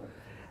that.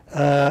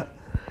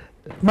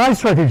 My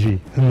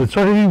strategy, and the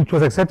strategy which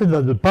was accepted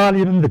by the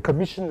Parliament, the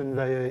Commission and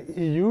the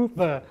EU,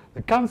 the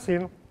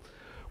Council,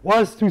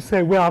 was to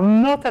say we are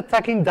not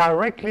attacking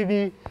directly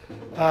the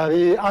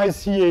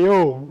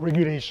ICAO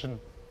regulation.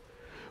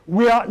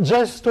 We are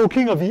just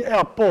talking of the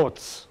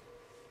airports.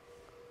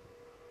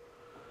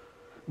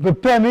 The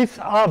permits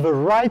are the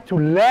right to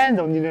land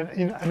in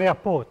an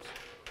airport.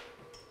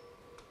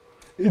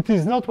 It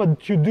is not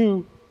what you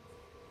do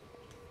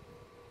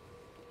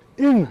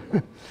in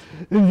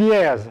the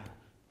airs.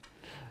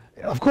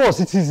 Of course,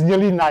 it is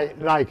nearly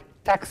like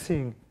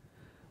taxing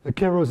the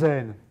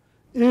kerosene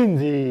in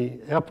the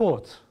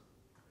airport.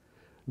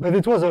 But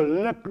it was a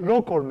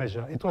local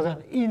measure. It was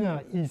an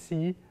inner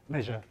EC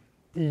measure,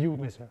 EU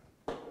measure.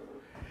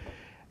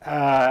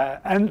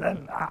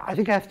 And I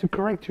think I have to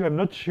correct you, I'm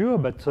not sure,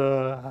 but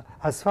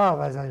as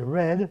far as I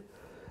read,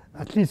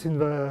 at least in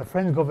the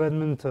French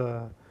government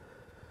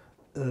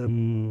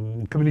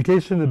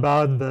communication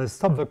about the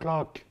stop the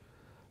clock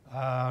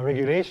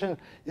regulation,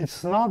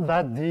 it's not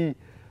that the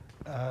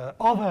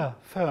other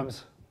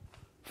firms,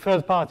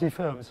 third-party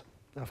firms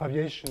of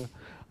aviation,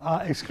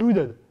 are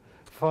excluded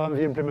from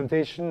the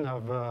implementation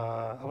of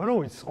a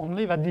law. It's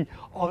only that the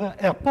other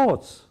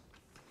airports,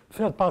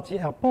 third-party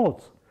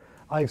airports,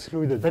 are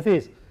excluded. That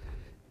is,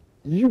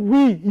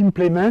 we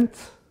implement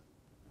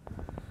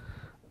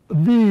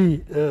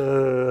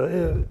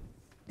the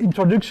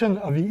introduction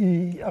of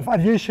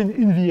aviation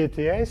in the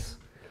ETS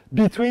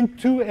between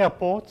two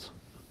airports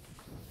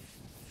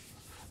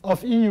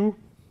of EU.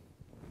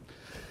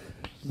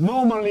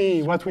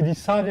 Normally, what we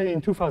decided in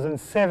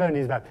 2007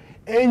 is that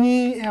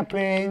any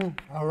airplane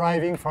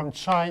arriving from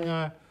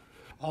China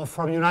or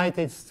from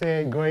United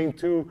States going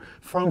to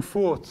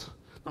Frankfurt,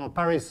 no,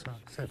 Paris,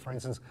 say for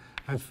instance,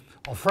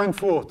 or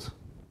Frankfurt,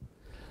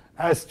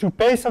 has to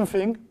pay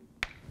something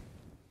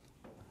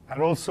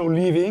and also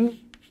leaving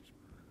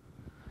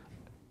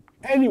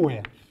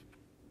anywhere.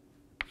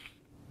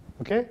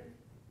 Okay?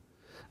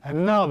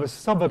 And now the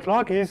stop the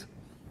clock is,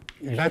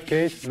 in that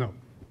case, no.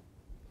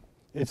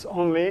 It's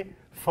only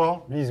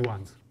for these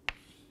ones.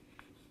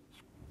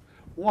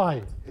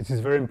 Why? It is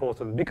very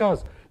important.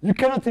 Because you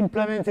cannot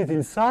implement it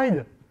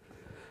inside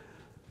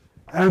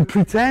and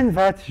pretend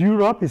that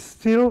Europe is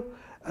still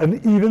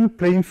an even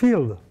playing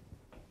field.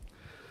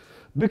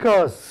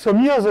 Because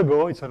some years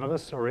ago, it's another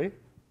story,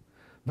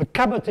 the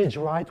cabotage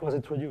right was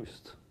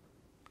introduced.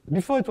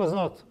 Before it was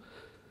not.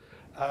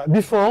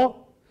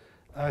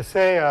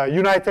 Say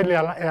United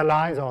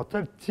Airlines or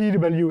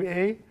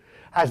TWA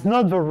has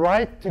not the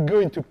right to go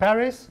into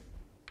Paris,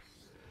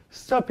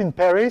 stop in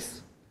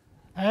Paris,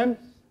 and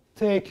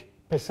take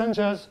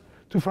passengers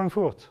to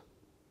Frankfurt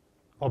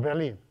or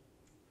Berlin.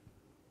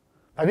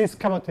 That is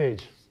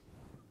cabotage.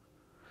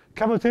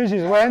 Cabotage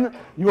is when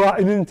you are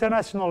an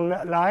international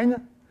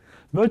line,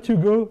 but you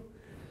go,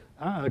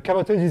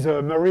 cabotage is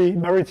a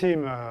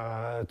maritime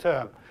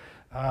term.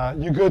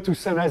 You go to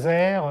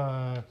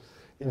Saint-Nazaire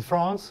in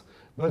France,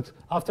 but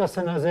after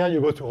Saint-Nazaire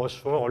you go to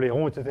Rochefort,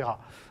 Oléron, etc.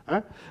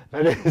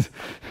 That is,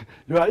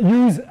 you are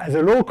used as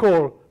a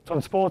local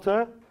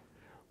transporter,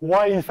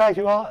 while in fact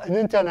you are an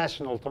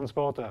international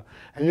transporter.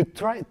 And you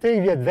take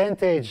the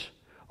advantage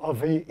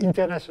of the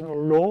international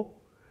law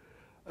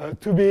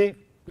to be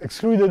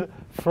excluded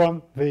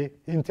from the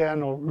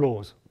internal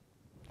laws.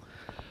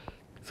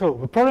 So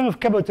the problem of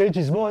cabotage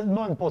is more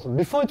important.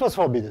 Before it was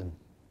forbidden.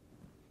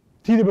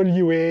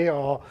 TWA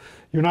or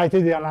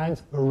United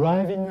Airlines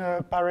arrive in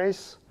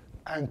Paris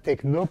and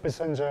take no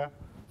passenger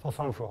for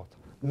Frankfurt.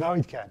 Now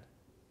it can.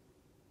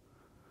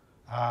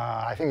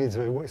 I think it's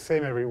the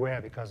same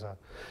everywhere because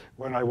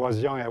when I was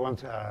young, I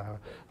was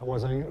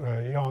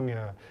a young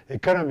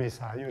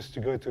economist. I used to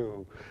go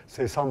to,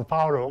 say, Sao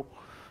Paulo.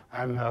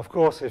 And of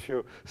course, if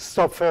you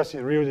stop first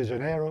in Rio de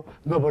Janeiro,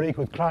 nobody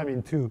could climb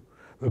into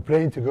the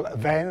plane to go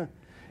then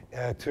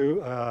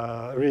to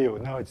Rio.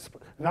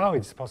 Now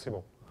it's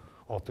possible,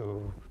 or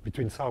to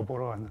between Sao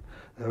Paulo and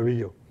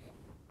Rio.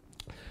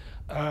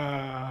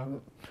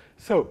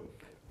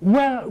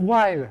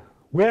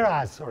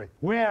 Whereas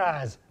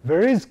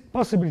there is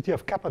possibility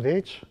of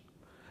cabotage,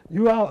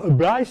 you are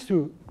obliged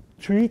to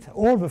treat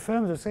all the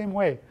firms the same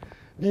way.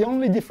 The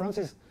only difference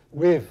is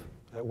with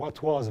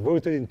what was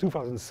voted in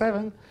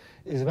 2007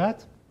 is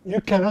that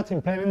you cannot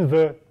implement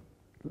the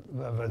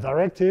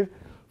directive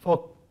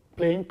for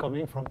plane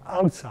coming from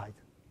outside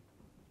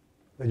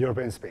the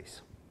European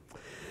space.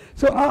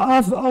 So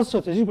our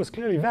strategy was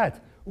clearly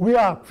that we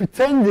are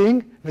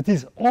pretending that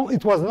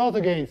it was not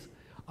against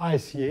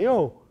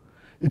ICAO.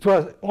 It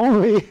was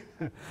only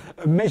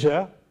a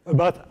measure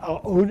about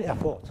our own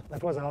airport.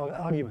 That was our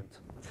argument.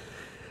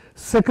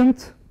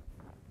 Second,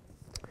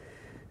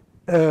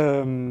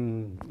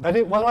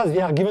 what was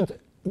the argument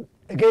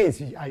against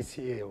the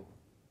ICAO?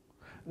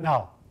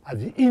 Now, at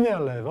the inner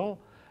level,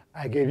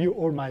 I gave you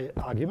all my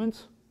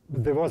arguments,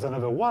 but there was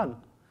another one,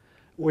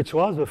 which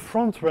was the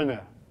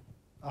front-runner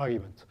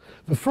argument.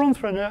 The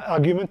front-runner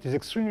argument is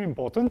extremely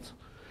important.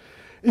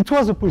 It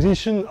was a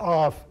position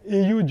of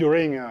EU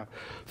during,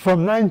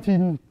 from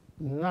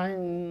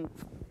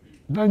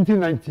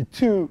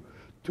 1992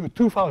 to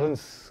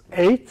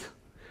 2008,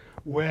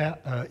 where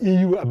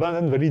EU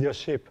abandoned the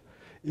leadership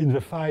in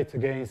the fight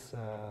against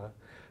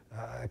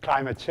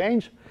climate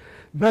change.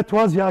 That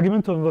was the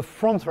argument of the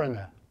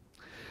front-runner.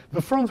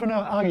 The front-runner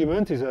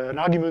argument is an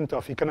argument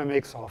of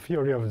economics or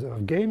theory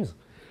of games,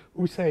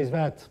 who says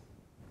that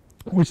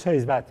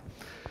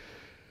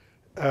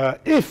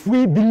if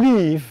we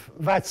believe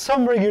that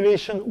some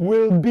regulation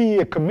will be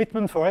a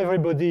commitment for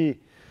everybody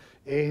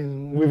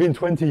within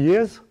 20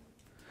 years,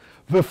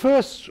 the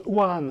first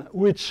one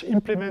which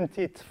implements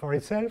it for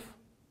itself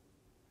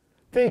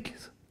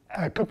takes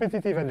a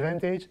competitive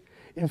advantage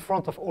in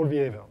front of all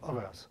the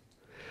others.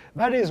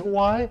 That is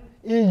why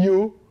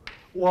EU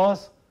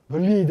was the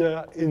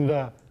leader in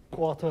the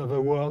quarter of the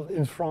world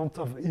in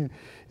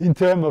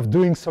terms of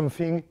doing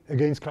something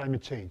against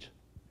climate change.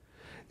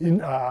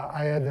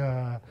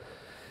 I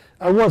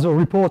was a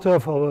reporter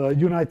for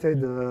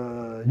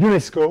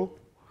UNESCO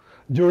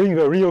during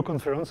the Rio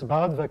conference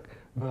about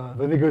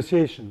the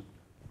negotiation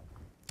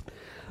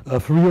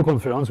of Rio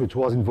conference, which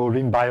was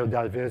involving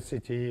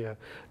biodiversity,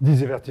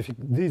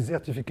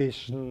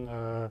 desertification,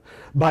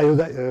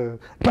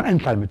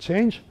 and climate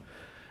change.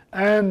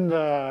 And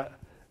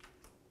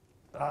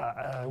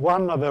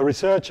one of the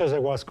researchers I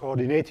was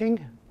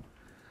coordinating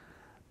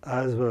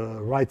as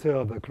the writer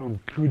of the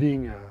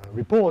concluding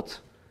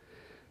report,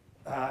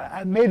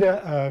 I made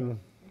a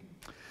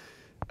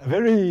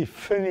very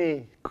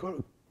funny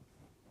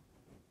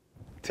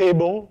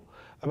table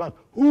about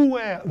who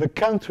were the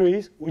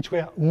countries which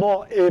were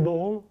more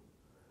able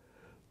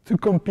to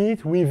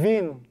compete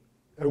within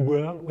a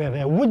world where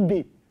there would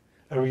be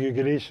a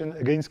regulation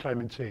against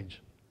climate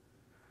change.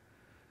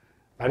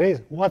 That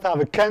is, what are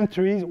the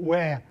countries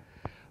where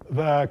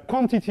the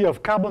quantity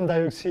of carbon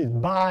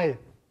dioxide by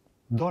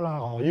dollar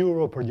or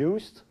euro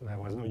produced, there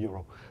was no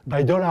euro,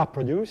 by dollar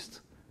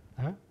produced,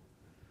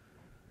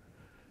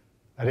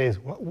 that is,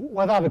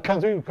 what are the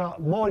countries who are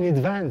more in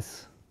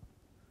advance,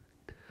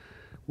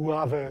 who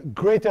have a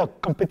greater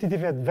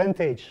competitive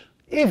advantage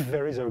if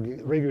there is a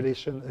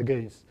regulation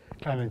against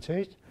climate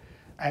change?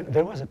 And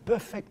there was a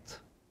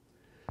perfect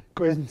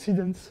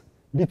coincidence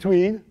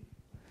between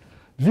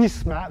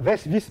this map,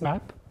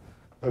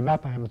 the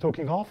map I am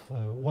talking of,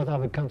 what are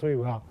the countries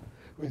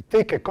who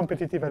take a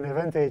competitive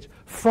advantage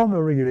from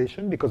a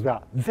regulation because they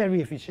are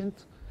very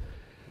efficient,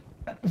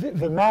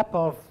 the map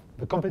of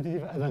the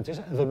competitive advantage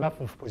and the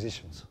map of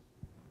positions.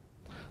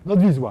 Not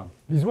this one.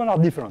 These ones are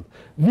different.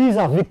 These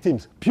are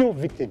victims, pure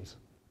victims.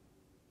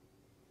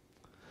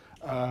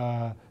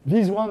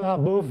 These ones are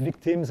both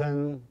victims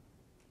and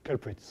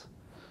culprits.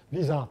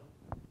 These are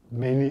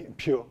mainly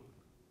pure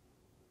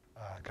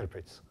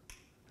culprits.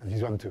 And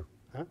this one too.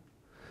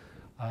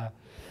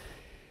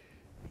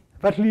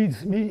 That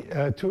leads me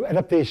to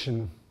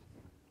adaptation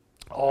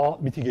or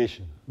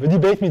mitigation. The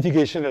debate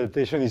mitigation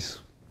adaptation is,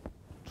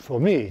 for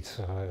me,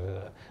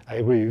 I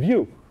agree with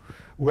you.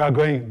 We are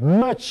going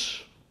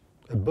much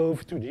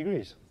above 2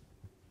 degrees,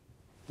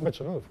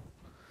 much above.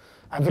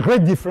 And the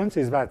great difference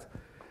is that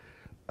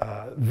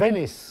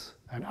Venice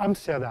and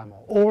Amsterdam,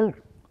 or all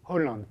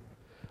Holland,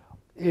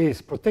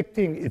 is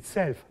protecting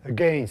itself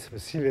against the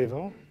sea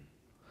level,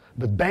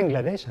 but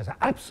Bangladesh has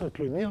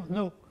absolutely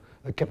no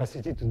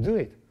capacity to do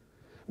it.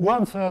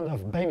 1/3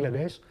 of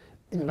Bangladesh,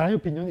 in my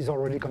opinion, is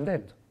already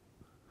condemned.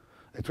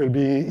 It will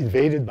be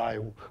invaded by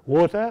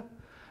water.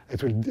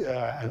 It will,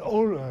 and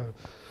all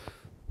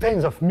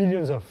tens of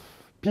millions of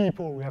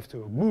people, we have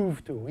to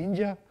move to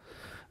India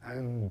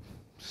and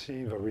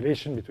see the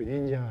relation between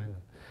India and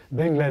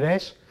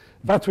Bangladesh.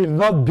 That will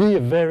not be a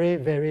very,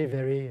 very,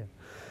 very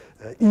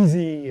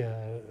easy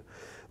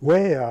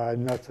way.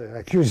 I'm not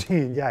accusing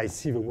India. I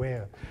see the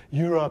way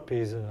Europe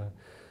is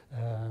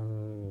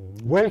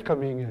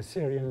welcoming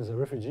Syrian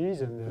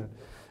refugees, and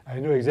I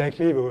know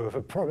exactly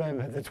the problem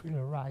that will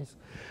arise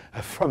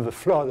from the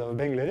flood of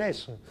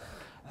Bangladesh.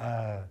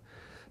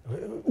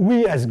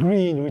 We as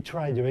Green, we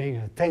tried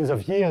during tens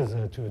of years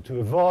to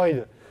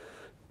avoid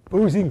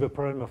posing the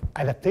problem of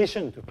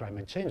adaptation to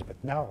climate change, but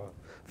now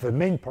the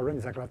main problem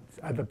is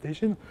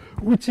adaptation,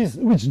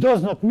 which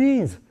does not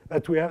mean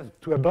that we have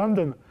to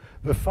abandon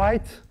the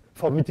fight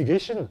for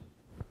mitigation,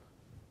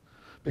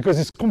 because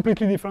it's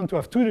completely different to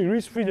have 2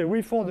 degrees, 3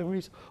 degrees, 4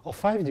 degrees, or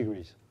 5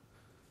 degrees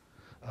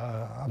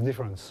of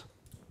difference.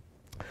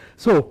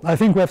 So I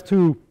think we have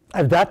to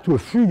adapt to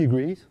 3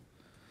 degrees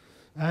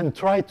and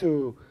try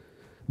to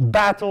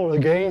battle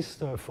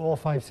against 4,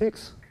 5,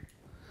 6,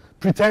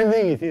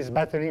 pretending it is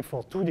battling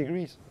for 2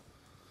 degrees,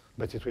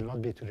 but it will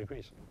not be 2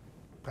 degrees.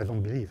 I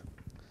don't believe,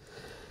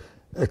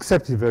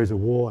 except if there is a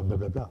war and blah,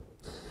 blah, blah.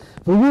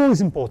 The war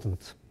is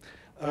important.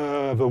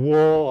 The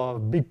war,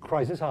 big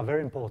crises are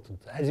very important.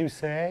 As you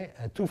say,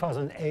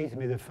 2008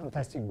 made a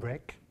fantastic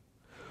break.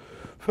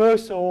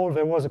 First of all,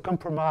 there was a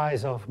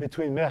compromise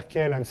between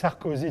Merkel and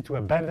Sarkozy to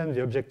abandon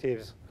the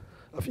objectives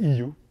of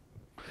EU.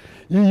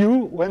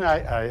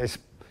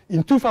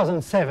 In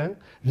 2007,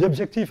 the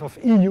objective of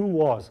EU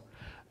was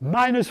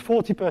minus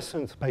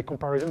 40% by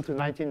comparison to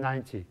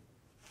 1990.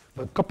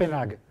 The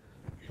Copenhagen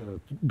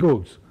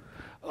goals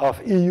of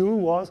EU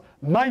was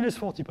minus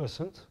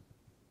 40%.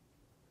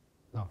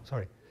 No,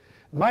 sorry,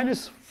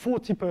 minus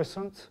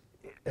 40%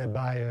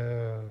 by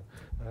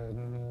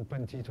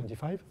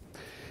 2025,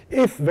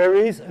 if there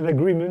is an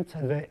agreement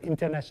at the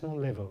international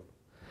level,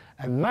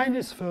 and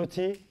minus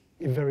 30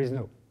 if there is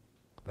no.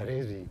 That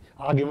is the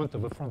argument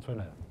of the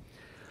frontrunner.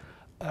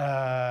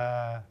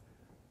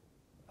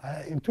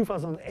 In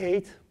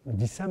 2008,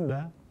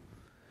 December,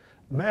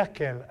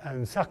 Merkel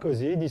and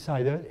Sarkozy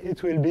decided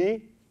it will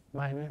be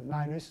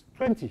minus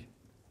 20.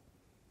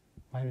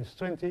 Minus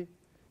 20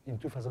 in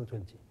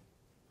 2020.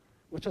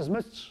 Which was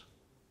much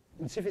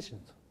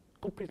insufficient,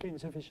 completely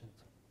insufficient.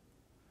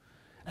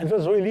 And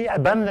was really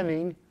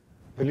abandoning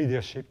the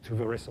leadership to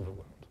the rest of the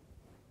world,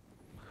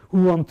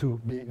 who want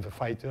to be the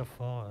fighter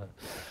for...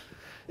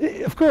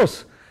 of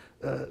course,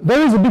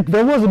 there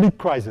was a big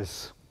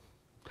crisis.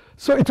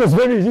 So it was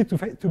very easy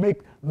to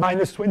make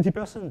minus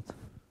 20%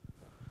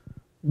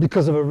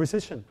 because of a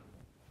recession.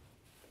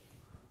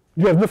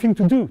 You have nothing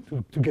to do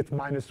to get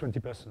minus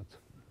 20%.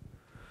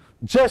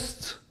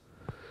 Just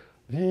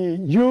the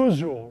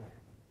usual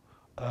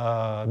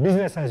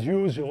business as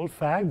usual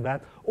fact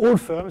that all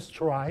firms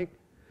try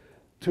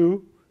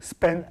to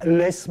spend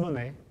less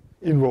money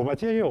in raw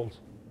materials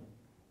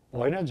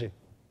or energy.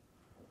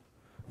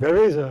 There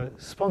is a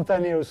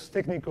spontaneous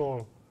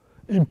technical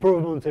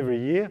improvement every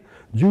year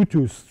due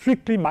to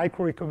strictly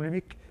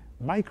microeconomic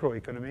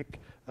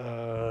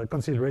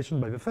consideration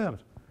by the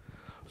firms.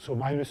 So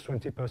minus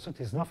 20%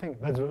 is nothing.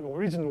 That's the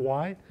reason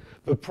why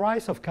the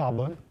price of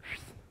carbon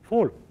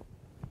falls.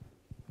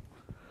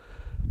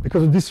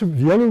 Because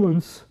the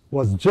allowance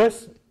was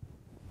just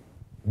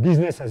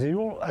business as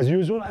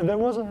usual, and there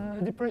was a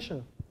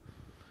depression.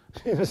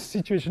 In a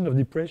situation of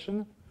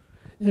depression,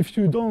 if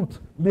you don't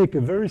make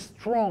a very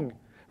strong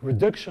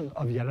reduction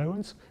of the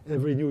allowance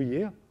every new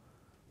year,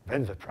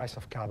 then the price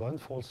of carbon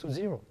falls to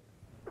 0.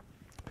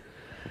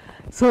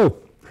 So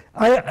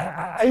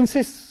I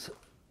insist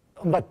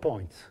on that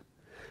point.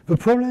 The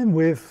problem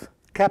with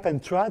cap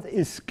and trade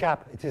is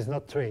cap, it is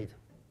not trade.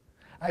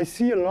 I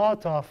see a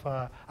lot of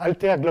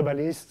alter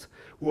globalists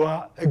who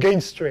are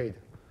against trade.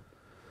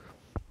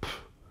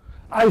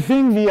 I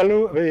think the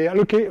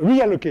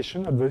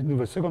reallocation of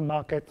the second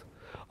market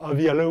of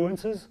the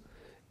allowances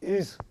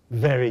is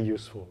very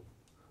useful.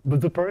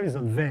 But the problem is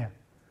not there.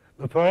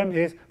 The problem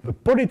is the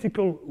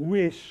political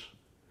wish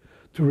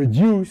to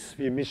reduce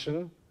the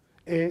emission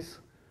is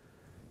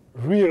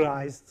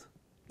realized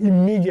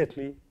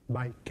immediately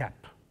by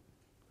cap.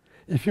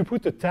 If you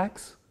put a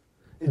tax,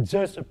 it's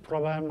just a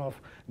problem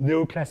of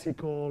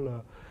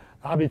neoclassical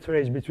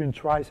arbitrage between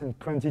price and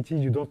quantity.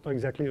 You don't know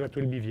exactly what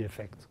will be the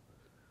effect.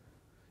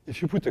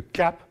 If you put a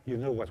cap, you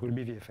know what will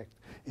be the effect.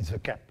 It's a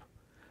cap.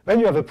 Then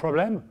you have a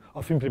problem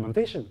of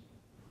implementation.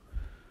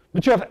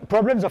 But you have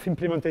problems of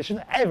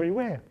implementation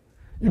everywhere.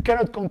 You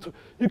cannot control.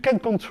 You can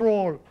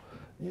control.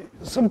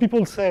 Some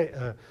people say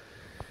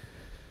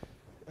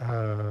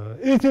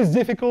it is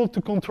difficult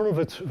to control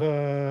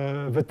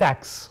the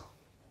tax.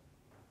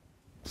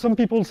 Some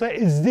people say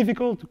it's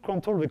difficult to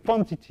control the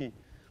quantity.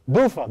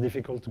 Both are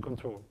difficult to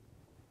control.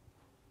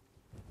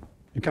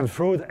 You can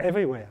fraud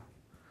everywhere.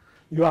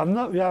 You are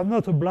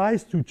not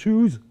obliged to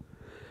choose.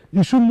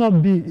 You should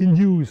not be in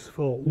use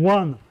for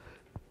one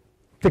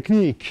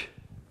technique,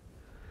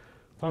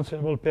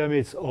 transferable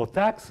permits or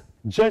tax,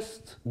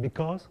 just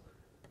because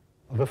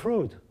of the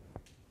fraud.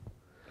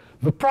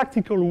 The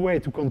practical way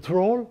to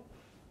control,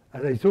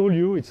 as I told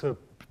you, it's a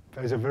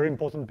There is a very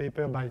important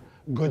paper by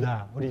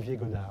Godard, Olivier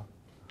Godard.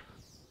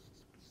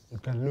 You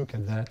can look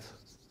at that.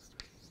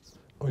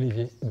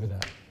 Olivier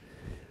Godard.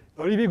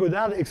 Olivier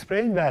Godard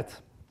explained that,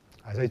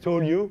 as I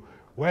told you,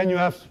 when you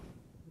have,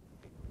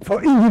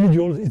 for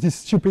individuals, it is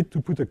stupid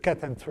to put a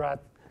cap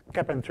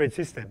and trade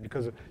system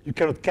because you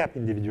cannot cap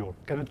individual,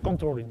 cannot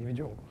control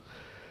individual.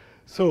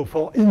 So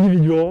for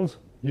individuals,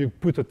 you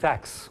put a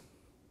tax.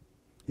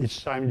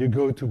 Each time you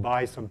go to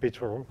buy some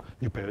petrol,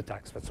 you pay a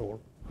tax, that's all.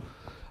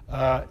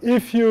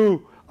 If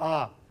you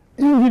are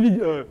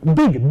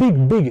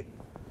big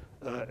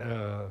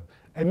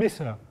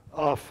emitter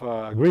of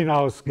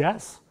greenhouse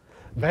gas,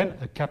 then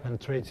a cap and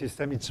trade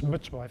system is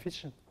much more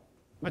efficient,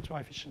 much more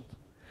efficient.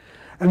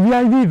 And the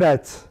idea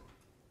that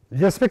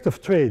the aspect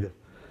of trade,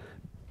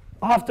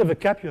 after the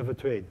cap you have a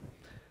trade,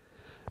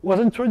 was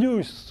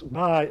introduced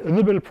by a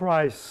Nobel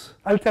Prize,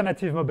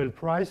 alternative Nobel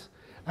Prize,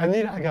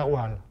 Anil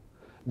Agarwal,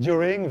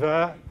 during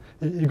the,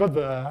 he got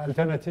the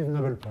alternative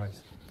Nobel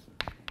Prize.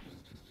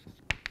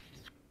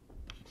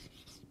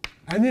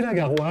 Anil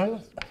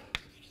Agarwal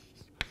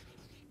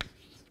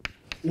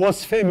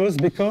was famous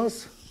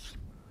because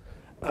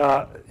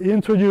he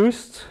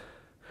introduced,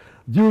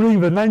 during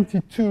the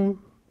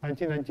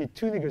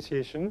 1992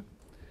 negotiation,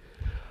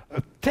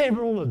 a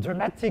terrible,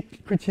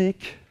 dramatic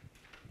critique,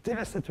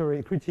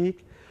 devastatory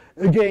critique,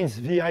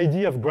 against the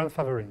idea of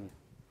grandfathering.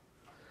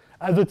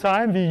 At the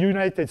time, the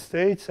United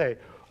States say,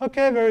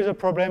 okay, there is a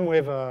problem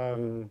with,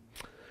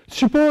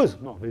 suppose,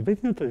 no, they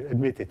did not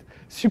admit it,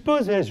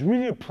 suppose there's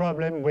really a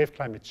problem with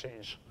climate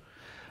change.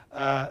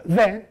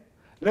 Then,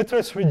 let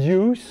us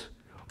reduce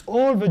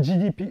all the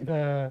GDP,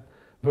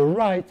 the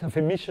rate of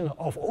emission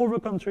of all the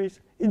countries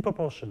in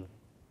proportion.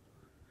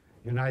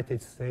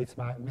 United States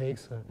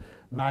makes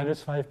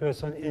minus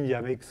 5%,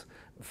 India makes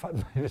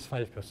minus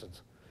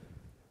 5%.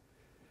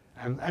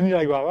 And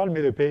Anil Agarwal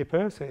made a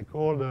paper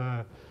called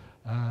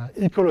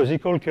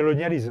Ecological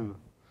Colonialism.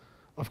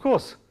 Of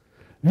course,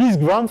 this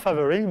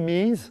grandfathering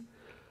means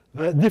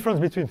the difference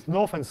between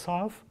North and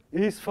South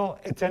is for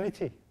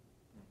eternity.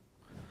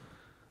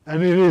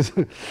 And it is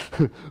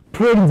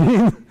plugged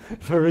in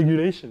for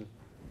regulation.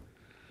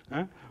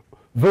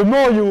 The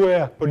more you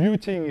were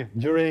polluting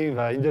during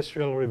the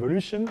Industrial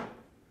Revolution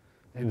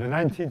in the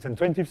 19th and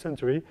 20th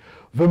century,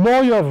 the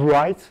more you have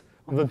rights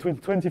on the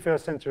 21st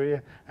century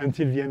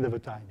until the end of the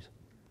times.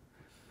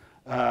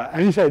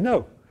 And he said,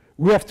 no,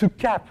 we have to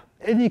cap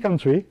any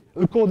country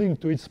according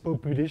to its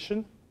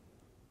population,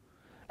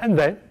 and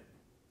then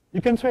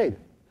you can trade.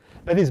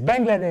 That is,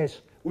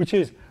 Bangladesh, which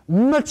is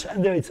much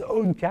under its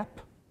own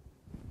cap,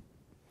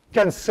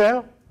 can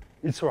sell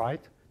its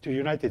right to the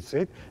United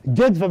States,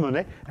 get the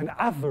money, and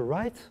have the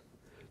right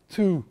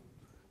to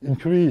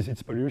increase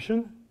its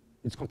pollution,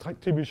 its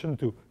contribution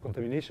to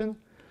contamination,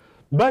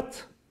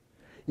 but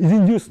is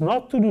induced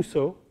not to do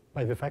so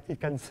by the fact it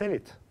can sell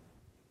it.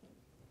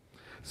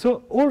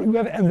 So you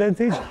have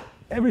advantage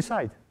every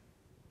side.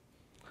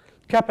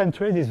 Cap and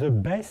trade is the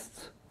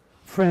best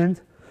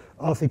friend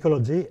of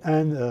ecology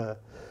and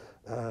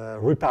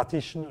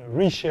repartition,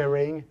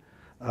 resharing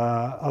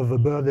of the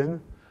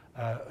burden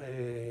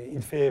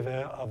in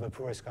favor of the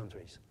poorest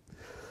countries.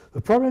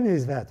 The problem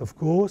is that, of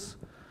course,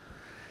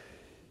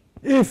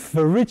 if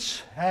the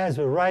rich has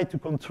the right to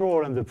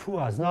control and the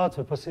poor has not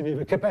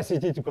the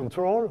capacity to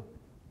control,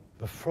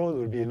 the fraud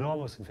will be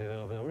enormous in favor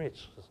of the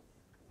rich.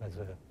 That's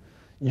a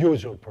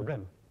usual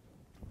problem.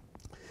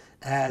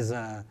 As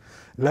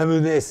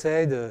Lamennais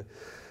said,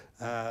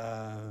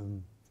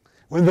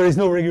 when there is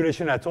no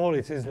regulation at all,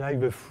 it is like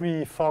the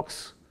free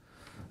fox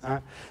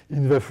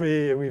in the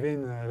free,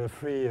 within the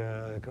free,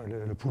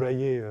 le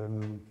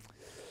poulailler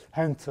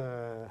hunt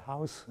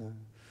house,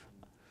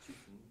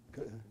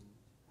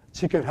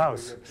 chicken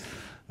house,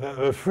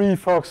 the free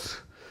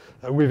fox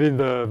within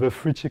the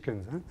free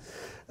chickens.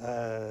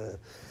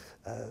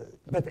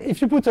 But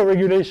if you put a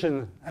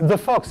regulation, and the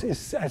fox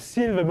has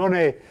still the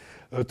money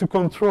to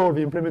control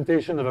the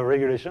implementation of a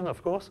regulation,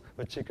 of course,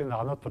 the chickens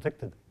are not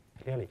protected,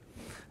 clearly.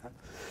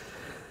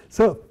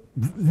 So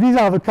these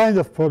are the kind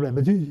of problems.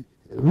 But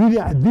really,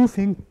 I do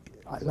think,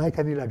 like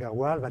Anil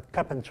Agarwal, that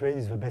cap and trade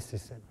is the best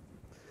system.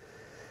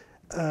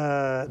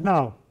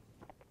 Now,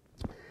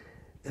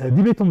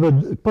 debate on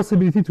the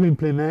possibility to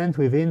implement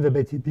within the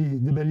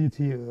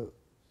WTO.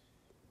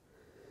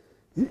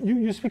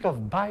 You speak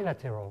of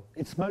bilateral.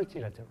 It's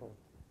multilateral.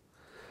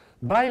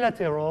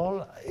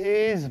 Bilateral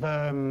is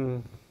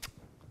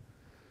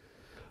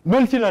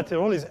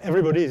multilateral is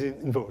everybody is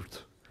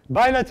involved.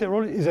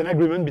 Bilateral is an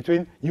agreement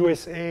between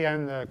USA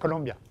and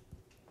Colombia.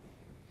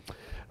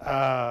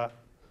 After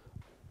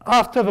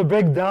the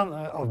breakdown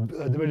of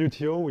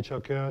WTO, which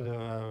occurred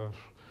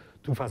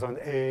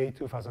 2008,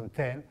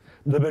 2010,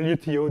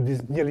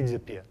 WTO nearly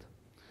disappeared.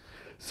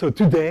 So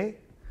today,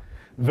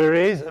 there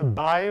is a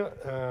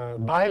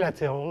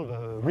bilateral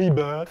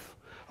rebirth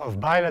of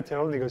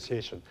bilateral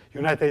negotiation.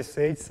 United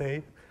States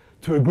say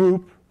to a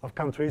group of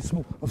countries,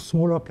 of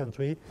smaller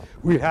countries,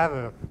 we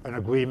have an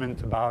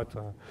agreement about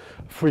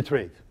free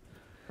trade.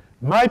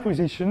 My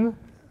position,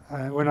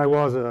 when I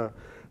was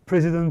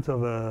president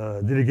of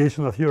a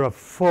delegation of Europe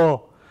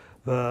for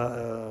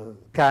the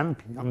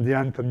camp on the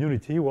Anne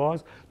community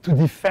was to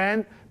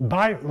defend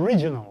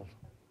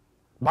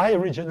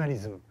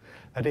bi-regionalism.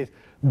 That is,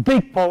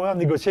 big power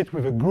negotiate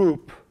with a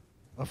group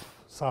of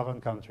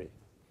southern countries.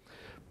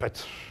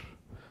 But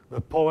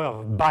the power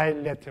of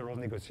bilateral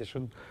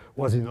negotiation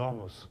was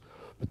enormous.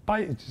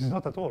 But it is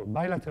not at all.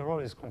 Bilateral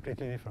is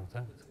completely different.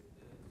 How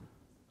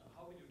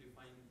will you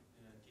define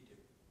TTIP?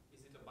 Is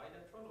it a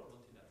bilateral or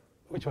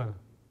multilateral? Which one?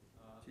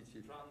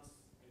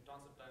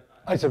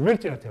 It's a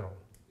multilateral.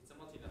 It's a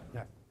multilateral.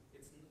 Yeah.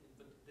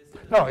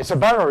 No, it's a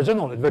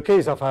bi-regional in the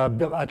case of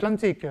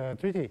Atlantic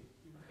Treaty.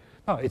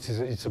 No,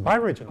 it's a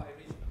bi-regional.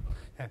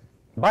 Yeah,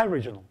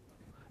 bi-regional.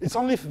 It's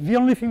the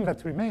only thing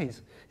that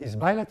remains is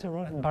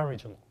bilateral and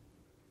bi-regional.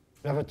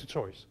 You have to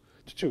choose.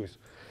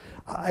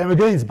 I am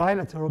against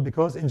bilateral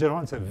because in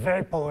general it's a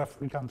very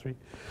powerful country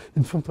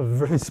in front of a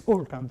very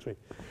small country.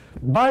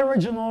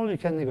 Bi-regional you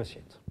can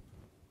negotiate.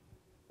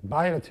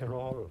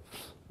 Bilateral,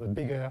 the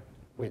bigger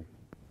win.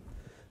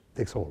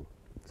 Takes all.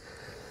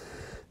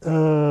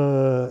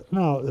 I'm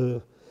not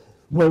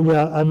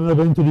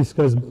going to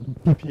discuss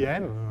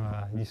PPM.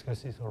 I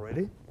discussed this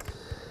already.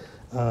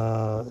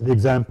 The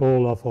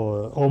example of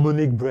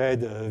harmonic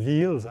bred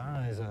wheels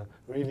is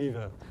really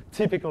the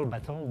typical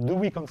battle. Do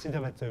we consider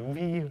that a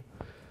wheel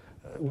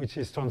which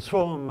is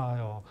transformed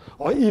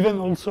or even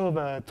also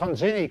the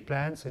transgenic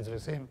plants is the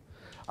same?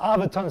 Are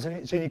the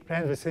transgenic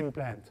plants the same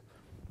plant?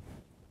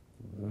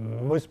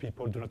 Most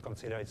people do not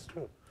consider it's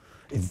true.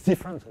 It's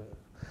different.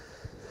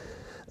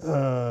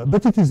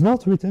 But it is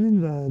not written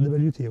in the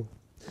WTO.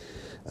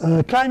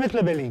 Climate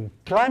labeling.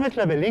 Climate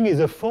labeling is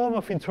a form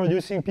of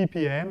introducing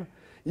PPM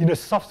in a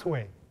soft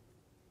way.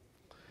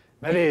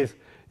 That is,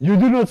 you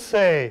do not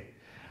say,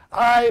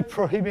 I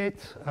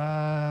prohibit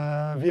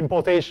the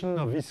importation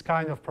of this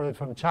kind of product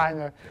from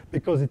China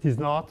because it is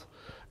not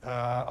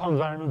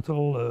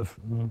environmentally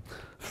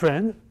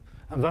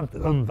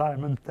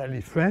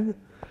friendly,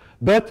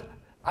 but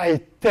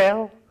I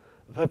tell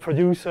the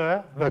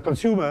producer, the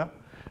consumer,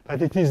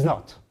 that it is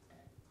not.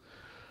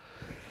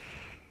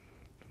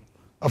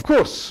 Of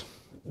course,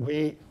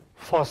 the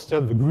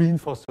Green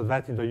fostered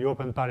that in the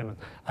European Parliament.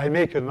 I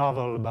make a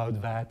novel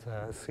about that,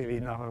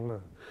 silly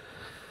novel,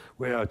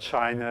 where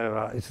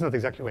China, it's not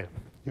exactly, well,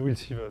 you will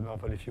see the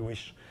novel if you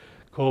wish,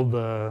 called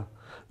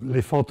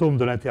Les Fantômes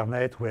de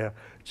l'Internet, where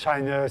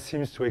China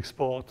seems to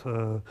export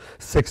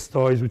sex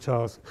toys, which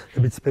are a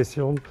bit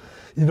special,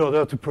 in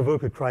order to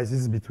provoke a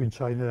crisis between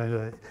China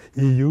and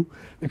the EU,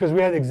 because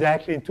we had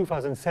exactly in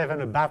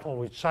 2007 a battle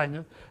with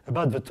China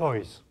about the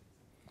toys.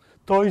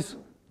 Toys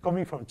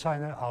coming from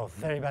China are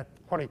very bad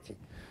quality.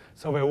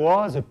 So there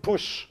was a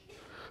push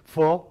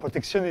for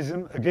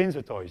protectionism against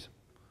the toys.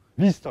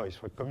 These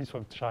toys were coming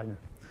from China.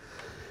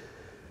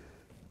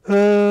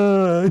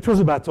 It was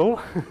a battle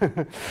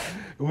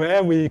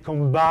where we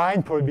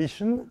combined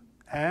prohibition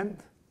and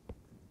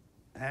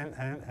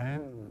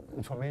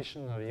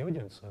information of the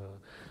audience,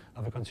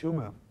 of the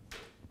consumer.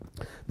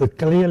 But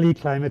clearly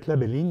climate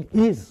labeling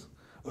is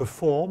a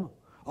form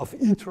of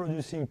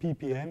introducing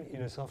PPM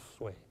in a soft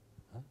way.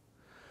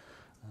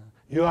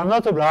 You are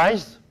not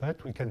obliged,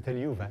 but we can tell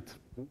you that.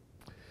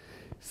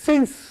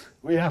 Since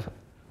we have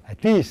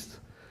at least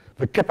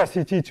the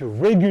capacity to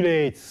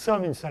regulate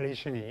some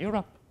installation in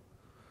Europe,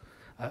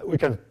 we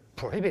can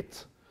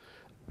prohibit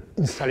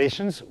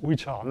installations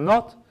which are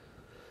not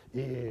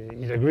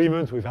in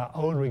agreement with our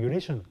own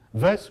regulation.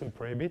 Thus, we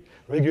prohibit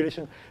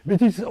regulation.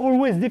 But it's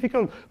always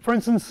difficult. For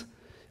instance,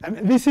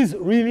 this is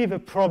really the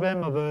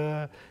problem of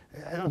I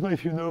don't know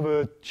if you know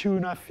the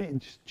tuna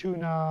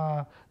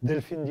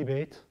delphin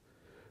debate.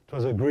 It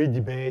was a great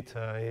debate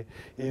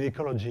in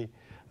ecology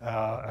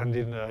and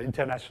in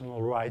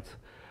international rights.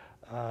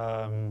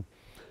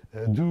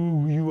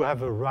 Do you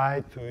have a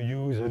right to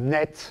use a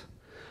net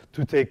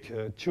to take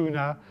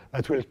tuna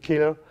that will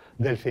kill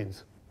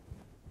dolphins?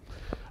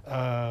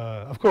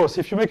 Of course,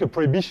 if you make a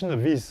prohibition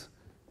of these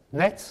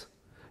nets,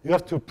 you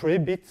have to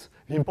prohibit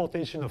the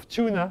importation of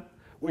tuna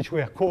which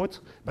were caught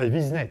by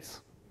these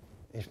nets.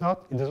 If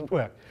not, it doesn't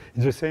work.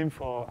 It's the same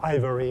for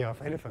ivory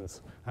of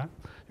elephants.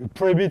 You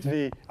prohibit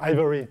the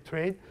ivory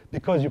trade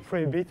because you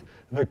prohibit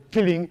the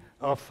killing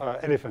of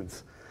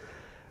elephants.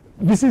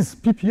 This is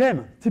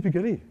PPM,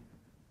 typically.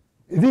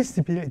 It is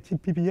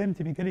PPM,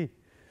 typically.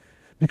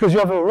 Because you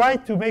have a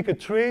right to make a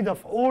trade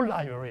of all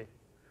ivory.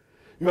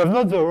 You have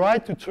not the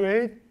right to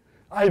trade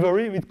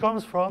ivory which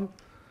comes from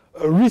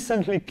a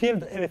recently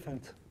killed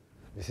elephant.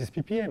 This is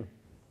PPM.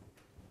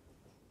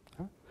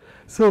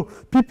 So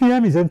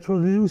PPM is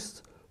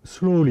introduced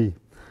slowly.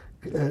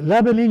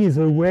 Labeling is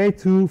a way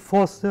to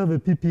foster the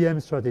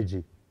PPM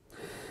strategy.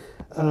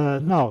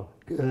 Now,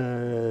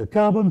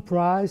 carbon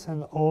price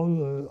and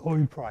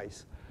oil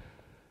price.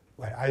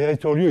 Well, I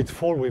told you it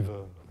falls with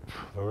a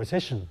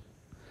recession.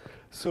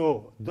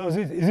 So is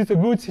it a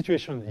good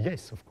situation?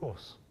 Yes, of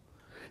course.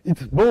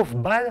 It's both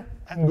bad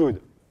and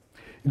good.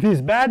 It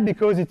is bad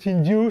because it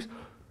induces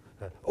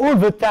all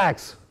the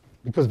tax,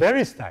 because there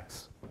is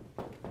tax.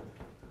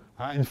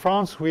 In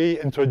France, we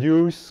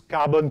introduced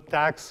carbon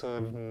tax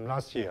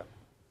last year.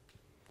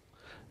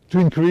 to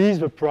increase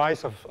the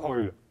price of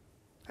oil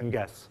and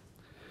gas.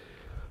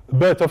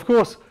 But of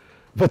course,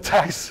 the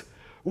tax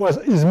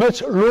is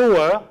much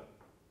lower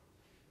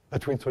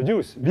that we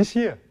introduced this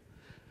year.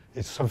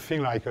 It's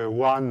something like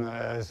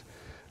 1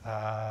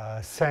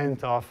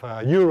 cent of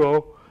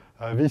euro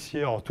this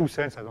year, or 2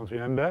 cents, I don't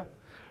remember,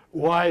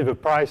 while the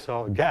price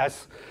of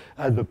gas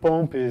at the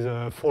pump is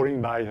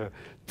falling by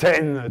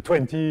 10,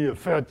 20,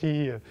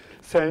 30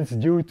 cents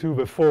due to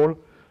the fall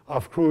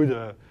of crude,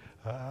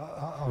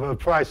 of the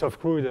price of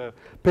crude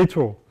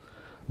petrol.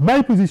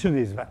 My position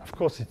is that, of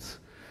course, it's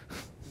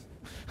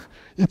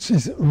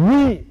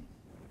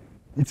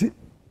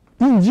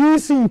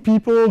inducing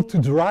people to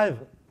drive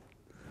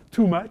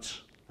too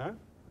much. Huh?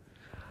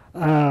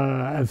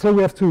 And so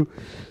we have to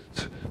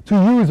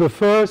use the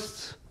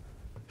first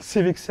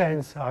civic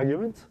sense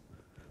argument.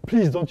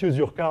 Please don't use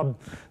your car.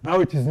 Now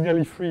it is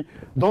nearly free.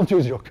 Don't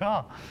use your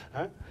car.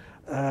 Huh?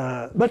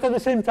 But at the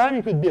same time,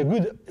 it could be a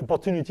good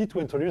opportunity to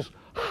introduce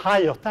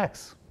higher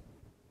tax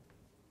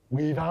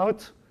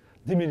without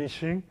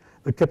diminishing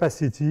the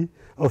capacity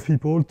of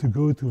people to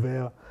go to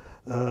their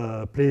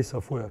place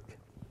of work.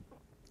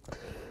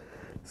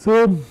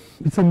 So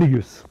it's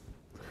ambiguous.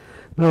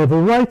 Now, the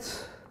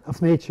rights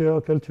of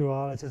nature,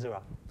 cultural,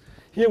 etc.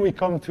 Here we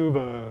come to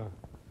the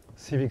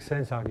civic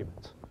sense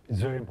argument. It's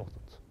very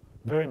important.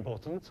 Very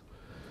important.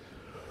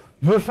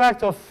 The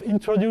fact of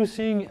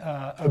introducing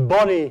a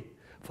body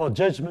for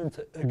judgment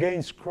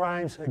against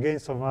crimes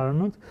against the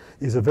environment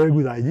is a very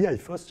good idea. I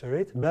foster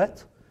it.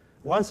 But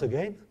once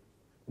again,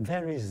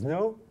 there is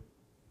no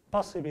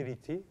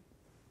possibility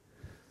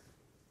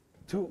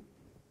to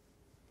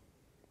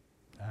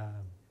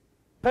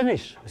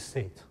punish a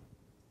state.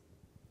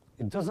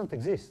 It doesn't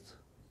exist.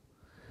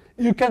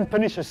 You can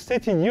punish a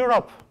state in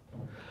Europe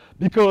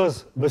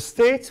because the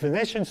states, the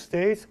nation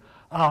states,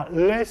 are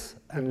less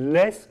and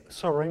less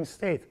sovereign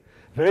states.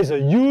 There is a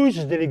huge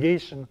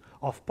delegation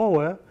of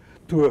power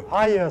to a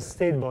higher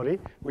state body,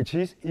 which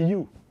is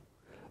EU.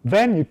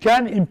 Then you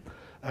can,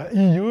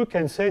 EU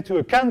can say to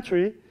a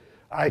country,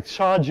 I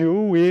charge you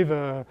with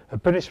a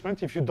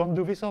punishment if you don't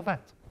do this or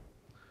that.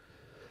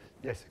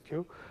 Yes, thank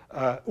you.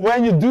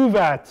 When you do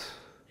that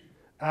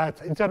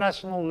at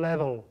international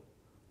level,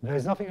 there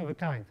is nothing of the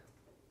kind.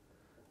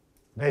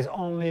 There is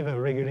only the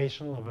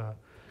regulation of the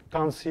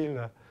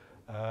Council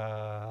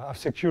of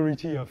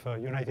Security of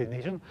United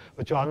Nations,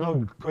 but you are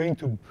not going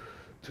to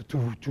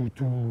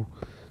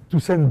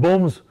send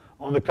bombs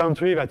on the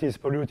country that is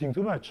polluting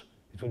too much.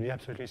 It would be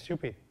absolutely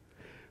stupid.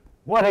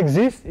 What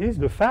exists is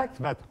the fact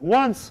that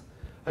once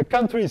a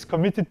country is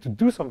committed to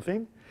do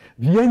something,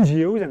 the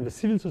NGOs and the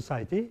civil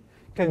society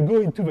can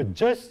go into the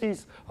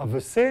justice of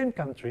the same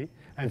country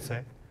and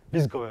say,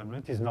 this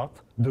government is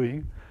not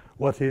doing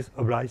what it is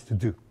obliged to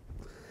do.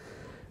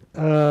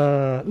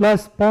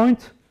 Last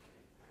point,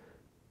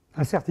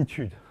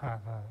 incertitude.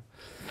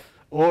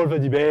 All the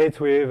debate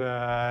with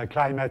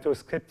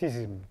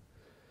climato-skepticism.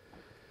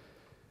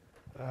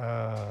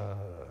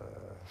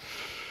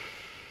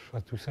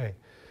 What to say?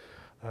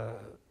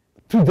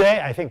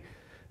 Today, I think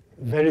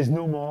there is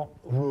no more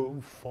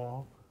room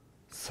for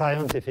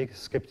scientific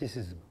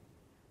skepticism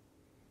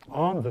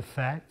on the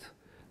fact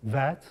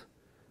that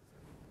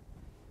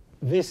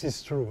this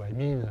is true. I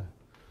mean,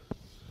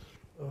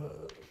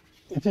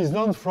 it is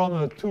known from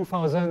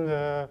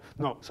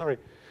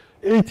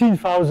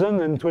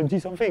 18,020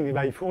 something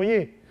by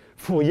Fourier.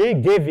 Fourier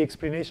gave the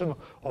explanation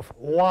of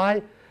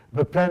why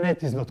the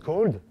planet is not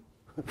cold.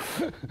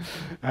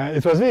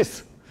 It was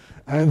this.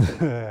 And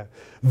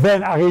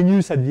then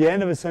Arrhenius at the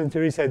end of the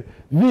century said,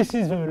 this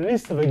is the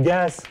list of the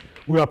gas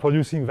we are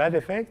producing that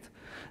effect.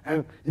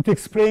 And it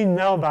explained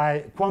now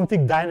by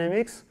quantum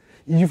dynamics.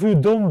 If you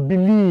don't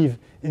believe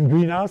in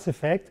greenhouse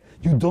effect,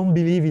 you don't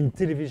believe in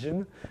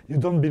television, you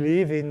don't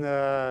believe in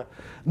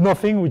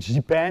nothing which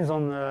depends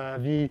on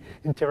the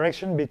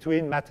interaction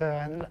between matter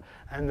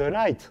and the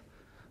light.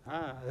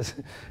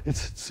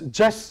 It's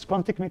just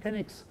quantum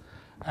mechanics.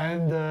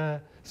 And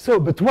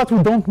but what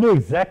we don't know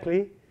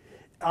exactly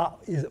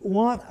is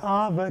what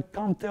are the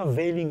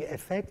countervailing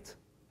effects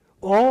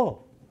or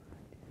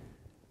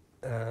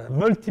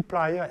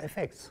multiplier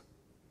effects.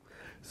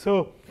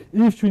 So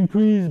if you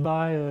increase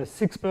by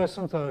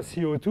 6% of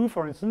CO2,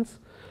 for instance,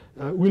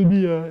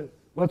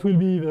 what will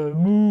be the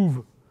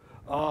move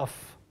of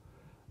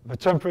the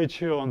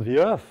temperature on the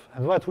Earth,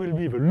 and what will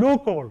be the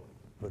local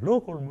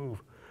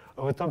move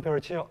of the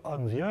temperature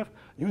on the Earth,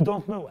 you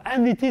don't know.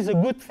 And it is a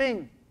good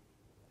thing.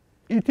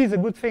 It is a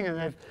good thing, and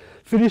I've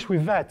finished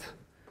with that.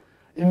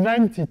 In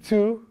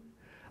 '92,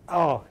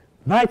 our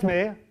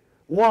nightmare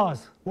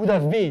would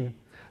have been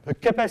the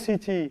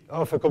capacity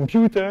of a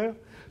computer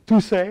to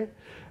say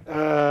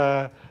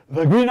the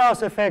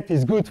greenhouse effect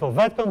is good for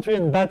that country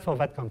and bad for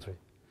that country.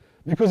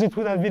 Because it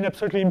would have been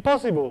absolutely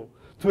impossible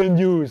to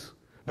induce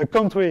the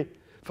country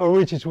for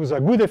which it was a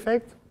good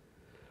effect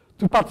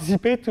to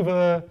participate to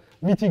the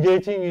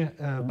mitigating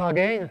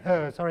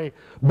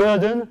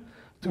burden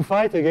to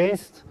fight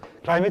against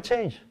climate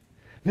change.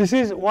 This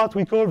is what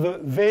we call the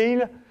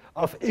veil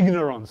of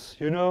ignorance.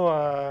 You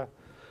know,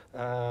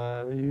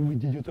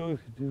 Did you talk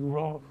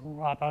to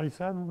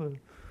Parissa? I'm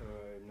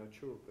not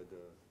sure, but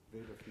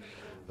veil of ignorance.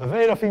 The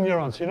veil of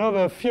ignorance. You know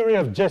the theory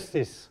of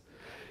justice.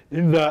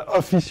 In the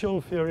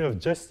official theory of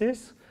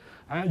justice,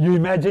 you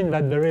imagine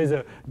that there is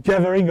a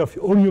gathering of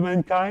all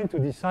humankind to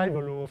decide the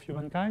law of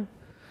humankind.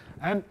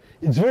 And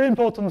it's very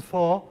important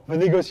for the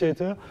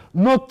negotiator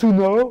not to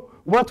know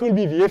what will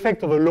be the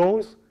effect of the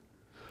laws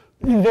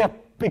in their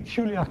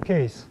peculiar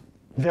case,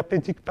 their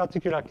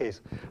particular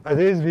case. That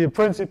is the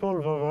principle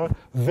of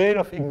the veil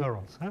of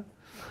ignorance.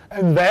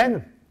 And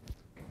then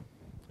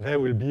there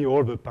will be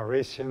all the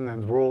Parisian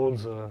and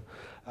Rawls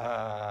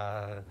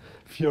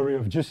theory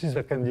of justice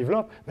that can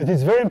develop. But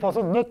it's very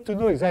important not to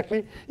know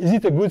exactly, is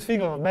it a good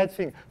thing or a bad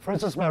thing? For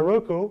instance,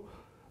 Morocco,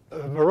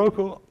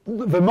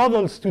 the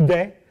models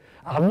today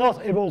are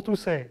not able to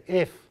say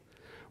if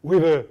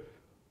with a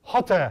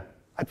hotter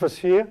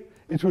atmosphere,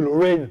 it will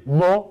rain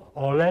more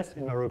or less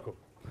in Morocco.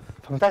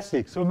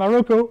 Fantastic. So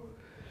Morocco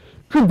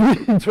could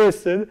be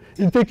interested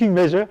in taking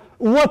measure,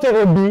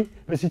 whatever be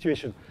the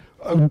situation.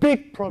 A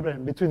big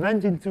problem between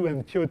 1902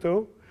 and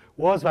Kyoto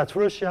was that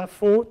Russia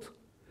thought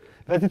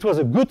that it was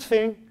a good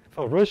thing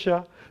for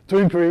Russia to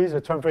increase the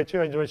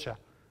temperature in Russia.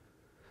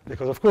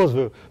 Because, of course,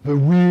 the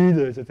wind,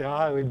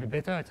 etc., will be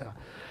better, etc.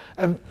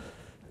 And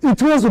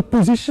it was a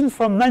position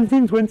from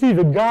 1920.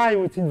 The guy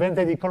who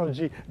invented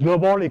ecology,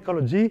 global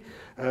ecology,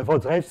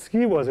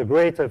 Vodrevsky, was a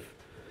great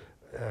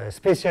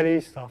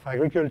specialist of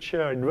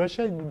agriculture in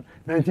Russia in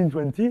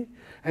 1920.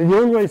 And he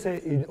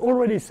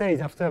already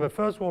says after the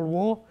First World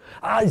War,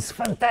 it's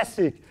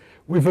fantastic.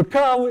 With the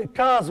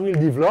cars will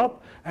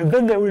develop, and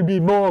then there will be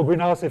more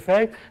greenhouse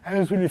effect, and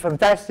it will be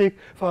fantastic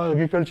for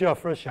agriculture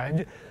of Russia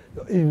and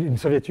in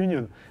Soviet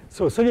Union.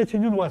 So Soviet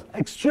Union was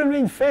extremely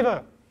in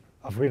favor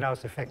of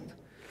greenhouse effect.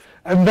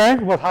 And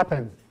then what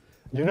happened?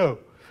 You know,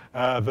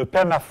 the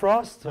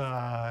permafrost,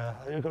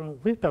 you can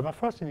read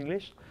permafrost in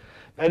English?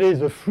 That is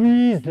the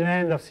freeze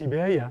land of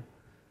Siberia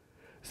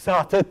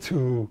started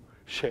to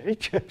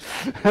shake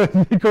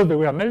because they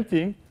were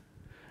melting.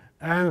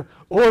 And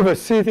all the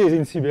cities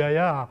in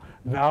Siberia are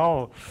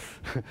now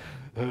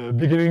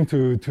beginning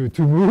to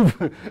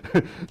move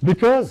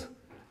because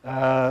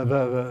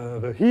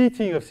the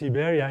heating of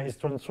Siberia is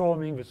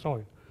transforming the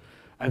soil.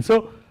 And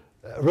so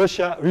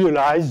Russia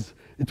realized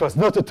it was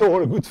not at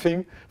all a good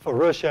thing for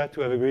Russia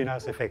to have a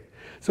greenhouse effect.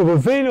 So the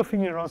veil of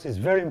ignorance is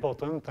very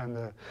important,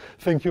 and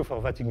thank you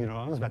for that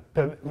ignorance.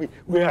 But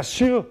we are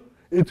sure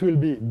it will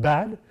be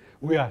bad.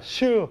 We are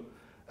sure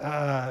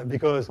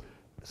because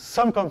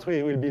some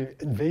country will be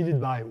invaded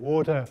by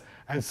water,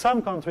 and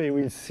some country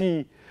will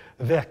see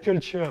their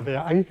culture, their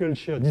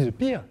agriculture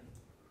disappear,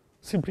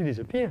 simply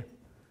disappear.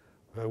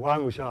 The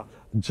one which are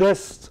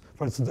just,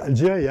 for instance,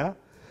 Algeria,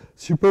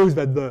 suppose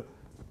that the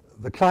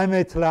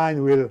climate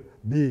line will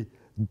be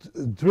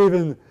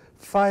driven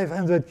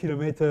 500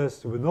 kilometers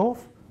to the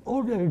north,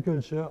 all the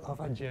agriculture of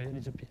Algeria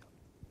disappear.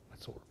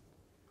 That's all.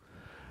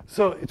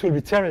 So it will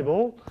be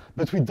terrible,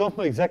 but we don't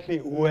know exactly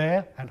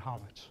where and how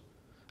much.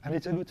 And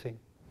it's a good thing.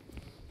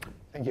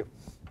 Thank you.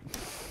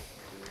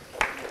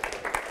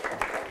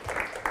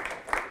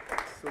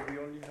 So we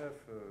only have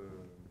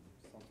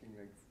something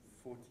like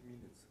 40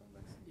 minutes.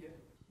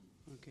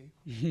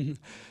 Okay.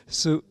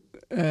 So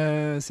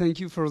thank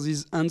you for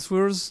these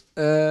answers.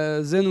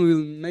 Then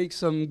we'll make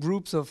some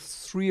groups of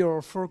 3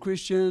 or 4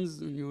 questions,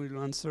 and you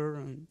will answer.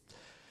 And,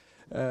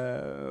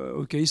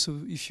 okay,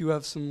 so if you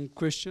have some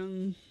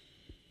question,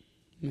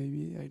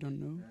 maybe, I don't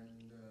know. And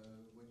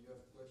when you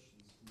have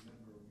questions,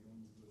 remember we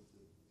only got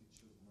the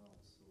pictures now,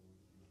 so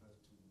you have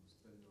to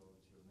spell out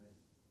your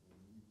name.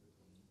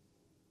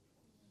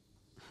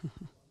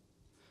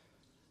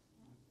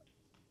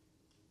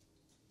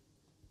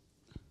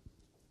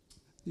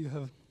 You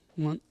have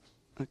one?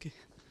 Okay.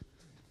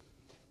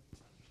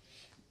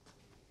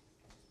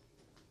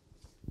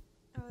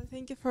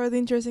 Thank you for the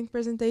interesting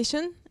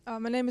presentation.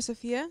 My name is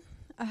Sofia.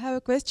 I have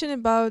a question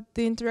about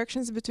the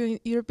interactions between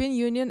European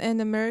Union and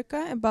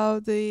America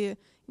about the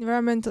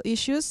environmental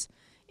issues.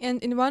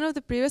 And in one of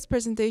the previous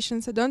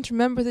presentations, I don't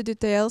remember the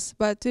details,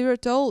 but we were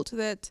told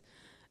that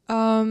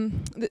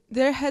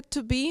there had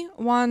to be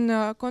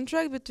one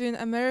contract between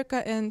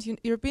America and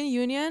European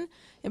Union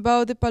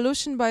about the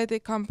pollution by the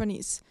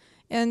companies.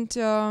 And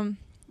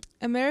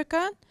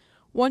America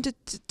wanted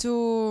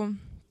to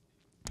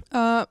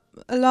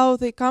allow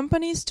the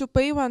companies to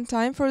pay one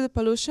time for the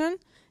pollution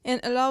and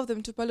allow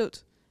them to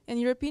pollute. And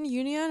European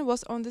Union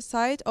was on the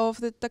side of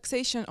the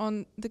taxation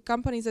on the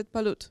companies that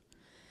pollute.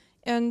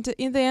 And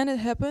in the end, it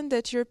happened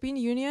that European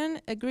Union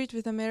agreed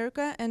with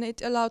America, and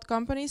it allowed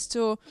companies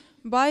to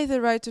buy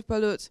the right to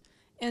pollute.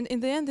 And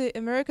in the end,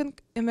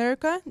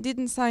 America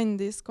didn't sign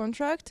this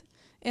contract,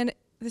 and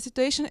the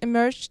situation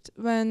emerged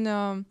when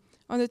on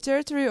the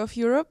territory of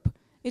Europe,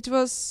 it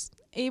was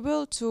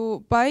able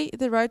to buy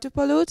the right to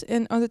pollute,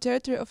 and on the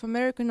territory of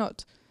America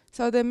not.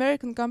 So the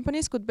American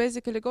companies could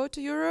basically go to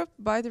Europe,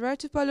 buy the right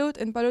to pollute,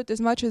 and pollute as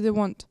much as they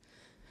want.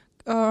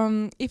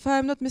 If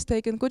I'm not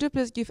mistaken, could you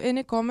please give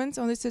any comments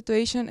on this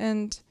situation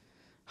and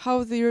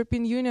how the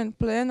European Union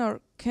plan or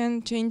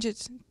can change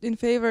it in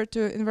favor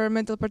to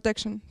environmental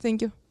protection?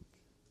 Thank you.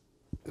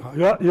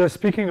 You're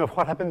speaking of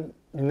what happened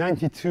in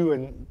 '92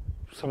 and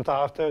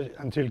sometime after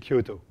until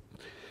Kyoto.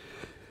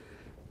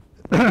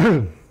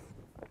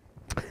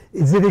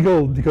 It's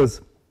difficult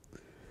because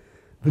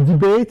the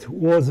debate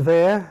was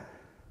there,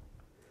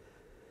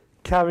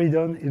 carried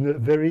on in a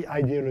very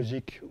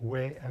ideologic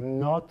way and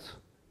not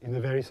in a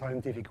very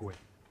scientific way.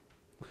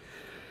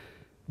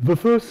 The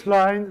first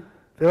line,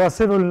 there are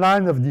several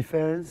lines of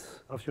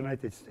defense of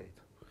United States.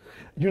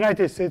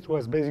 United States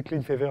was basically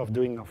in favor of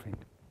doing nothing.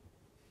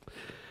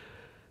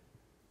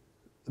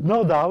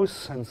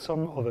 Nordhaus and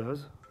some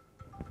others.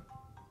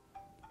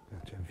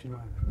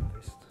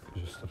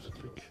 Just stop the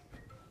trick.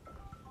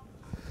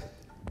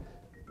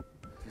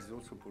 It's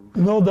also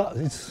pollution. Nordhaus,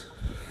 it's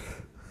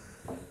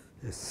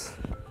yes.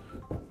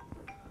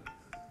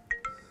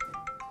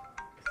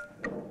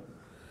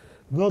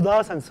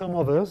 Nordhaus and some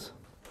others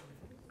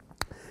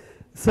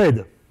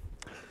said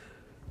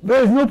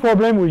there is no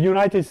problem with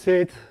United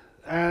States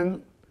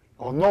and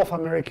or North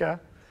America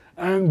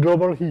and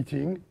global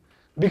heating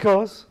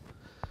because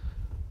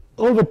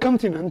all the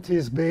continent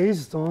is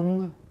based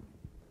on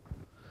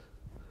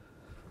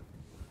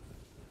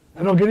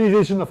an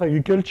organization of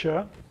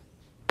agriculture.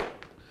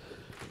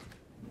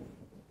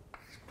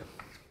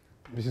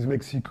 This is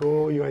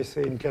Mexico,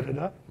 USA, and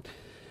Canada,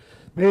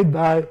 made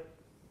by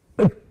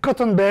a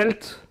cotton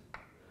belt,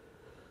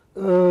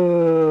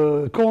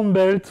 corn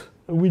belt,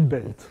 a wheat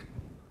belt.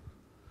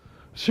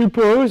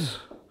 Suppose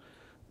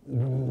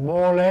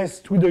more or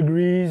less 2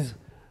 degrees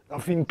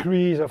of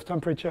increase of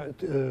temperature,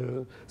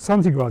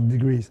 centigrade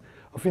degrees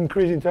of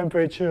increase in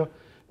temperature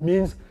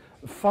means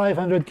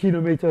 500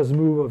 kilometers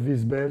move of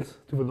these belts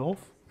to the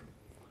north.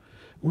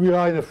 We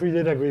are in a free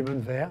trade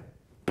agreement there.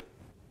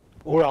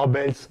 All our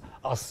belts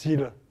are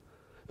still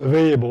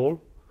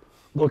available.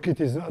 Donc it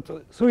is not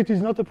so it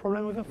is not a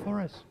problem for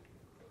us.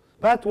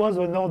 That was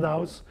the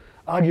Nordhaus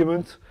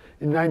argument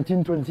in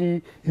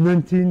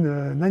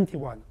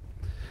 1991.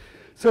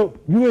 So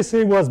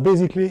USA was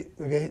basically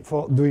again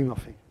for doing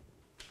nothing.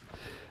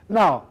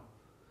 Now,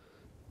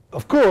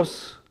 of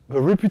course, the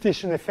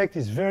reputation effect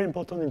is very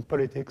important in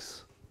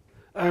politics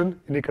and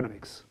in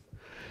economics.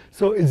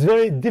 So it's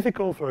very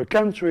difficult for a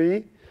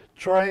country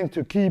trying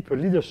to keep a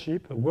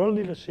leadership, a world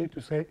leadership,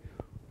 to say,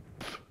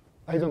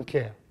 I don't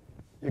care.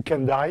 You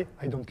can die,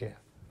 I don't care.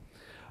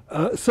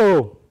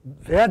 So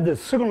they had the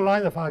second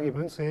line of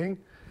argument saying,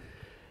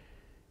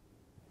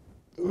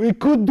 we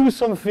could do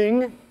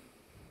something,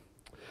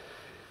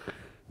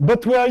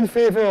 but we are in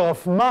favor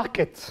of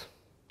market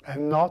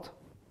and not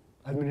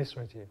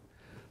administrative.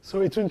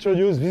 So it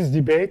introduced this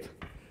debate,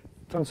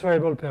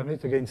 transferable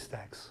permit against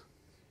tax.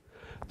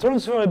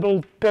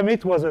 Transferable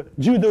permit was a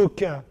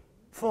judoka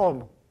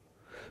form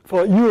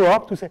for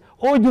Europe to say,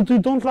 oh, you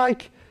don't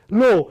like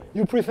law,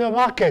 you prefer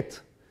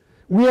market.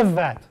 We have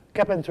that,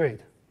 cap and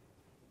trade.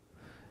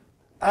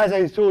 As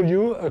I told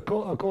you,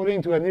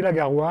 according to Anila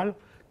Garwal,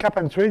 cap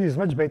and trade is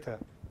much better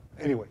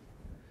anyway,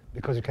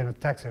 because you cannot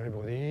tax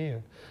everybody,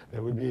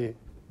 there will be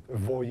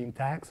avoiding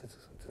tax,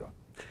 etc.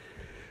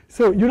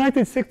 So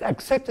United States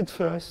accepted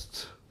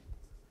first,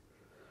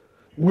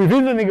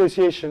 within the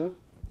negotiation,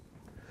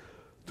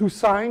 to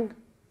sign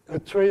a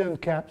trade and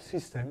cap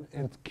system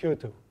in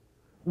Kyoto.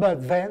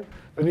 But then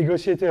the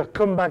negotiators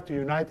come back to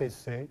United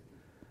States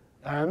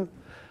and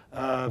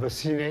the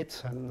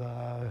Senate and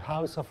the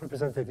House of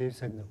Representatives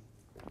said no.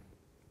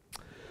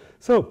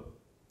 So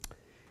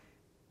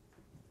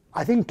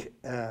I think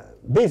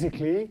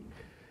basically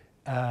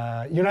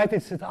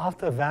United States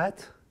after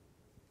that,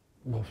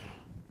 well,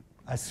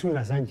 as soon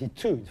as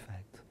 '92 in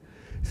fact,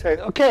 said,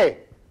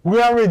 okay, we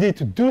are ready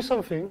to do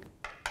something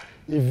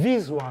if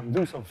these one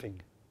do something.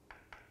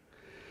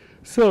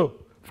 So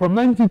from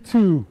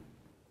 '92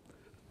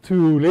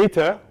 to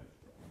later,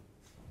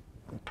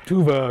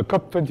 to the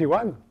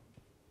COP21,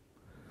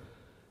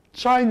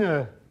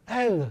 China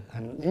and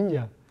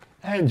India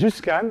and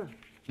Discussants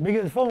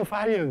began a form of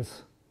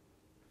alliance.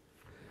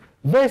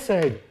 They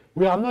said,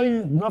 we are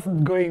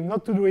not going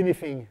not to do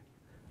anything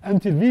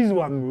until these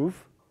one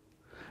move.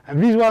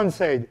 And this one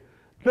said,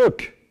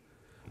 look,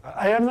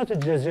 I am not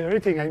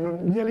exaggerating,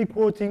 I'm nearly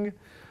quoting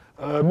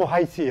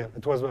Mahathir,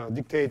 that was a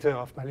dictator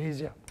of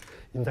Malaysia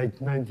in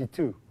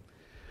 1992.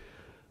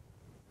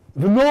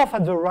 The North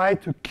had the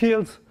right to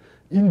kill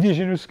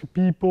indigenous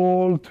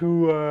people,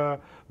 to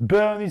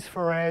burn its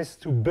forests,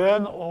 to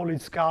burn all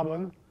its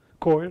carbon,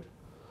 coal.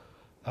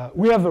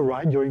 We have the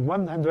right during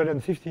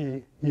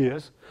 150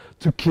 years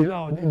to kill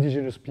our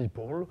indigenous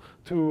people,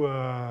 to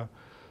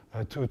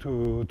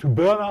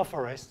burn our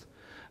forests,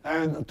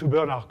 and to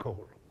burn our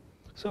coal.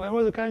 So there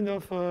was a kind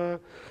of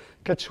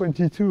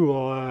catch-22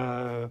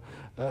 or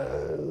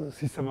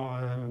system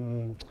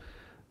of,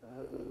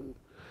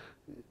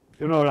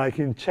 you know, like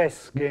in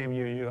chess game,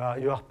 you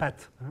are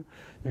pet. Huh?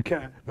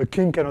 The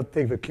king cannot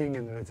take the king,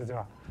 and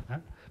etc. Huh?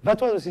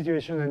 That was the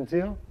situation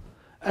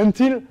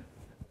until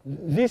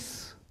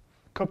this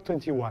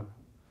COP21.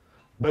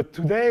 But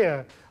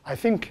today, I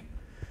think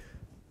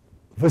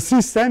the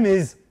system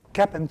is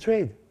cap and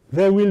trade.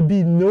 there will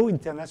be no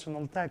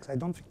international tax. I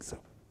don't think so.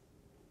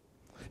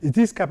 It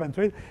is cap and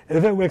trade,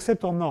 whether we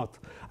accept or not.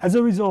 As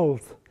a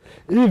result,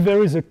 if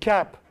there is a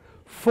cap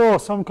for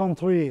some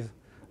countries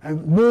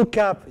and no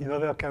cap in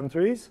other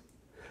countries,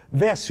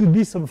 there should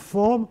be some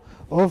form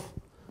of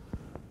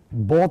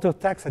border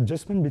tax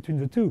adjustment between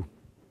the two.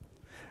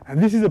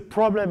 And this is a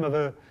problem of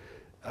the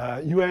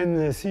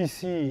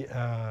UNCC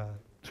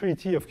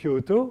Treaty of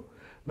Kyoto,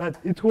 that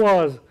it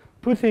was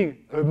putting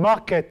a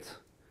market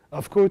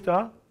of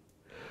quota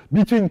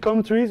between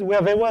countries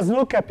where there was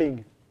no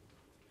capping.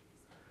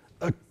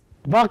 A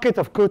market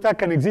of quota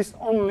can exist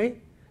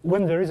only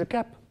when there is a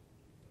cap.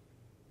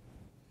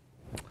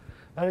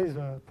 That is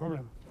a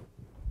problem.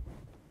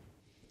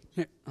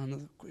 Yeah,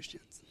 another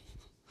question.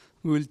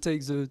 We will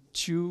take the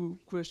 2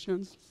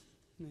 questions,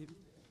 maybe.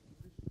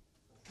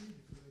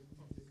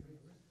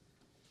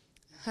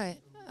 Hi.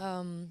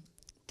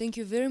 Thank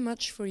you very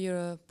much for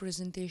your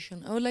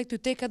presentation. I would like to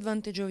take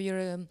advantage of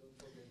your...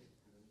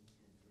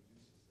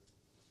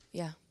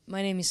 yeah,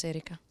 my name is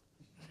Erika.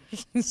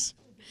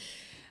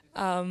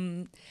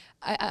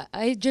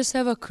 I just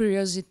have a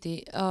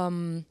curiosity.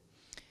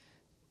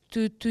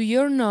 To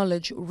your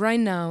knowledge, right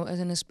now,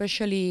 and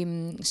especially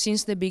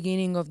since the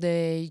beginning of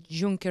the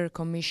Juncker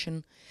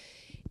Commission,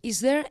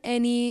 is there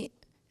any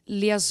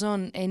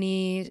liaison,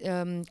 any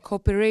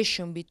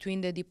cooperation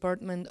between the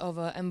Department of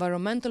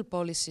Environmental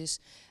Policies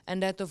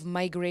and that of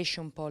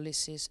Migration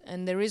Policies?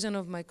 And the reason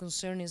of my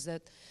concern is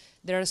that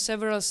there are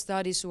several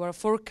studies who are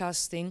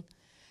forecasting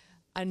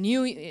a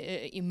new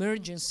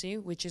emergency,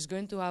 which is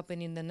going to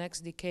happen in the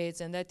next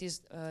decades, and that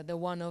is the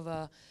one of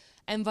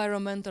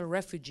environmental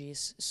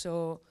refugees.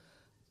 So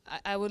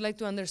I would like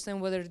to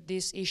understand whether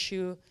this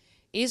issue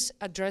is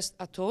addressed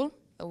at all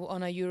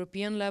on a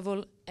European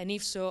level, and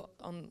if so,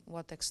 on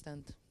what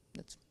extent?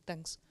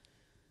 Thanks.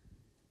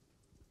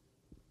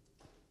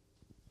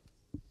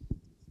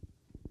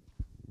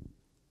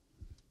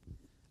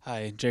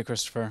 Hi, Jay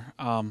Christopher.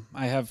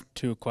 I have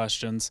 2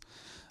 questions.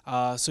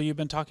 So you've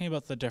been talking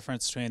about the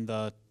difference between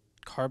the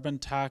carbon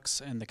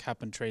tax and the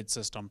cap and trade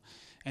system.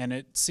 And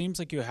it seems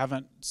like you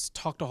haven't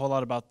talked a whole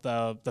lot about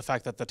the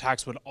fact that the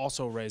tax would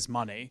also raise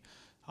money,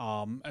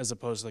 as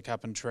opposed to the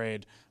cap and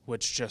trade,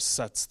 which just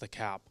sets the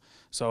cap.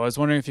 So I was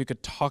wondering if you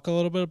could talk a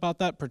little bit about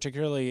that,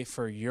 particularly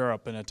for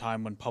Europe in a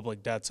time when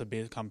public debts have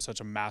become such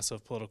a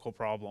massive political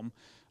problem.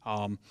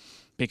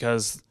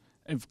 Because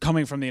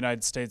coming from the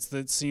United States,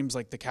 it seems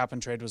like the cap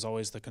and trade was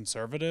always the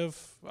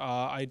conservative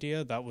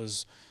idea. That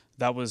was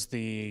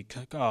the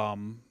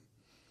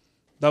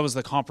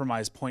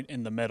compromise point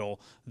in the middle,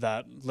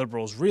 that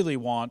liberals really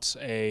want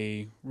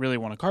a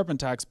carbon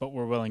tax, but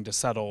we're willing to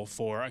settle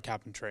for a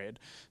cap and trade.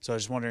 So I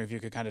was just wondering if you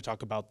could kind of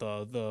talk about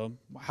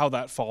how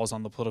that falls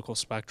on the political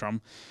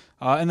spectrum.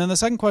 And then the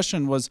second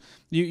question was,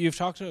 you've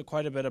talked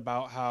quite a bit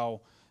about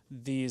how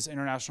these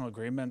international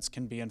agreements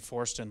can be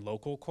enforced in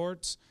local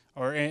courts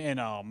or in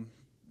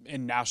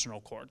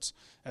national courts,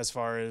 as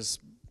far as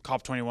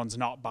COP21 is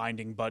not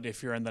binding, but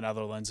if you're in the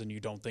Netherlands and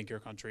you don't think your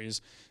country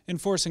is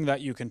enforcing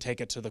that, you can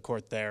take it to the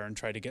court there and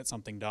try to get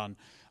something done.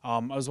 I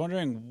was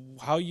wondering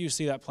how you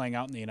see that playing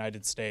out in the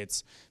United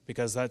States,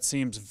 because that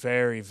seems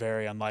very,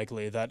 very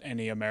unlikely that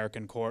any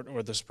American court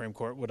or the Supreme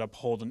Court would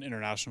uphold an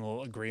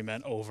international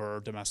agreement over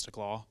domestic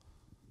law.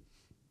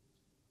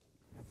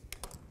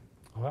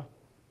 Well,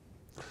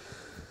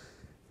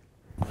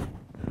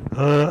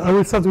 I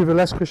will start with the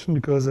last question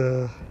because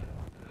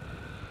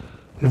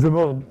it's the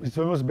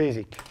most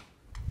basic.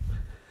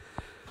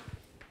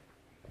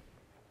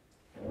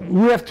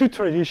 We have 2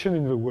 traditions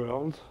in the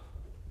world.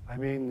 I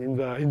mean, in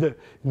the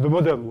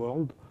modern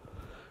world,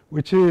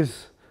 which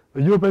is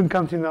the European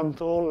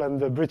continental and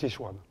the British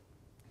one.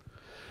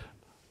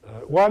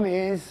 One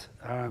is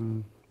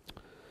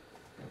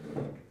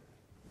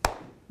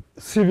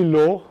civil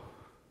law,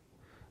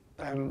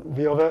 and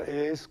the other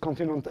is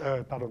common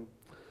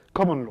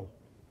law.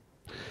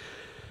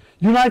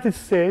 United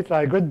States,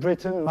 like Great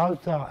Britain,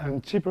 Malta,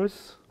 and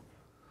Cyprus,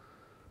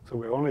 so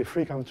we're only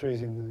 3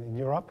 countries in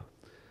Europe,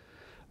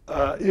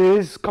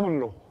 is common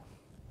law.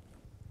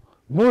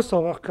 Most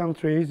other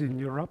countries in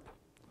Europe,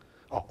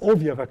 or all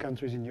the other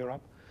countries in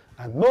Europe,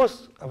 and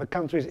most of the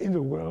countries in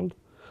the world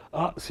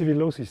are civil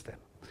law system.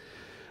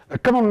 A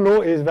common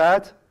law is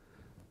that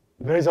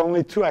there is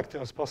only 2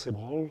 actors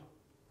possible,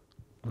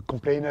 the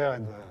complainer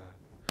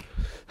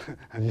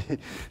and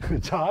the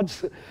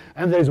judge,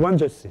 and there is 1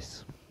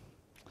 justice.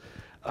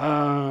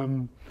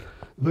 What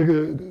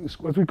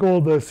we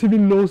call the civil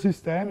law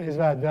system is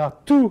that there are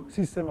 2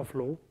 systems of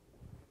law,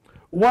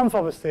 one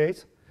for the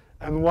states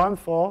and one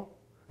for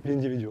the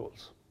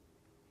individuals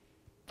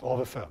or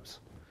the firms,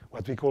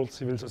 what we call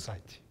civil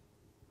society.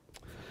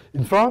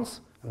 In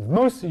France, and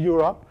most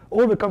Europe,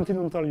 all the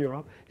continental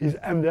Europe is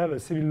under the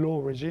civil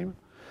law regime,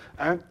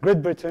 and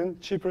Great Britain,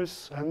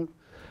 Cyprus, and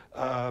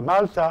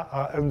Malta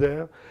are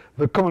under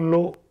the common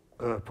law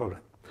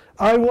problem.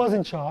 I was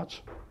in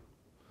charge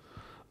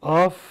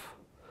of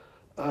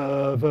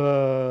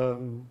the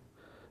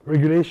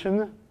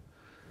regulation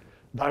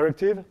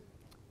directive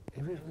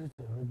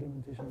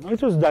No,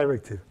 it was a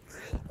directive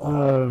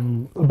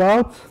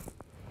about,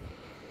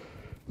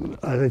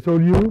 as I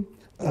told you,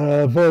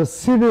 the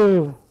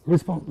civil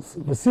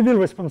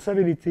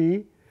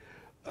responsibility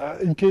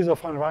in case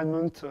of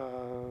environment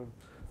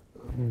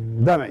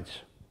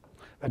damage.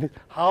 That is,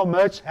 how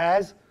much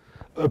has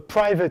a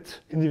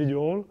private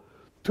individual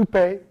to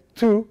pay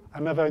to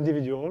another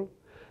individual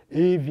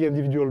if the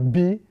individual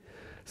B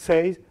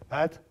says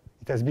that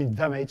it has been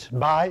damaged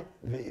by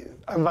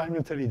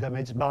environmentally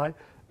damaged by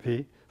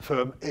the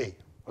firm A.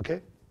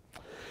 Okay.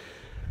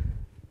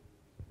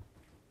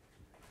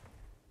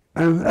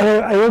 And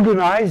I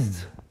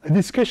organized a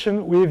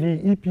discussion with the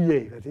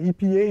EPA. The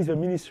EPA is the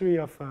Ministry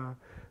of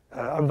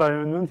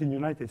Environment in the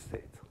United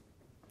States.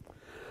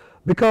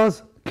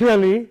 Because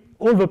clearly,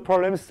 all the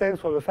problems stem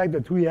from the fact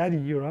that we had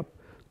in Europe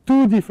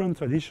two different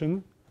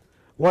traditions.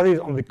 One is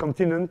on the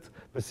continent,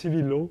 the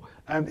civil law,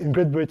 and in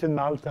Great Britain,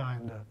 Malta,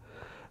 and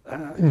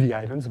in the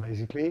islands,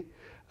 basically,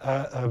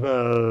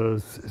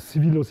 the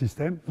civil law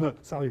system, no,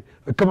 sorry,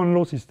 the common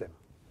law system.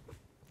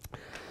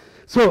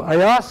 So I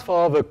asked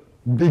for the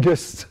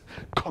biggest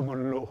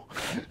common law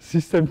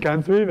system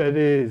country, that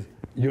is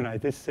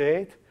United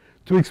States,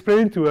 to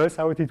explain to us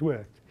how it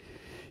worked.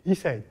 He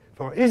said,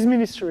 for his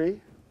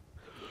ministry,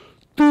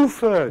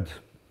 two-thirds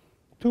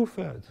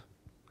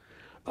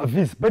of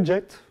this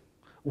budget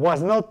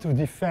was not to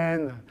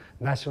defend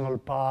national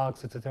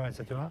parks,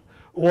 etc.,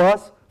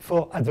 was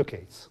for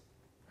advocates.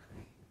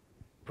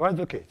 For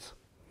advocates.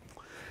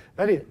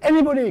 That is,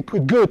 anybody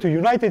could go to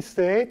United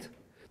States,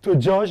 to a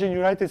judge in the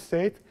United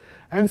States,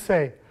 and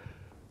say,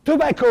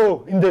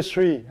 tobacco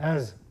industry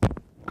has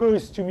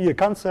caused to me a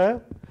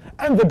cancer,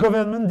 and the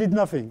government did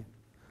nothing.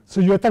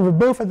 So you attack them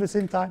both at the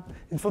same time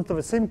in front of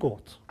the same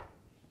court.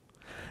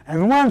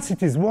 And once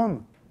it is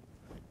won,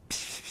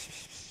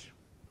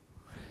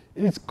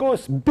 it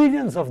costs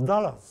billions of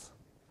dollars.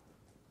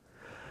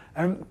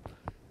 And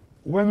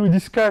when we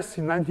discussed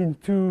in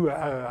 1992,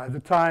 at the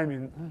time,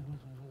 in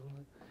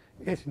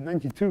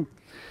 92,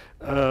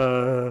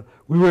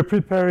 we were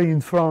preparing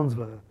in France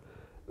the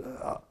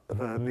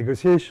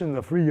negotiation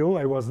of Rio.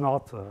 I was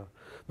not,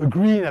 the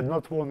Green had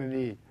not won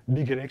any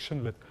big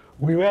election, but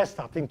we were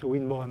starting to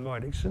win more and more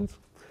elections.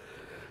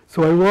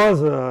 So I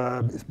was,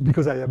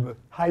 because I am a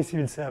high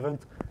civil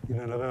servant in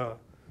another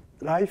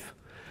life,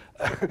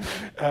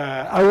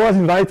 I was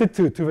invited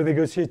to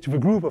the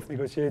group of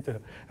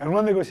negotiators. And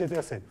one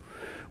negotiator said,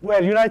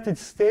 well, United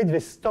States, they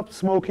stopped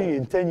smoking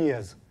in 10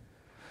 years.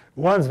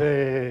 Once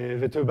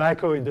the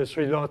tobacco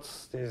industry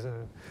lost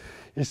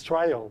his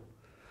trial.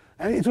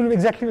 And it will be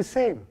exactly the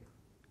same.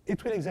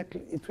 It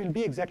will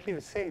be exactly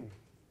the same.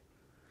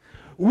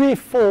 We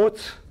thought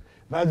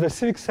that the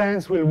civic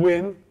science will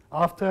win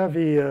after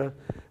the,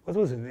 what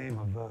was the name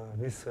of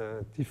this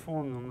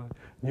typhoon on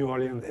New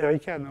Orleans?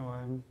 Erika, no,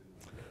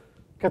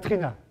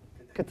 Katrina.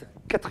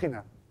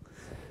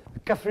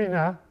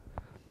 Katrina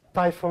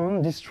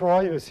typhoon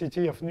destroyed the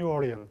city of New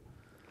Orleans.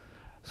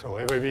 So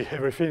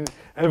everything,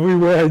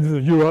 everywhere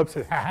in Europe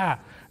said, ha,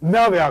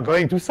 now they are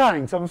going to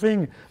sign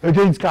something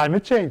against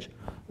climate change.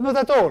 Not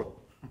at all.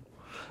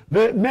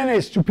 They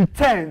managed to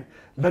pretend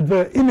that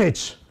the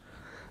image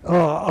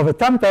of a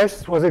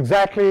tempest was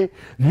exactly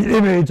the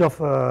image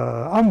of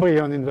an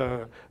embryo in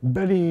the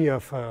belly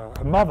of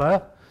a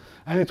mother,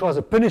 and it was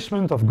a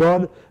punishment of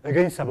God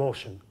against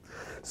abortion.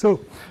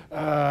 So,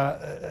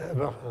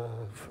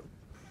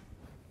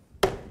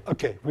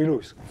 okay, we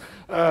lose.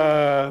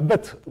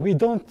 But we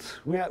don't,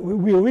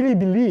 we really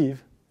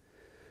believe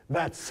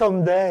that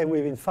someday,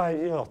 within 5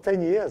 years or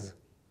 10 years,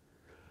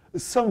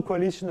 some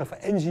coalition of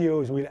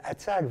NGOs will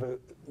attack the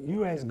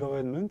US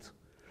government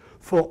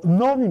for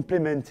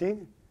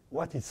non-implementing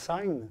what it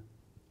signed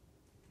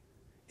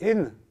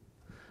in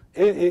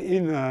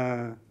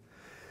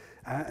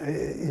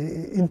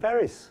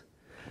Paris.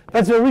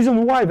 That's the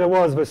reason why there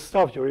was the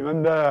stop. You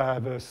remember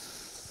the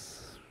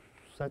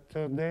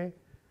Saturday?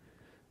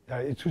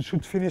 It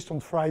should finish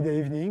on Friday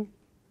evening,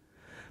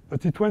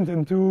 but it went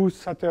into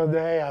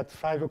Saturday at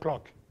 5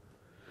 o'clock.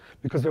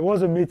 Because there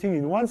was a meeting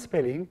in one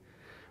spelling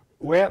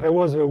where there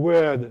was a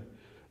word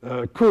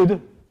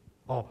could,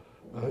 or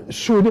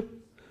should,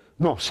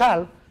 no,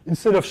 shall,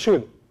 instead of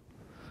should.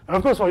 And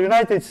of course, for the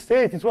United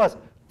States, it was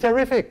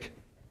terrific.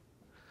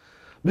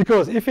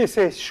 Because if it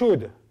says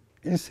should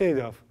instead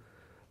of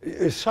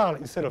shall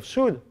instead of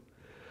should,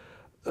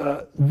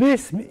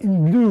 this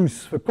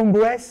induces the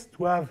Congress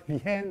to have the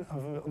hand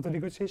of the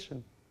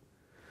negotiation.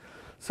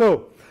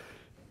 So,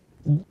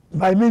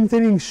 by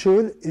maintaining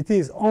should, it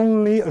is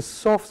only a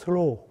soft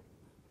law.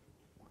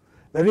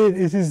 That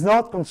is, it is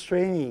not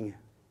constraining.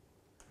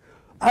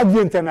 At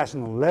the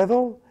international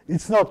level,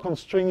 it's not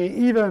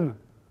constraining even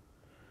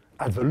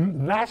at the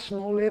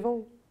national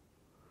level.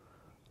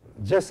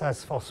 Just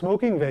as for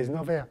smoking, there is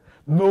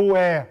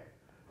nowhere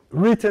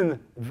written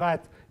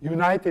that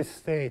United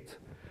States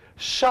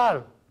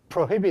shall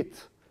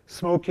prohibit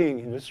smoking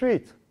in the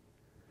street.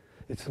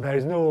 There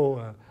is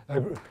no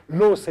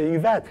law saying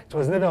that. It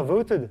was never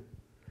voted.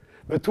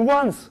 But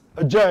once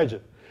a judge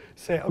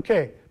say,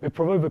 okay, we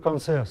provoke the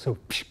cancer, so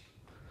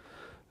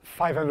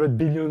 $500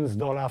 billion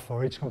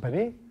for each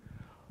company,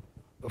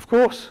 of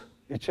course,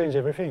 it changed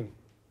everything.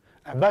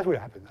 And that will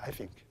happen, I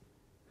think.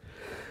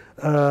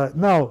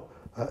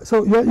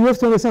 So you have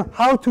to understand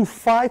how to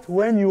fight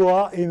when you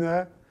are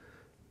in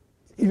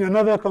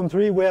another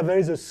country where there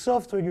is a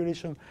soft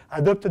regulation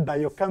adopted by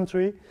your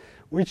country,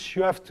 which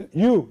you have to,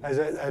 you as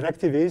an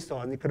activist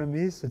or an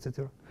economist,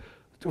 etc.,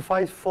 to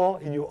fight for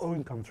in your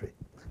own country.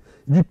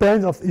 It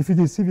depends on if it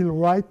is civil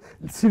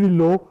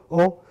law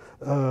or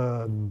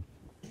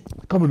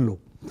common law.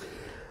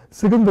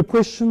 Second, the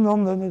question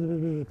on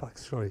the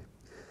tax, sorry.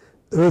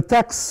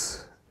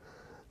 Tax,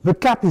 the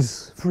cap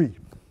is free.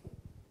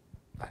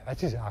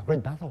 That is a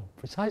great battle,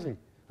 precisely.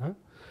 Huh?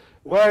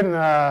 When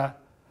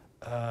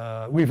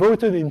we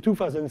voted in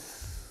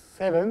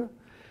 2007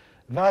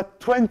 that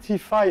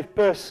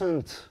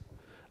 25%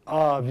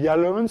 of the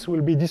allowance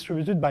will be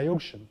distributed by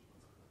auction.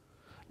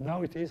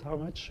 Now it is how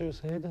much you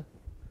said?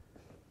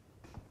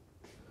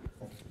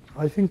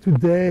 I think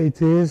today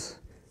it is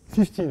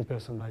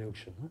 15% by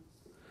auction. Huh?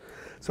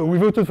 So we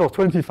voted for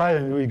 25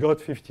 and we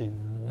got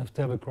 15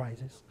 after the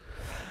crisis.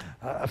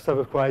 After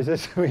the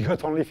crisis, we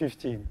got only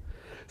 15.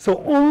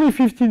 So only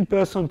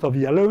 15% of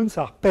the allowance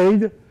are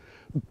paid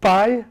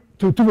by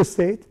to the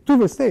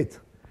state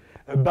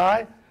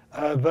by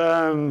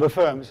the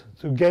firms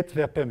to get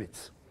their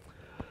permits.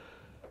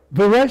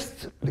 The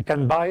rest, they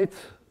can buy it,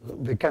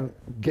 they can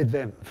get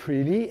them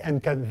freely,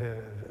 and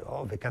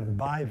or they can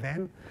buy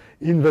them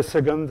in the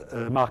second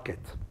market.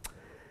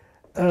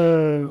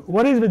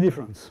 What is the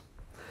difference?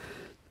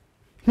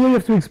 Here you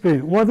have to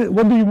explain. What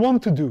do you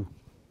want to do?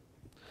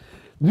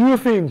 Do you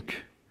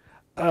think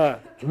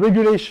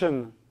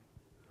regulation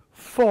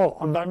for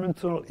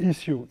environmental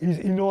issue is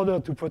in order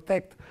to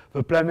protect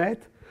the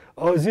planet,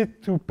 or is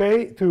it to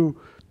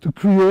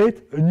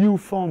create a new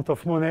font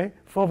of money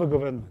for the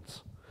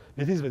governments?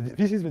 This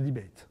is the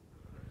debate.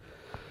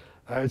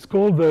 It's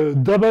called the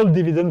double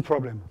dividend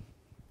problem.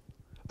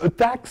 A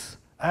tax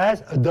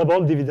has a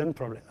double dividend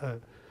problem.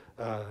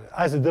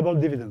 Has a double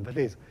dividend. That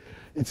is,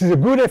 it is a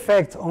good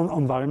effect on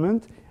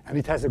environment, and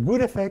it has a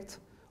good effect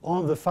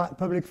on the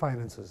public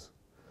finances,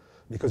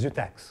 because you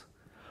tax.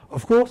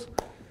 Of course,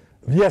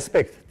 the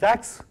aspect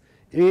tax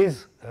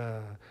is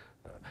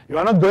you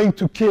are not going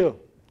to kill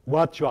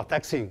what you are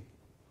taxing.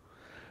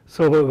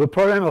 So the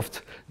problem of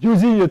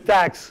using a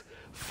tax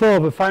for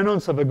the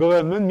finance of the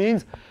government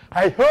means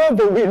I hope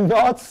they will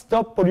not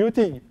stop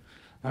polluting,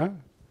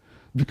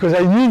 because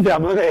I need their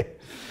money.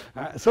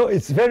 So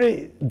it's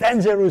very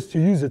dangerous to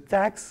use a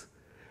tax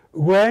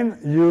when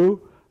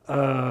you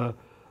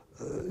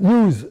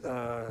use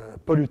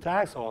pollute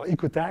tax or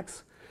eco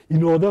tax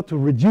in order to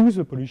reduce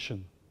the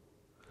pollution.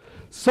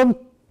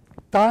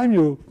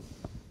 Sometimes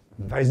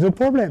there is no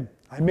problem.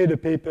 I made a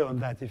paper on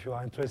that if you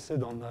are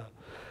interested on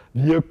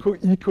the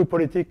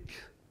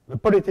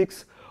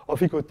politics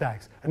of eco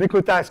tax. An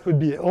eco tax could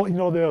be in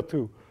order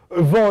to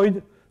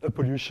avoid a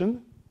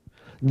pollution,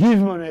 give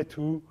money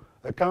to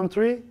a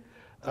country,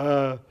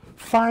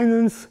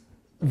 finance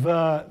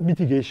the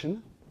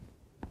mitigation.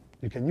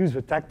 You can use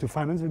the tax to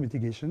finance the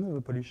mitigation of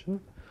the pollution,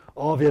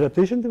 or the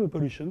adaptation to the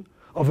pollution,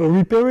 or the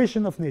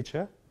reparation of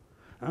nature.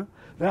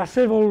 There are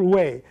several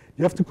ways.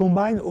 You have to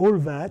combine all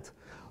that.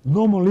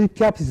 Normally,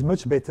 CAP is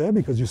much better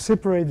because you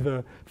separate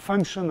the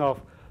function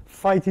of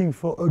fighting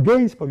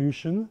against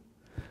pollution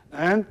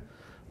and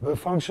the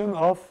function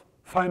of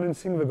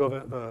financing the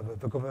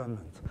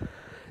government.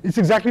 It's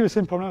exactly the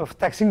same problem of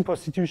taxing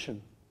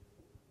prostitution.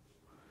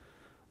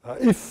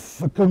 If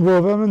the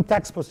government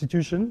taxes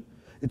prostitution,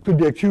 it could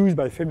be accused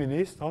by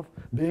feminists of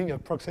being a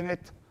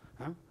proxenate,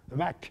 a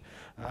MAC.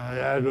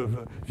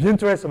 The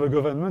interest of the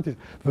government is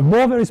the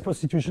more there is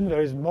prostitution,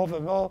 the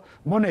more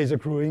money is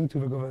accruing to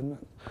the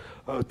government.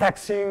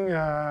 Taxing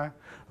the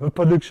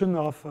production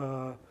of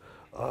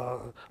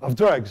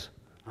drugs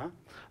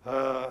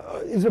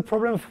is a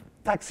problem of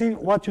taxing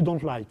what you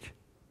don't like.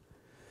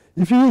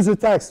 If you use the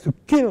tax to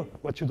kill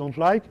what you don't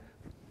like,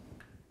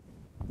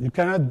 you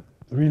cannot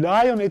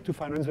rely on it to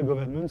finance the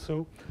government,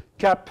 so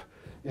CAP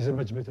is a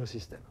much better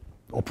system.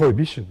 Or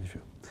prohibition, if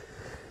you.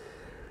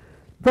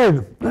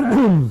 Then,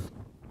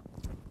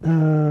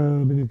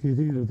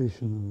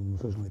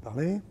 ça j'en ai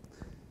parlé.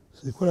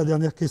 C'est quoi la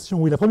dernière question?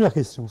 Oui, la première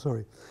question,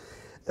 sorry.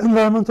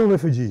 Environmental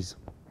refugees.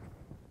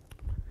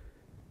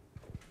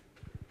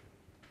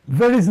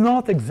 There is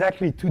not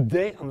exactly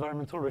today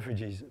environmental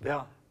refugees. There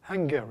are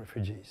hunger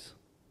refugees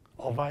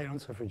or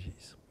violence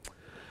refugees.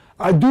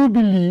 I do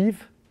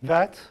believe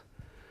that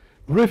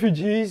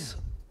refugees,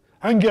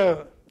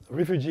 hunger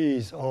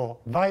refugees or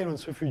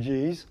violence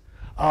refugees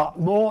are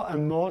more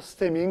and more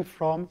stemming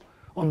from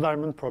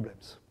environment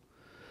problems.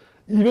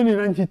 Even in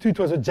 1992, it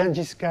was a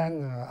Genghis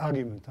Khan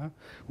argument.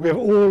 We have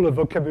all the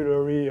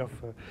vocabulary of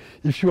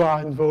if you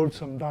are involved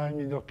sometime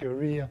in your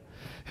career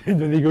in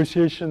the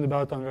negotiation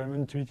about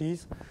environment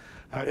treaties,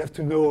 you have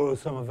to know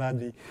some of that.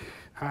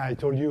 I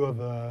told you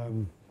of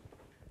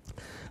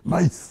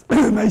my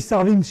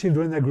starving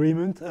children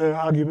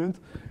argument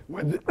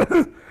when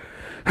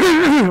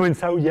when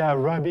Saudi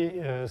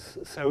Arabia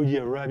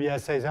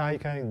says, I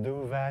can't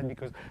do that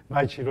because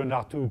my children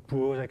are too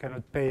poor, I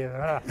cannot pay.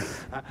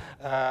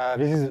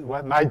 This is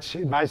what my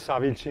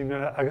Savile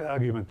children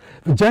argument.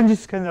 The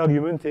Genghis Khan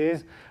argument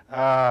is,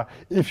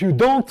 if you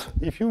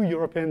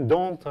Europeans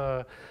don't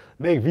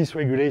make this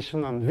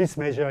regulation and this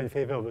measure in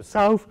favor of the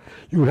South,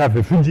 you will have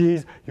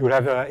refugees, you will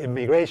have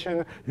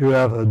immigration, you will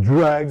have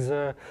drugs,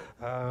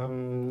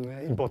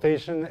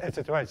 importation,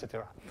 etc.,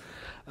 etc.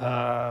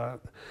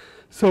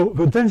 So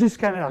the Genghis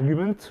Khan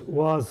argument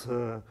was,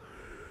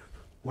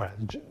 well,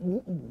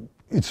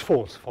 it's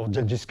false for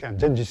Genghis Khan.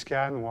 Genghis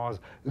Khan was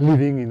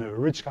living in a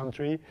rich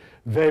country,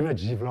 very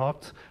much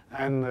developed,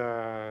 and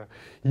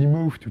he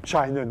moved to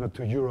China, not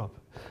to Europe,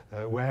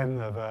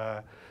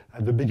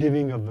 at the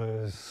beginning of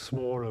the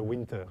small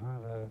winter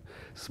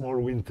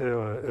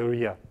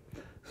area,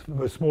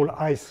 the small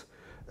ice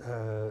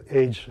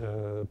age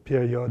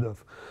period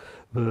of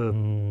the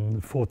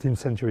 14th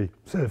century,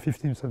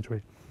 15th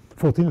century,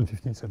 14th and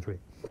 15th century.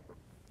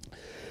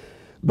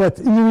 But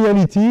in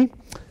reality,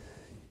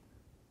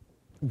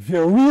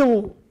 the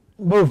real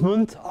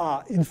movement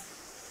are in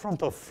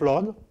front of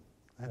flood,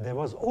 and there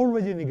was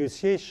already a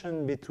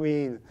negotiation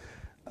between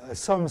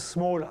some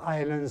small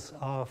islands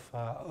of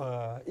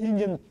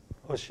Indian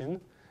Ocean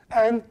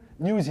and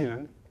New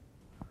Zealand.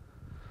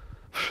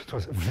 It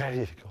was very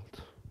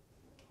difficult.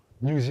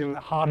 New Zealand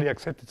hardly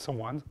accepted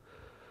someone.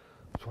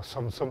 It was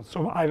some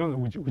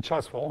island which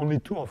has for only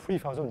 2,000 or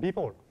 3,000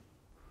 people.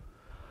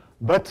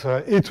 But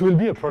it will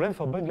be a problem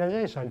for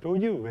Bangladesh, I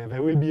told you.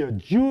 There will be a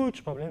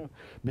huge problem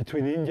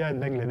between India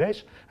and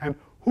Bangladesh. And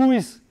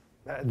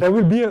there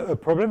will be a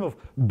problem of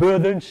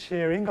burden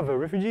sharing of the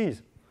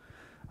refugees.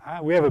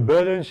 We have a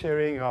burden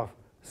sharing of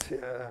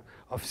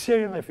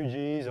Syrian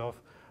refugees,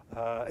 of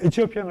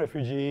Ethiopian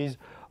refugees,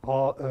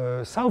 or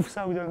South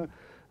Sudan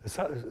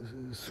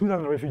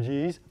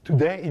refugees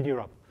today in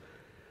Europe.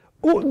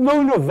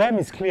 None of them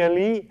is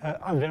clearly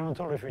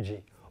environmental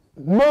refugee.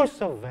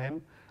 Most of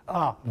them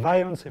are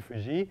violence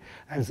refugees.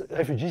 And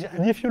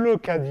if you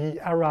look at the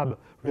Arab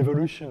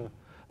Revolution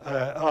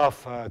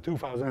of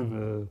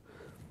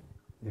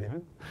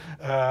 2011,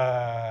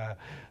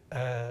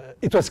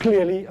 it was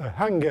clearly a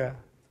hunger.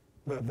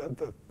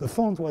 The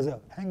font was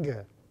a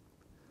hunger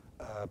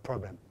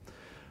problem.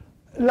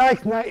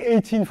 Like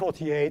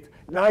 1848,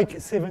 like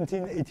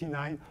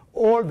 1789,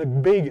 all the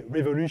big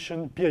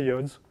revolution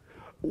periods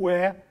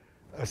were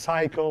a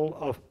cycle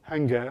of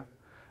hunger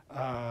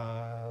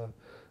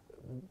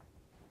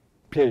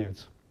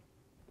periods.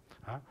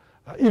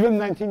 Even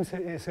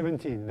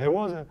 1917, there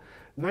was a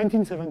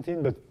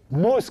 1917, but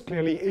most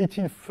clearly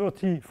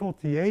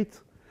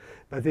 1848,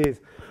 that is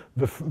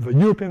the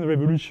European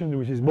Revolution,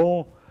 which is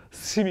more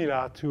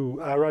similar to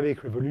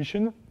Arabic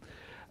Revolution,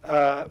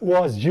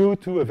 was due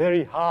to a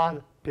very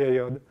hard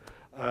period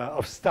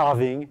of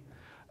starving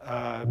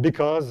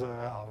because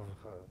of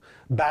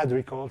bad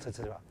records,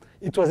 etc.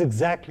 It was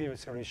exactly the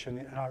solution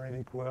in the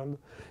Arabic world,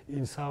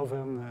 in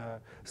southern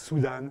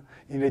Sudan,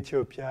 in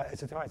Ethiopia,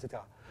 etc.,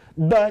 etc.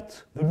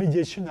 But the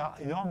mediation are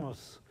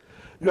enormous.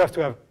 You have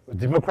to have a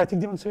democratic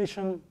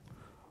demonstration,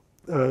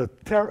 a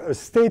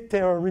state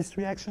terrorist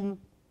reaction.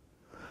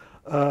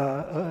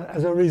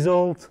 As a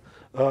result,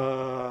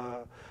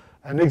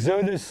 an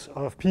exodus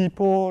of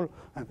people.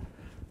 And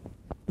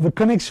the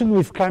connection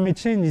with climate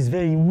change is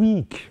very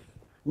weak.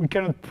 We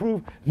cannot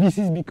prove this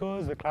is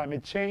because of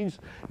climate change,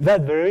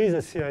 that there is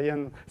a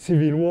Syrian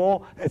civil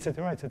war,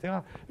 etc.,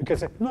 etc. You can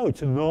say, no,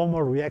 it's a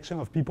normal reaction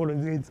of people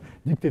against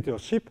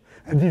dictatorship,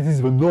 and this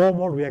is the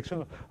normal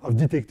reaction of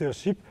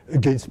dictatorship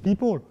against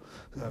people.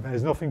 So there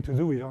is nothing to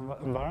do with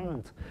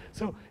environment.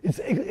 So it's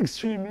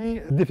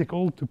extremely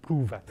difficult to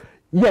prove that.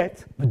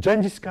 Yet, the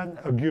Genghis Khan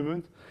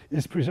argument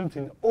is present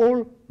in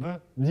all the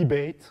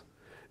debate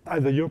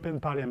at the European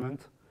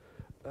Parliament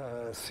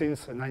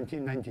since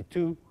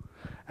 1992.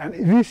 And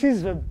this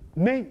is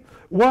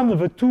one of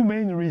the two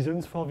main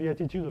reasons for the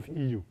attitude of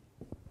EU.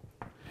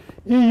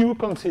 EU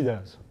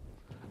considers,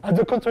 at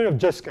the contrary of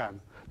Genghis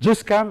Khan,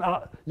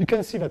 you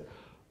can see that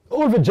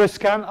all the Genghis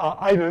Khan are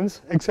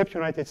islands except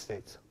United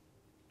States.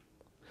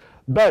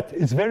 But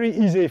it's very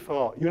easy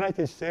for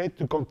United States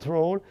to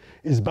control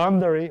its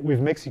boundary with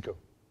Mexico.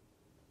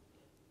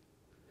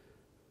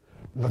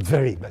 Not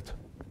very, but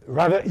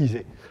rather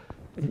easy.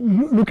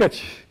 Look at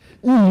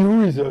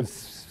EU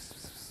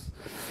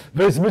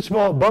there's much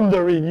more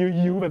boundary in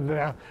EU than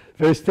there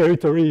is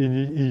territory in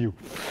the EU.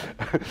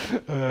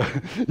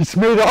 It's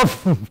made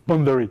of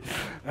boundary,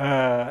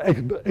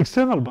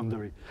 external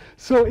boundary.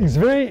 So it's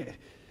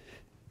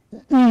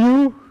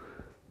EU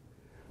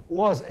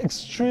was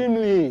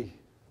extremely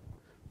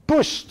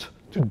pushed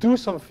to do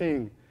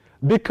something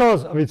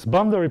because of its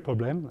boundary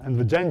problem and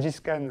the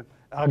Genghis Khan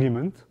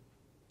argument,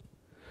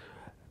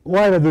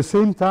 while at the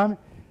same time,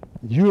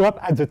 Europe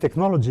had the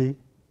technology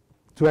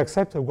to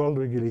accept a world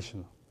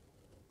regulation.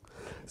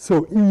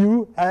 So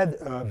EU had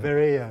a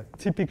very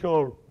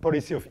typical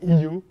policy of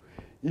EU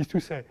is to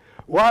say,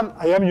 one,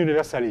 I am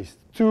universalist.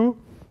 Two,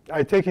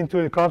 I take into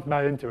account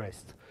my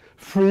interest.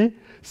 Three,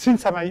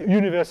 since I'm a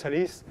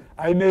universalist,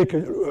 I make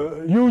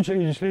a huge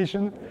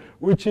legislation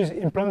which is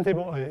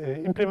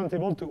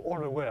implementable to all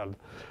the world.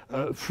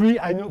 3,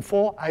 I know.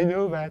 4, I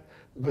know that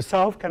the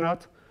South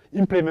cannot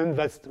implement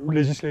that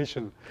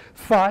legislation.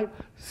 5,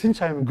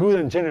 since I'm good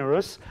and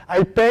generous,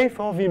 I pay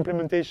for the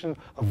implementation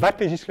of that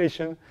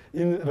legislation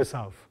in the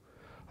South.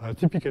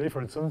 Typically,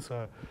 for instance,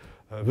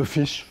 the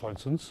fish, for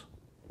instance,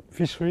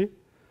 fishery.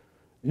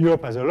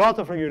 Europe has a lot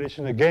of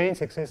regulation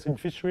against excess in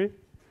fishery.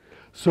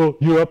 So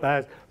Europe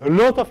has a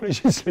lot of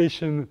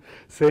legislation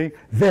saying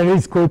there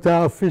is quota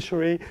of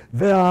fishery,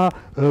 there are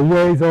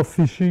ways of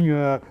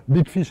fishing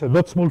big fish and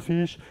not small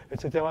fish,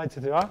 etc.,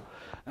 etc.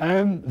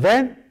 And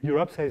then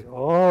Europe says,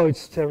 oh,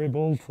 it's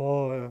terrible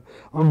for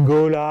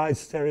Angola,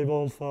 it's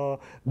terrible for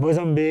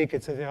Mozambique,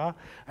 etc.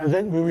 And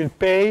then we will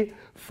pay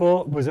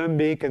for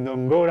Mozambique and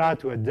Angola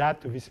to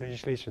adapt to this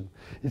legislation.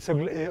 It's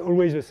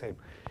always the same.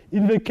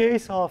 In the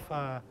case of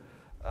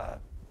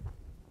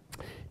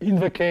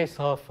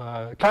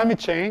climate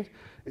change,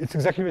 it's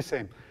exactly the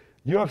same.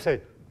 Europe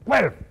said,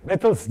 well,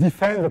 let us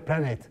defend the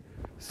planet.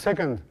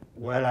 Second,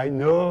 well, I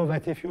know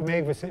that if you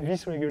make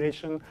this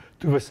regulation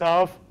to the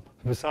South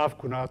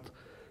could not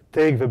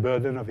take the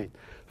burden of it.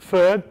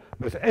 Third,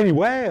 but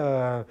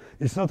anyway,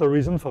 it's not a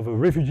reason for the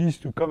refugees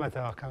to come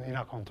in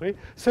our country.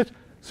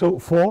 So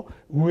 4,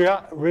 we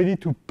are ready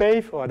to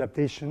pay for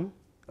adaptation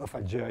of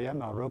Algeria,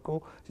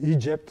 Morocco,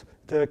 Egypt,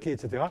 Turkey,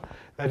 etc.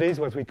 That is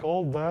what we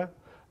call the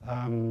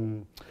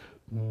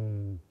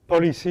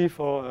policy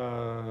for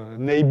the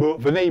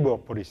neighbor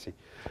policy.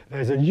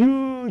 There is a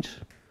huge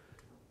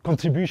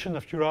contribution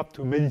of Europe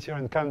to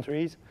Mediterranean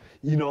countries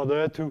in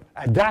order to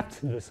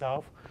adapt in the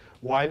South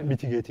while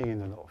mitigating in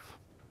the North.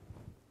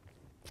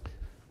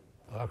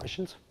 Other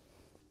questions?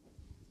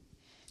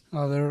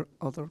 Other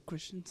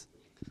questions?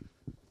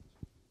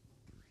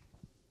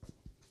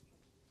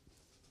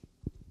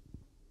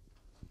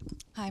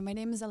 Hi, my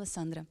name is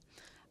Alessandra.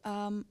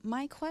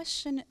 My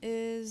question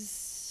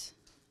is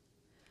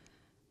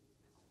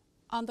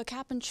on the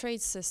cap and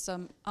trade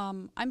system.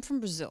 I'm from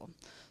Brazil,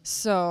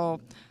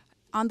 so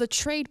on the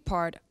trade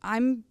part,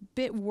 I'm a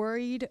bit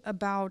worried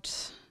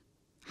about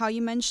how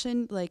you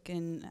mentioned, like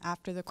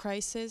after the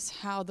crisis,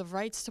 how the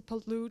rights to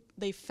pollute,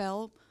 they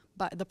fell,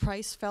 but the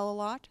price fell a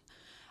lot.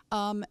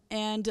 I'm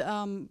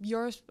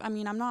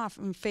not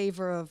in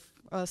favor of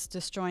us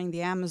destroying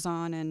the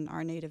Amazon and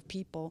our native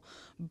people,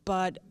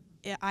 but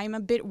I'm a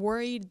bit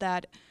worried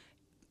that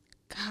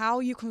how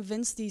you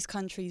convince these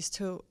countries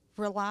to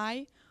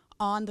rely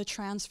on the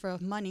transfer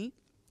of money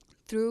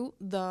through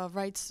the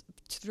rights,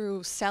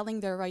 through selling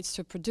their rights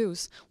to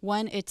produce,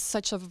 when it's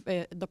such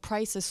the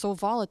price is so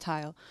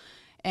volatile.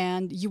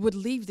 And you would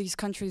leave these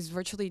countries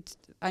virtually,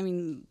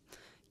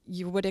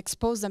 you would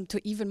expose them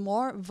to even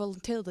more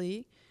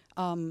volatility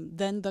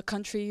than the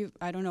country.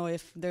 I don't know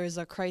if there is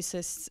a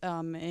crisis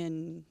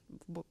in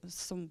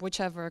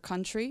whichever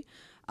country,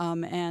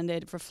 and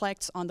it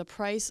reflects on the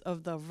price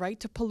of the right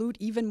to pollute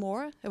even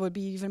more. It would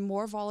be even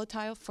more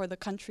volatile for the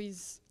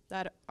countries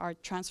that are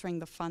transferring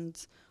the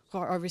funds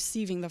or are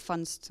receiving the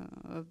funds to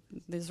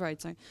these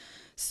rights.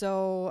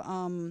 So,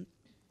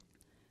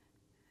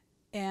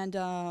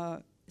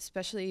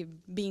 especially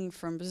being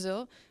from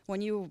Brazil,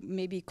 when you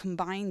maybe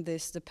combine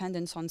this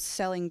dependence on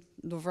selling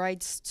the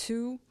rights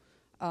to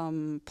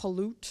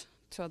pollute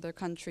to other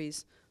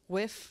countries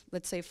with,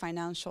 let's say,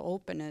 financial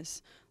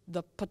openness,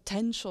 the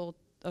potential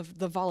of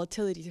the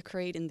volatility to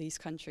create in these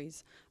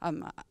countries.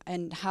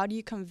 And how do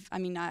you,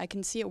 I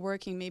can see it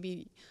working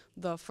maybe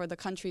for the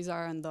countries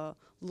are in the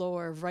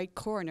lower right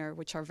corner,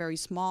 which are very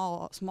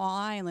small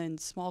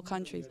islands, small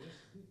countries.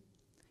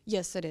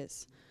 Yes, it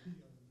is.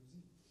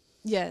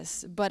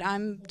 Yes, but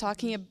I'm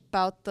talking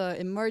about the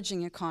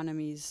emerging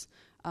economies,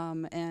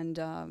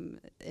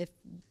 if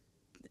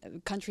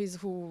countries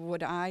who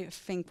would, I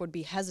think, would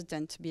be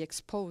hesitant to be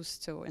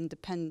exposed to and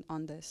depend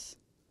on this.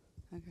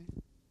 Okay.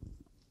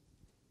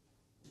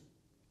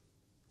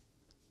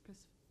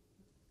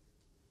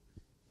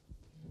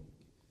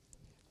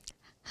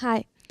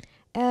 Hi,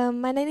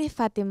 my name is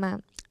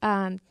Fatima,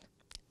 and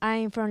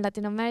I'm from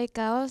Latin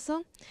America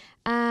also,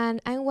 and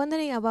I'm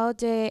wondering about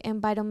the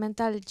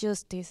environmental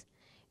justice.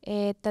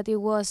 That it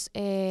was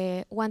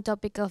one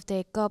topic of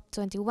the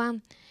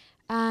COP21.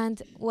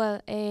 And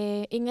well,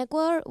 in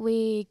Ecuador,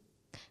 we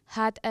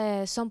had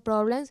some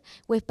problems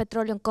with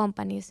petroleum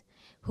companies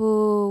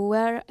who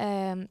were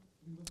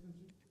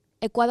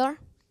Ecuador.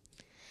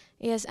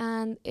 Yes,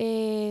 and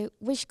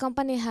which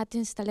company had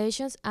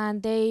installations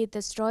and they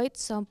destroyed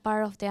some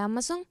part of the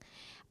Amazon.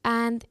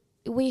 And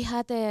we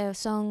had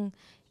some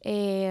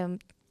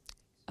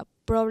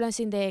problems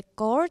in the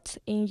courts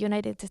in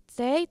United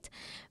States,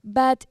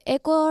 but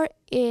Ecuador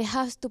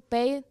has to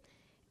pay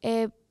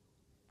to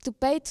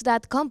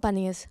that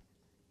companies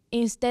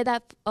instead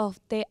of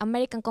the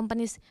American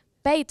companies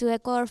pay to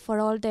Ecuador for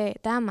all the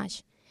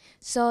damage.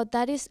 So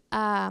that is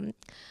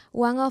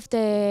one of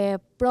the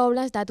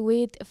problems that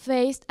we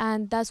faced,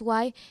 and that's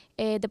why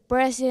the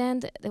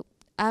president,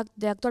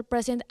 the actual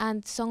president,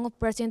 and some of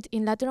presidents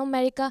in Latin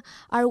America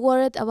are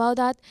worried about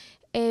that.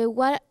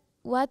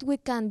 what we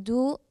can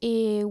do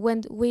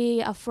when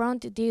we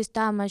affront this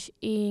damage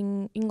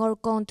in our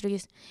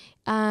countries,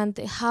 and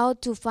how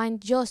to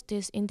find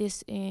justice in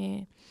this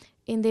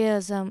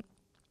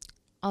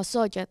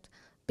subject,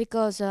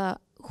 because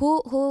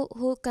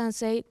who can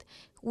say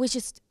which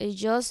is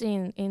just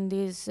in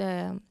these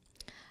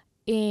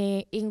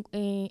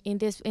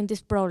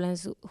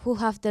problems, who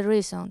have the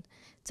reason?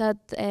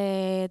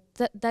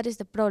 That is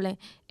the problem.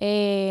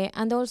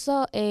 And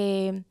also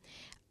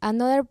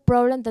another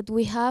problem that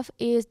we have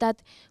is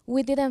that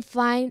we didn't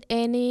find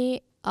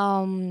any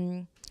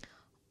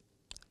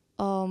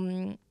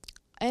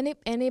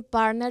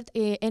partner,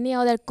 any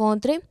other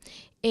country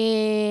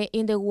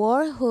in the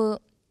world who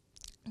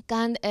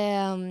can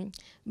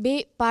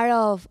be part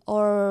of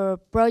our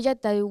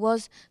project that it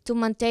was to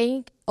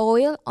maintain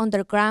oil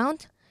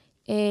underground.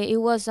 It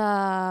was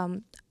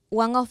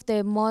one of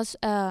the most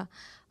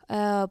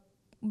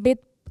big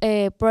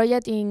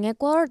project in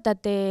Ecuador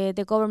that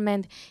the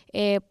government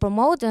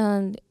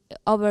promoted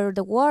over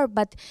the world,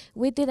 but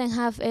we didn't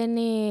have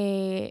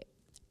any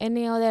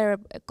other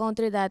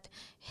country that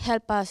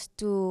helped us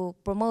to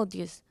promote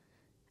this.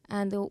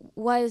 And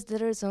why is the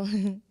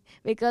reason?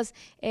 Because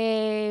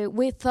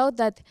we thought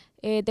that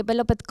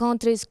developed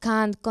countries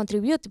can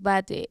contribute,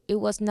 but it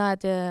was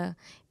not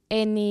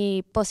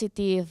any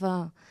positive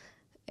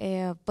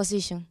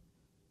position.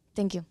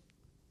 Thank you.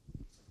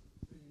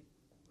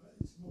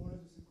 It's more or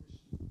less the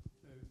question.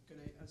 Can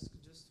I ask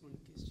just one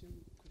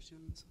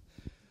question?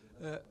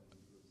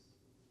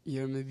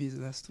 Yeah, maybe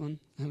the last one,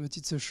 but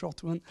it's a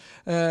short one.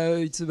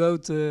 It's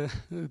about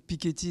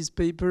Piketty's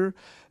paper.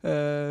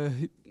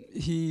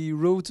 He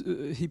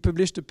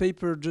published a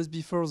paper just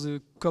before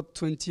the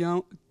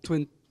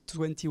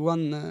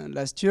COP21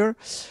 last year,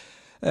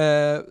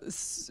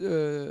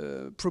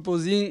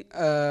 proposing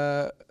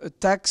a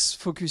tax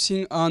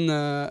focusing on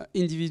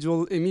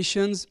individual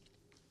emissions.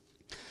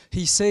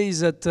 He says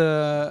that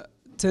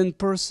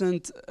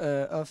 10%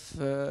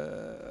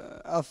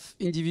 of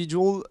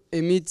individual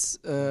emits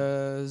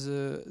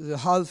the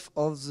half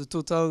of the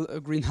total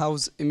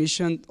greenhouse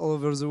emission all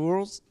over the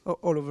world.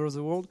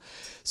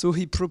 So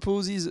he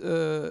proposes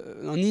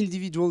an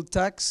individual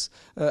tax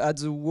at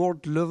the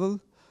world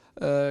level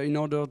in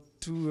order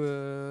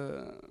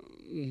to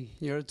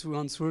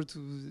answer to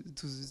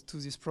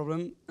this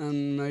problem.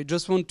 And I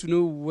just want to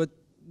know, what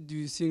do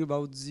you think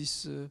about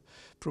this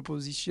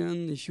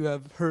proposition, if you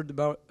have heard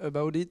about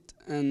it,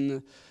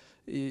 and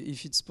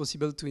if it's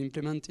possible to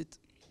implement it?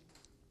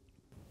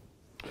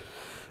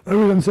 I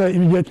will answer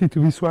immediately to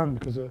this one,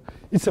 because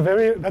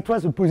that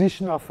was the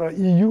position of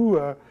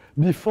EU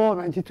before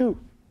 '92.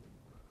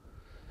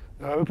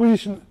 The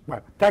position,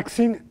 well,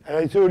 taxing,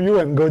 as I told you,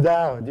 and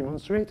Godard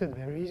demonstrated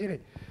very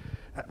easily.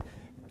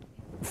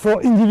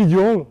 For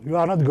individual, you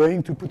are not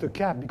going to put a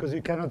cap because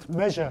you cannot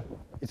measure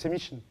its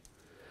emission.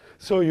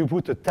 So you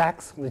put a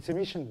tax on its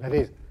emission. That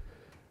is,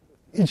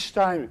 each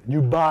time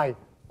you buy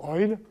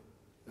oil,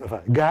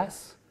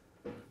 gas,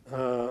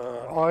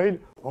 oil,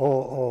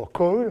 or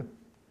coal,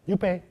 you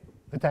pay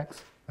the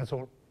tax. That's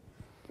all.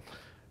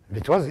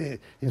 It was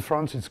in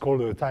France. It's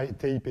called a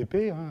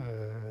TIPP,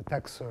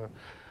 tax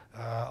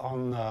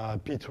on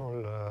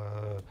petrol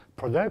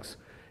products.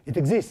 It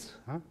exists.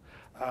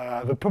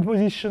 The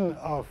proposition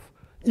of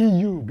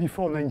EU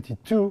before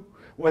 '92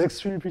 was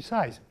extremely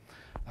precise.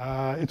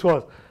 It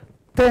was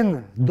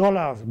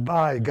 $10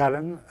 by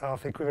gallon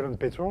of equivalent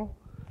petrol,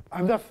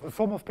 under a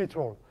form of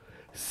petrol.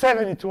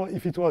 7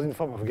 if it was in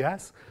form of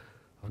gas,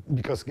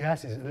 because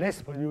gas is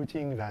less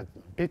polluting than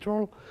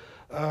petrol.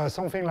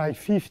 Something like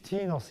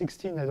 15 or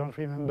 16, I don't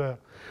remember,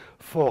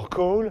 for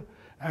coal,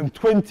 and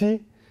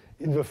 20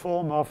 in the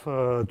form of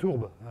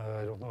turb.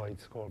 I don't know what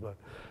it's called, but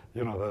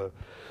the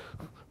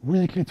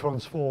weakly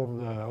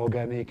transformed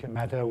organic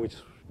matter, which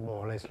is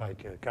more or less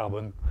like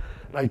carbon,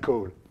 like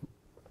coal.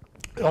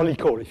 Early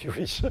coal, if you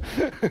wish.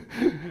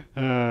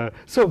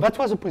 So that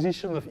was a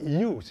position of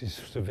EU. This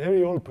is a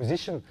very old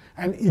position,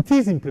 and it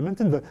is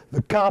implemented.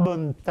 The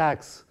carbon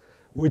tax,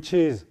 which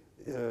is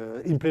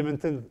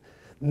implemented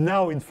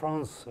now in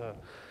France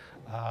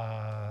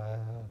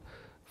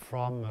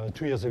from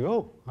 2 years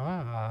ago,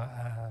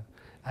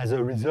 as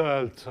a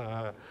result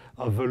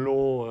of the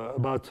law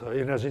about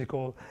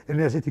energetical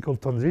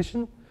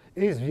transition,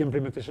 is the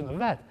implementation of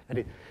that.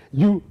 And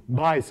you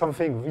buy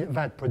something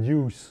that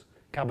produces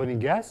carbonic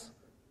gas,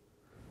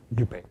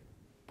 you pay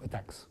a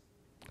tax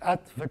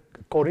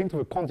according to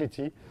the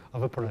quantity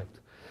of a product.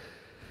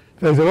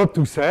 There's a lot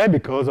to say,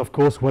 because, of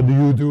course, what do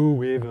you do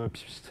with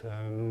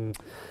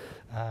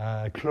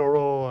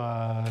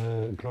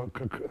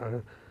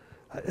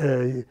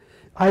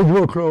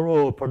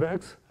hydrochloro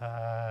products,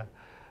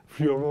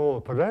 fluoro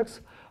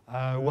products?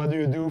 What do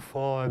you do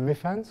for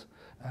methane,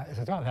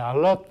 etc.? There are a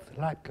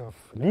lack of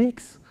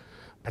leaks,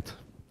 but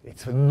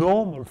it's a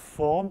normal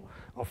form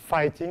of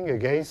fighting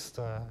against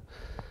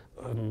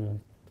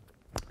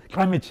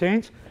climate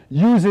change,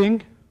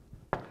 using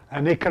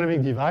an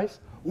economic device,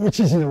 which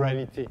is in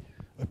reality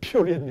a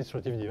purely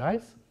administrative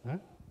device,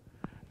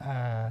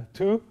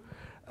 to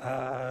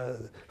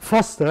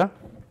foster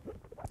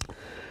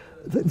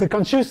the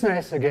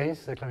consciousness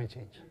against the climate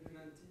change.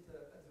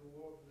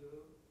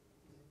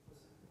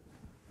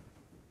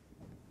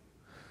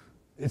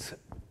 It's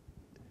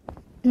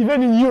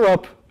even in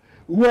Europe,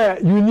 where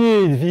you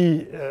need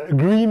the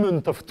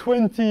agreement of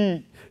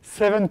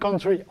 27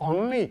 countries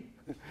only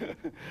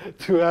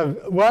to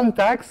have one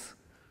tax.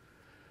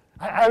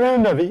 I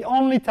remember the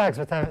only tax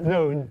that I've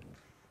known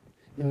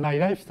in my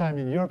lifetime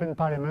in European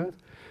Parliament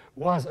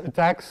was a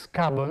tax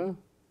carbon,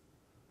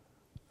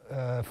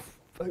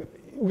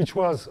 which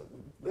was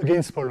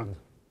against Poland,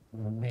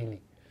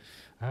 mainly.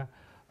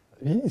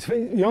 It's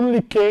the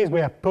only case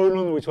where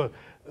Poland, which was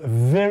a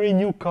very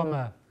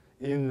newcomer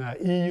in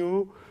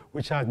EU,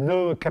 which had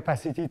no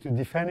capacity to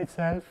defend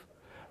itself,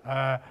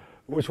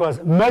 which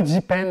was much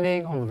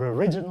depending on the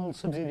regional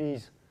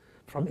subsidies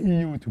from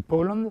EU to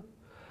Poland,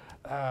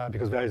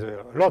 because there is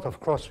a lot of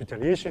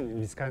cross-retaliation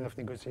in this kind of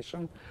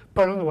negotiation.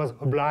 Poland was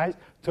obliged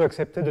to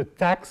accept a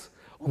tax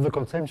on the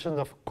consumption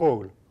of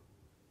coal.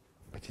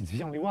 But it's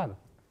the only one,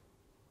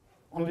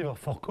 only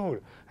for coal,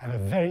 and a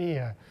very,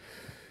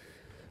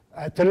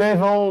 at a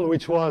level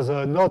which was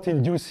not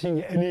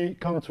inducing any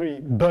country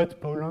but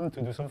Poland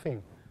to do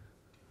something.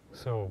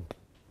 So,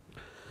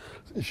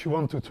 if you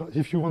want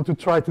to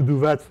try to do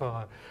that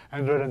for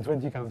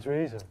 120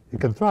 countries, you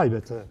can try,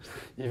 but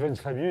even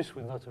Fabius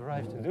would not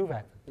arrive to do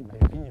that, in my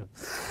opinion.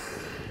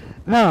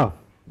 Now,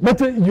 but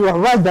you are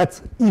right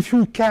that if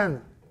you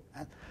can,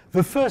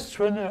 the first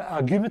runner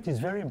argument is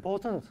very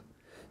important.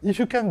 If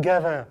you can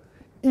gather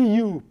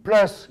EU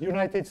plus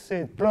United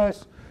States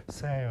plus,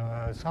 say,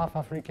 South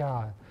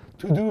Africa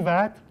to do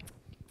that,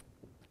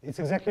 it's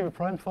exactly the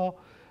problem for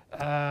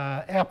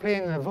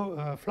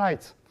airplane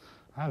flights.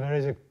 There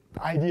is an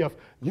idea of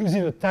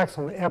using a tax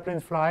on airplane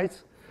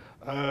flights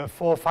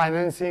for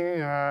financing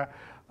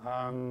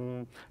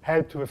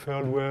help to the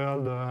third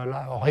world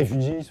or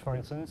refugees, for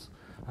instance.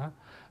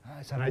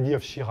 It's an idea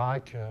of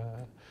Chirac.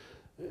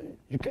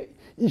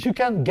 If you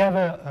can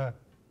gather a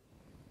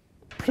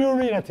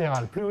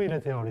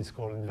plurilateral it's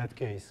called in that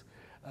case,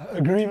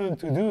 agreement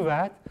to do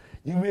that,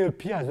 you may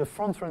appear as a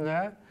front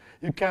runner.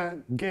 You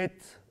can get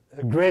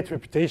a great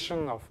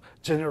reputation of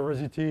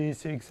generosity,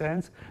 civic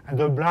sense, and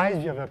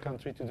oblige the other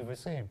country to do the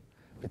same.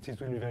 But it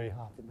will be very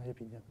hard, in my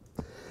opinion.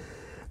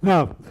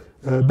 Now,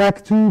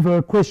 back to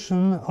the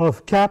question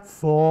of cap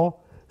for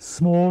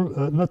small,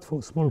 not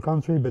for small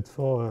country, but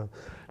for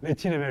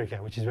Latin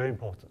America, which is very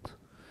important.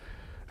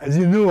 As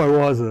you know, I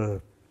was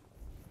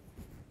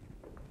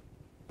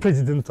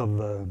president of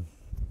the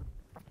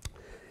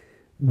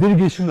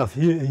delegation of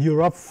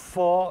Europe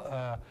for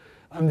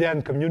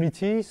Andean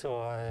community,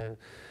 so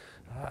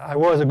I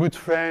was a good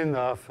friend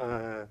of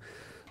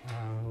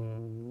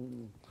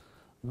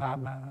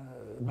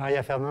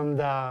Maria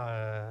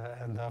Fernanda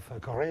and of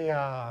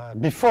Correa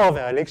before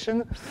the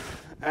election,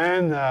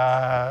 and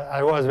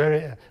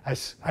I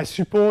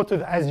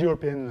supported as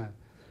European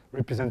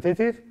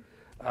representative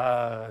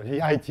the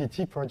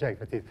ITT project,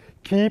 that is,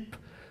 keep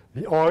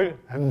the oil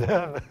and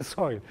the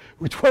soil,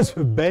 which was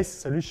the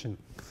best solution.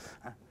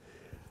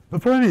 The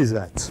problem is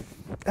that,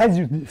 as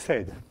you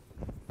said,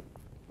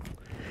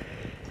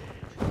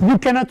 you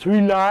cannot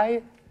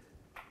rely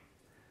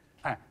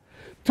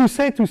to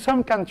say to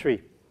some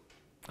country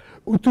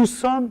or to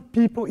some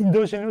people,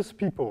 indigenous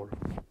people,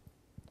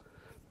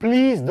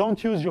 please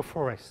don't use your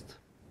forest,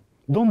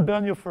 don't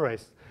burn your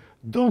forest,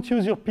 don't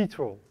use your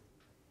petrol,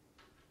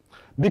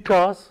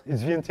 because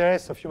it's the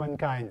interest of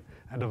humankind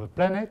and of the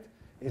planet.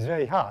 Is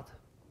very hard.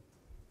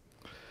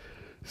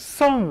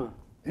 Some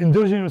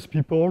indigenous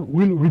people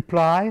will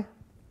reply,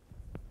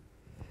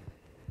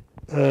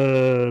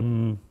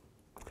 we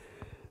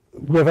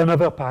have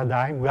another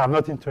paradigm. We are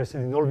not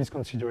interested in all this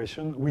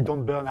consideration. We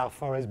don't burn our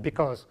forest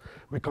because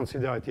we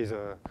consider it is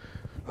a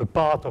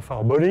part of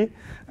our body,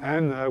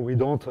 and we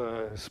don't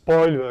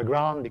spoil the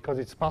ground because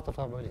it's part of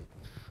our body.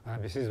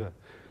 This is a,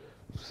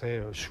 say,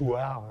 a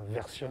Shuar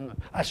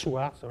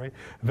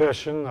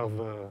version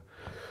of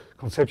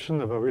conception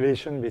of a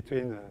relation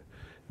between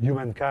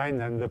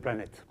humankind and the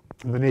planet,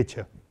 and the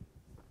nature.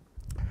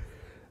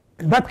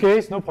 In that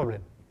case, no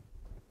problem.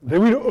 They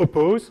will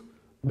oppose,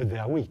 but they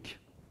are weak.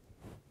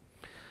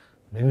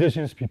 The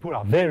indigenous people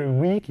are very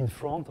weak in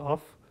front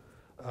of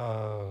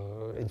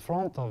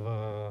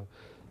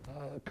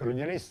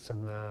colonialists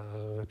and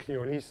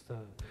colonialist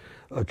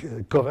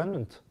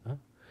government.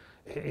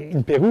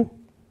 In Peru,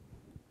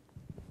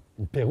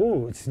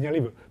 it's nearly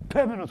a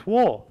permanent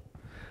war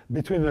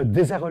between the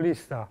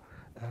Desarrollista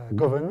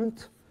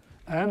government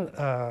and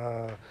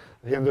the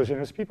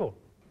indigenous people.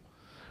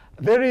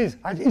 There is,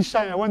 at each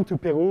time I went to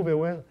Peru, there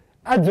were,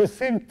 at the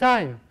same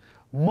time,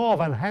 more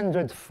than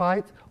 100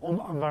 fights on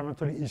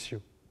environmental issue.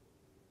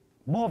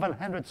 More than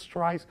 100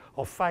 strikes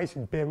or fights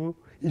in Peru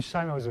each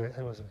time I was there.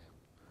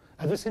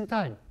 At the same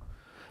time.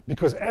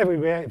 Because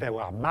everywhere there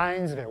were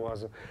mines, there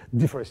was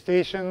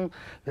deforestation,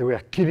 they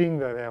were killing,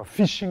 they were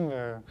fishing,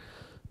 comment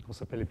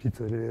s'appelle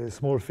les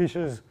small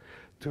fishes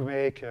to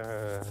make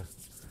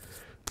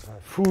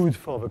food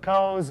for the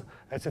cows,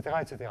 etc.,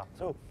 etc.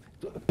 So,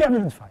 a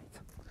permanent fight.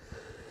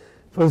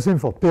 It was the same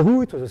for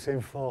Peru, it was the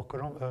same for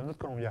not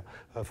Colombia,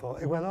 for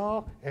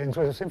Ecuador, and it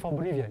was the same for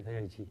Bolivia in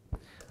reality.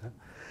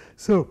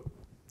 So,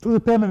 to the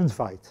permanent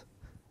fight,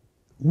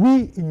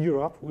 we in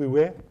Europe, we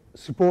were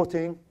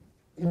supporting,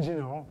 in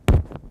general,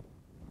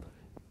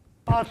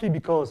 partly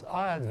because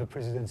I had the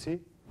presidency,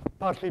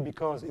 partly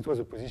because it was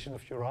a position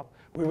of Europe,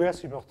 we were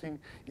supporting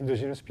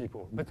indigenous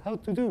people. But how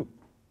to do?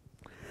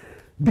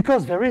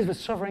 Because there is the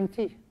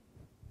sovereignty.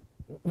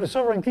 The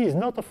sovereignty is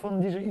not of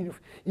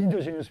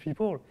indigenous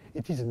people,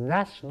 it is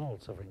national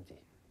sovereignty.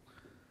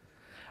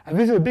 And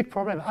this is a big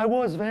problem. I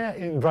was there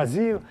in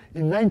Brazil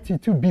in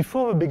 '92,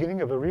 before the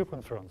beginning of the Rio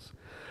Conference.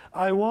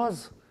 I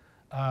was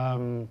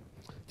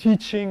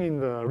teaching in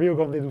the Rio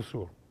Grande do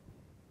Sul.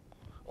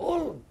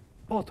 All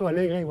Porto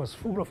Alegre was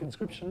full of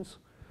inscriptions.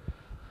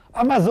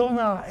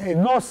 Amazônia é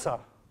nossa.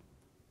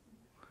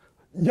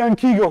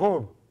 Yankee go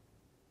home.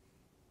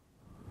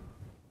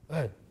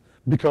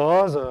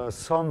 Because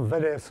some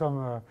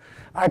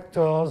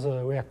actors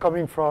were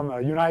coming from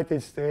United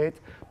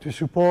States to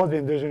support the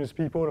indigenous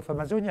people of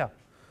Amazonia.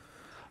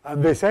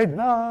 And they said,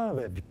 no,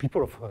 the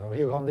people of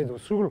Rio Grande do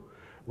Sul,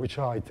 which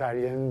are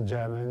Italian,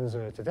 Germans,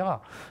 etc.,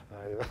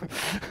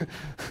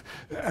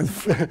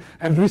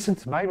 and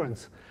recent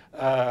migrants,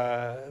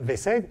 they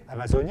said,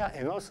 Amazonia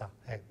é nossa.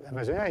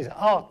 Amazonia is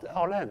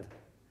our land.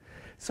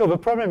 So the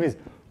problem is,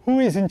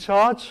 who is in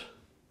charge?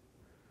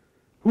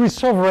 Who is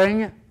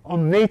sovereign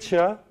on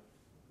nature,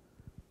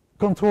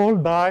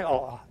 controlled by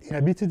or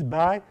inhabited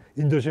by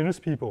indigenous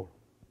people?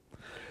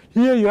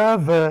 Here you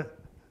have the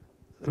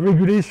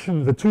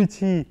regulation, the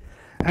Treaty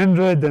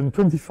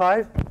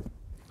 125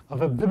 of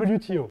the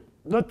WTO,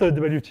 not the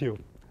WTO.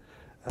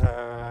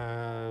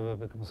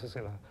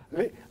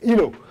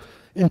 ILO,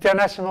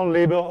 International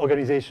Labour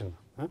Organization.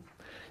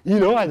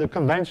 ILO has a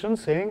convention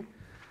saying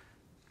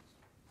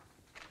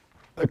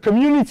a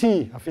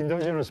community of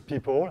indigenous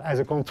people has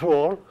a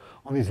control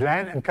on his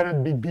land and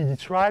cannot be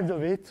deprived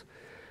of it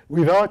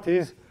without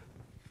his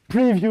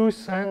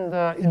previous and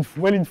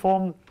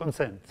well-informed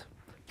consent.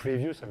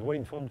 Previous and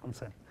well-informed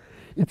consent.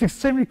 It's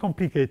extremely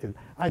complicated.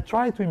 I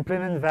tried to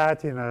implement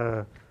that in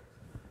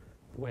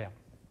where?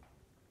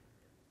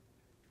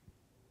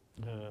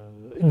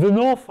 In the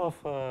north of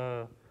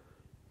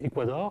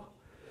Ecuador,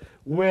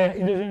 where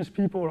indigenous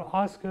people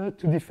asked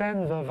to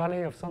defend the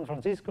Valley of San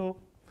Francisco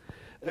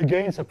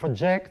against a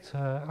project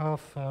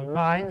of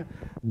mine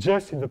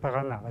just in the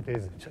Paraná, that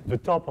is the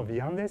top of the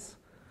Andes,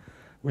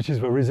 which is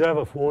the reserve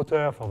of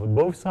water for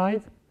both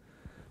sides,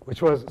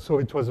 which was, so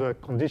it was a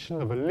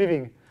condition of a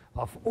living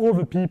of all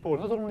the people,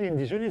 not only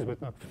indigenous, but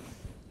not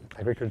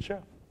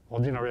agriculture,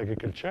 ordinary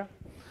agriculture,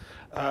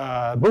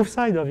 both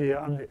sides of the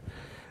Andes.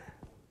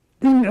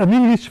 An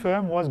English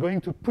firm was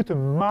going to put a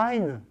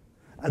mine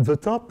at the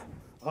top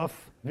of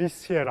this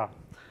sierra.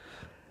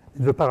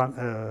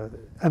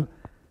 And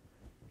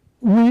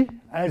we,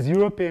 as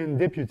European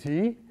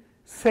deputy,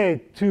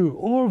 said to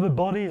all the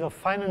bodies of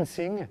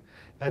financing,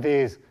 that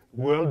is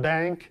World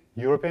Bank,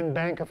 European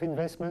Bank of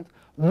Investment,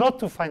 not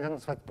to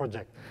finance that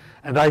project.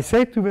 And I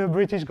said to the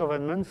British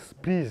government,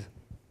 please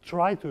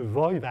try to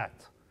avoid that.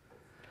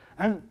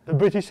 And the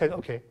British said,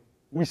 okay,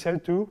 we sell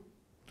to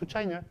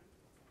China.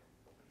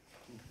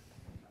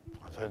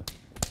 I said,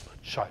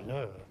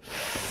 China,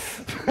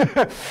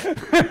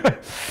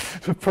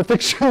 the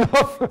protection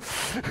of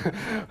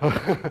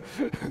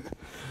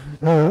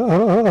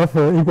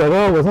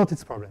Ecuador was not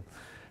its problem.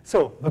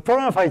 So the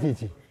problem of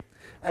ITT.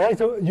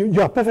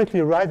 You are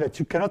perfectly right that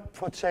you cannot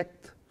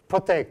protect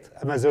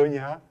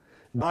Amazonia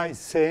by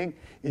saying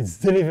it's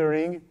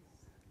delivering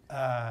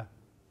a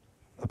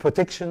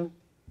protection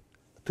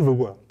to the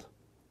world.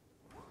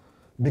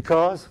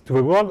 Because to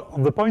the world,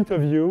 on the point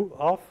of view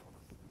of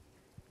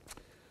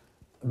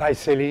by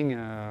selling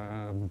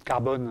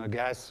carbon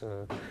gas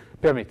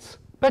permits.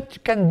 But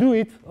you can do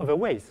it other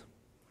ways.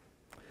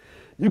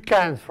 You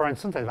can, for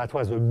instance, and that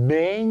was the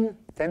main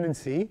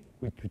tendency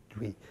which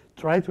we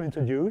tried to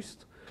introduce,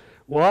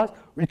 was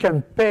we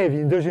can pay the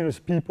indigenous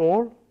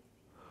people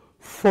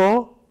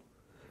for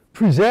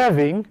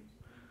preserving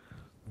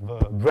the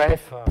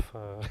breath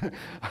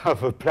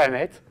of a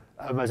planet,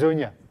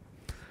 Amazonia.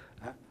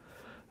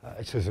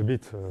 It's just a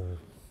bit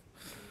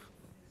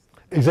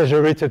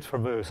exaggerated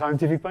from a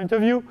scientific point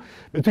of view,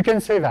 but you can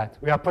say that.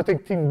 We are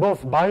protecting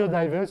both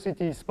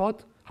biodiversity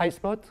spot, high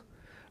spot,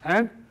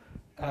 and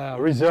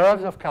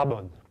reserves of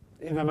carbon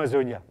in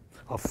Amazonia,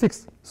 of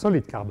fixed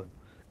solid carbon,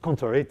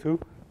 contrary to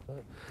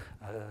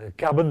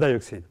carbon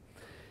dioxide.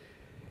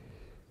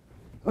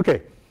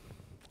 Okay,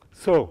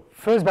 so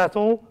first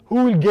battle,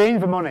 who will gain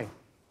the money?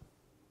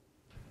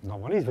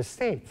 Normally the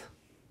state.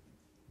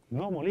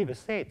 Normally the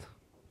state.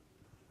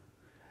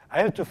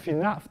 I have to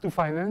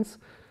finance,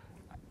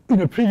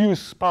 in a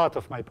previous part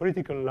of my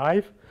political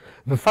life,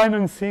 the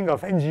financing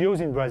of NGOs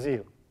in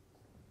Brazil.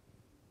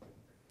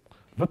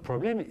 The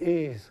problem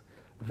is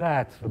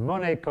that the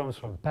money comes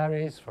from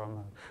Paris,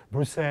 from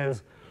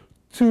Brussels,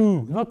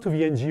 not to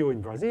the NGO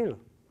in Brazil.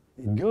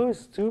 It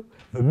goes to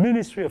the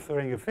Ministry of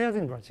Foreign Affairs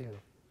in Brazil,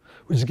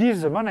 which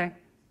gives the money.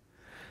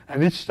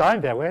 And each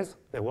time there was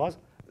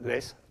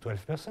less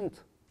 12%.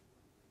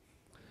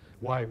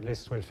 Why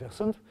less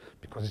 12%?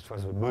 Because it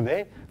was the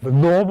money, the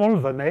normal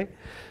money,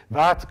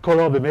 that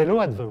Collor de Mello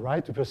had the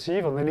right to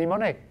perceive on any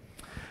money.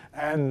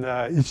 And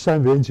each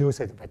time the NGO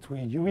said, but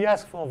we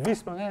ask for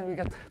this money and we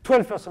get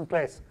 12%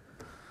 less.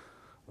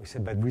 We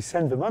said, but we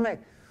send the money.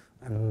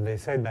 And they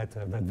said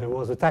that there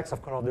was a tax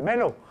of Collor de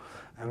Mello.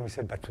 And we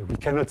said, but we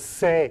cannot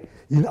say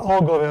in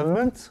our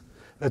government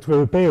that we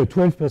will pay a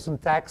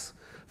 12% tax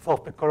for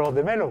Collor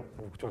de Mello,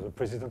 which was the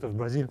president of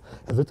Brazil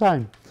at the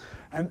time.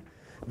 And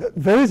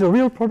there is a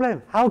real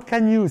problem. How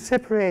can you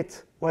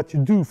separate what you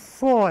do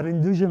for an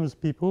indigenous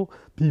people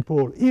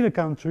in a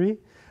country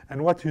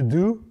and what you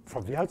do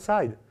from the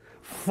outside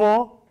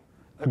for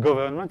a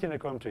government in a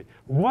country?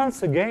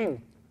 Once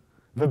again,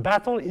 the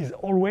battle is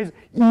always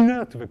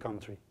inner to the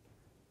country.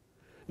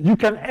 You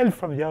can help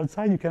from the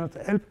outside, you cannot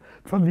help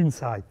from the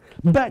inside.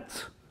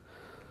 But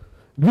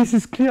this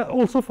is clear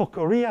also for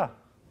Korea.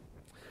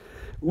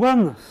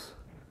 Once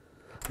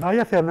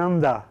Maria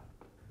Fernanda,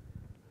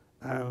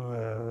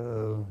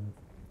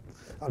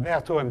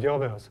 Alberto and the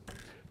others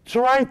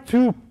tried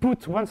to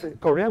put, once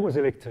Korea was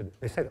elected,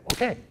 they said,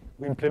 okay,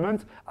 we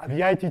implement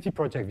the ITT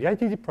project. The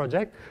ITT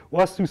project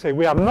was to say,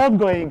 we are not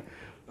going,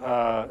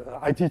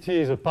 ITT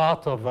is a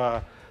part of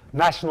a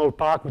national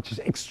park, which is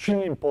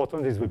extremely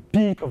important, is the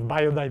peak of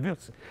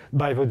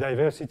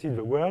biodiversity in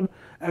the world,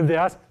 and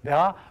there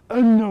are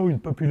unknown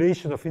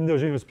population of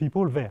indigenous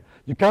people there.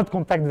 You can't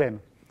contact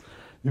them.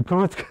 You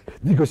cannot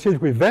negotiate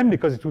with them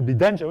because it would be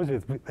dangerous,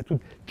 it would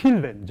kill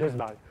them just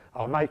by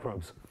our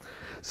microbes.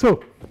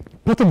 So,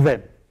 protect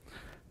them.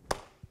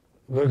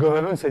 The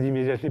government said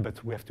immediately,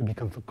 but we have to be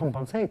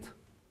compensated.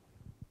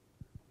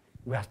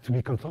 We have to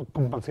be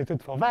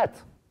compensated for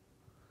that.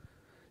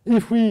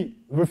 If we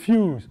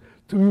refuse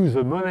to use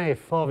the money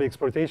for the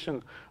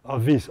exploitation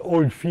of this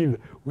oil field,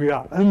 we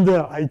are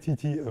under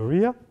ITT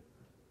area.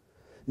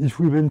 If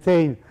we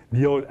maintain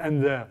the oil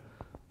under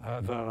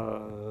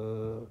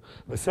the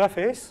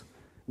surface,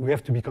 we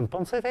have to be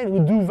compensated. We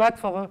do that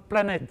for the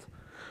planet,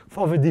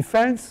 for the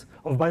defense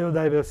of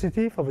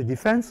biodiversity, for the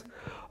defense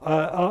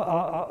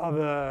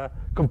of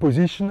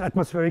composition,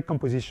 atmospheric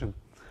composition.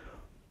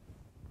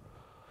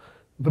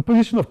 The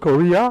position of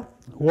Korea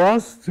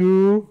was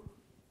to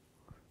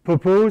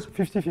propose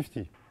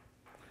 50-50.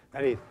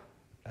 That is,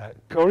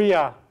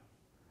 Korea,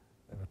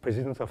 the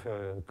president of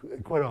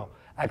Ecuador,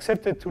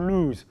 accepted to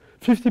lose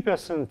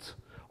 50%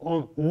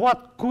 on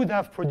what could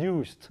have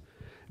produced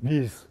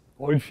these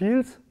oil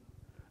fields,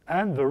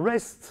 and the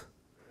rest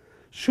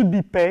should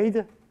be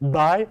paid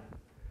by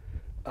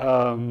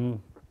the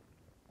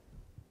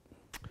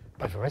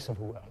rest of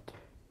the world,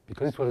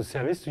 because it was a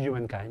service to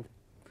humankind.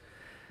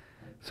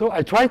 So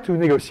I tried to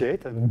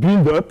negotiate and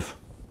build up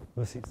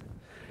the system.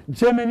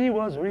 Germany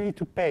was ready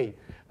to pay.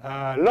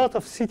 A lot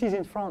of cities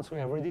in France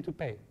were ready to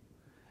pay.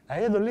 I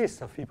had a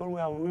list of people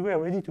we were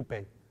ready to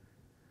pay.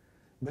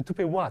 But to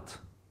pay what?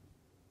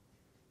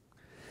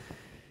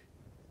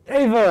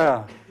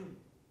 Either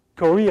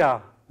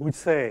Korea would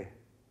say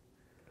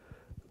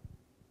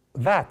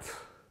that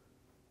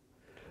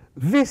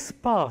this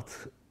part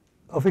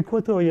of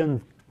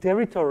Equatorian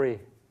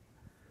territory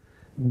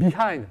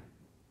behind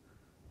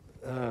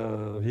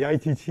the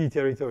ITT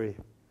territory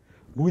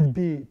would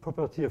be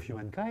property of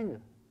humankind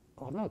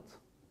or not.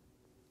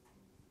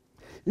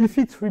 If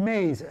it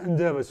remains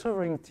under the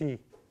sovereignty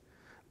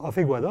of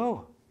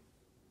Ecuador,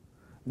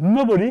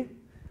 nobody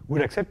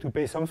would accept to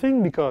pay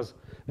something because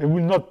they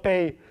will not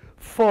pay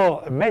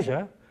for a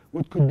measure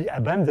which could be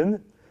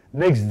abandoned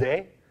next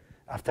day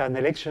after an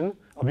election,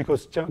 or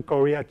because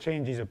Korea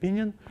changed its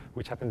opinion,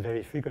 which happened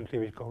very frequently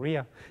with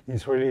Korea in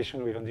its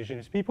relation with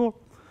indigenous people,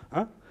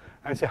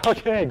 and say,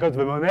 okay, I got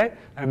the money,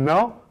 and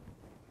now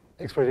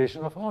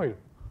exploitation of oil.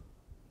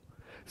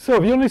 So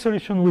the only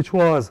solution which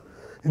was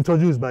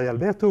introduced by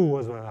Alberto, who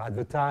was at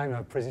the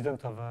time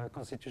president of a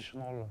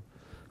constitutional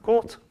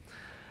court,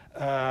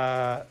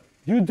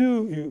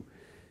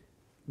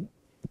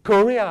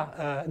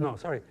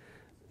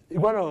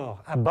 Ecuador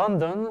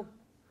abandoned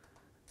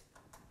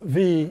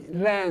the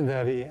land,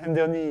 the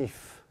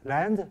underneath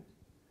land,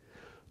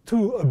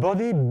 to a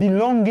body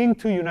belonging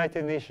to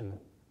United Nations.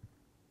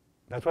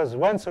 That was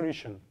one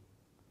solution.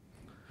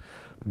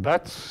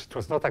 But it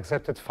was not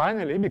accepted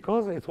finally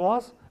because it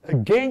was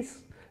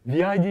against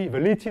the idea, the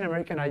Latin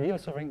American idea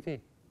of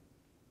sovereignty.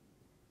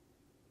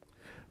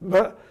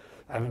 But,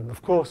 and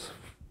of course,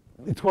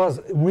 it was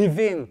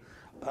within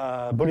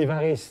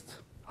Bolivarist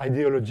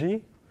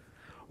ideology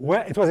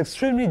where it was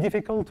extremely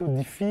difficult to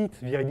defeat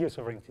the idea of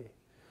sovereignty.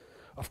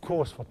 Of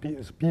course, for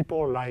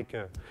people like,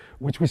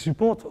 which we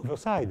support on the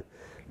side,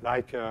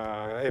 like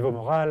Evo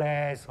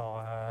Morales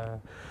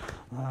or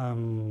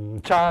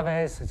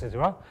Chavez,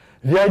 etc.,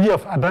 the idea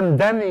of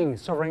abandoning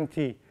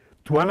sovereignty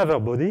to another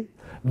body,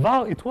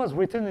 though it was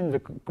written in the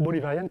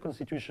Bolivarian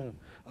constitution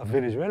of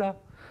Venezuela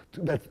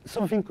that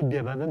something could be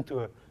abandoned to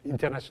an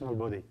international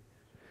body.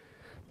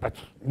 But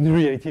in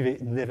reality, they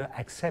never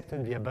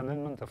accepted the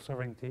abandonment of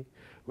sovereignty,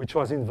 which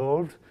was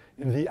involved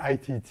in the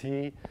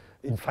ITT,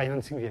 in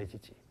financing the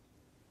ITT.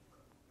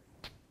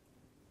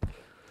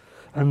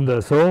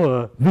 And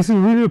so this is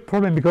really a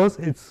problem because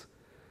it's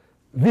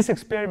this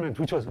experiment,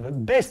 which was the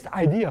best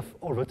idea of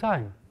all the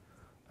time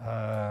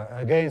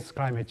against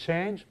climate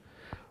change,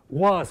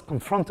 was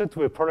confronted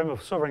with a problem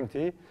of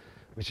sovereignty,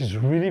 which is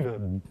really the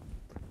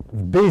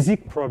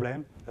basic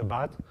problem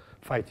about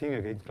fighting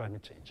against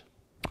climate change.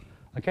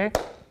 Okay?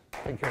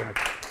 Thank you very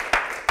much.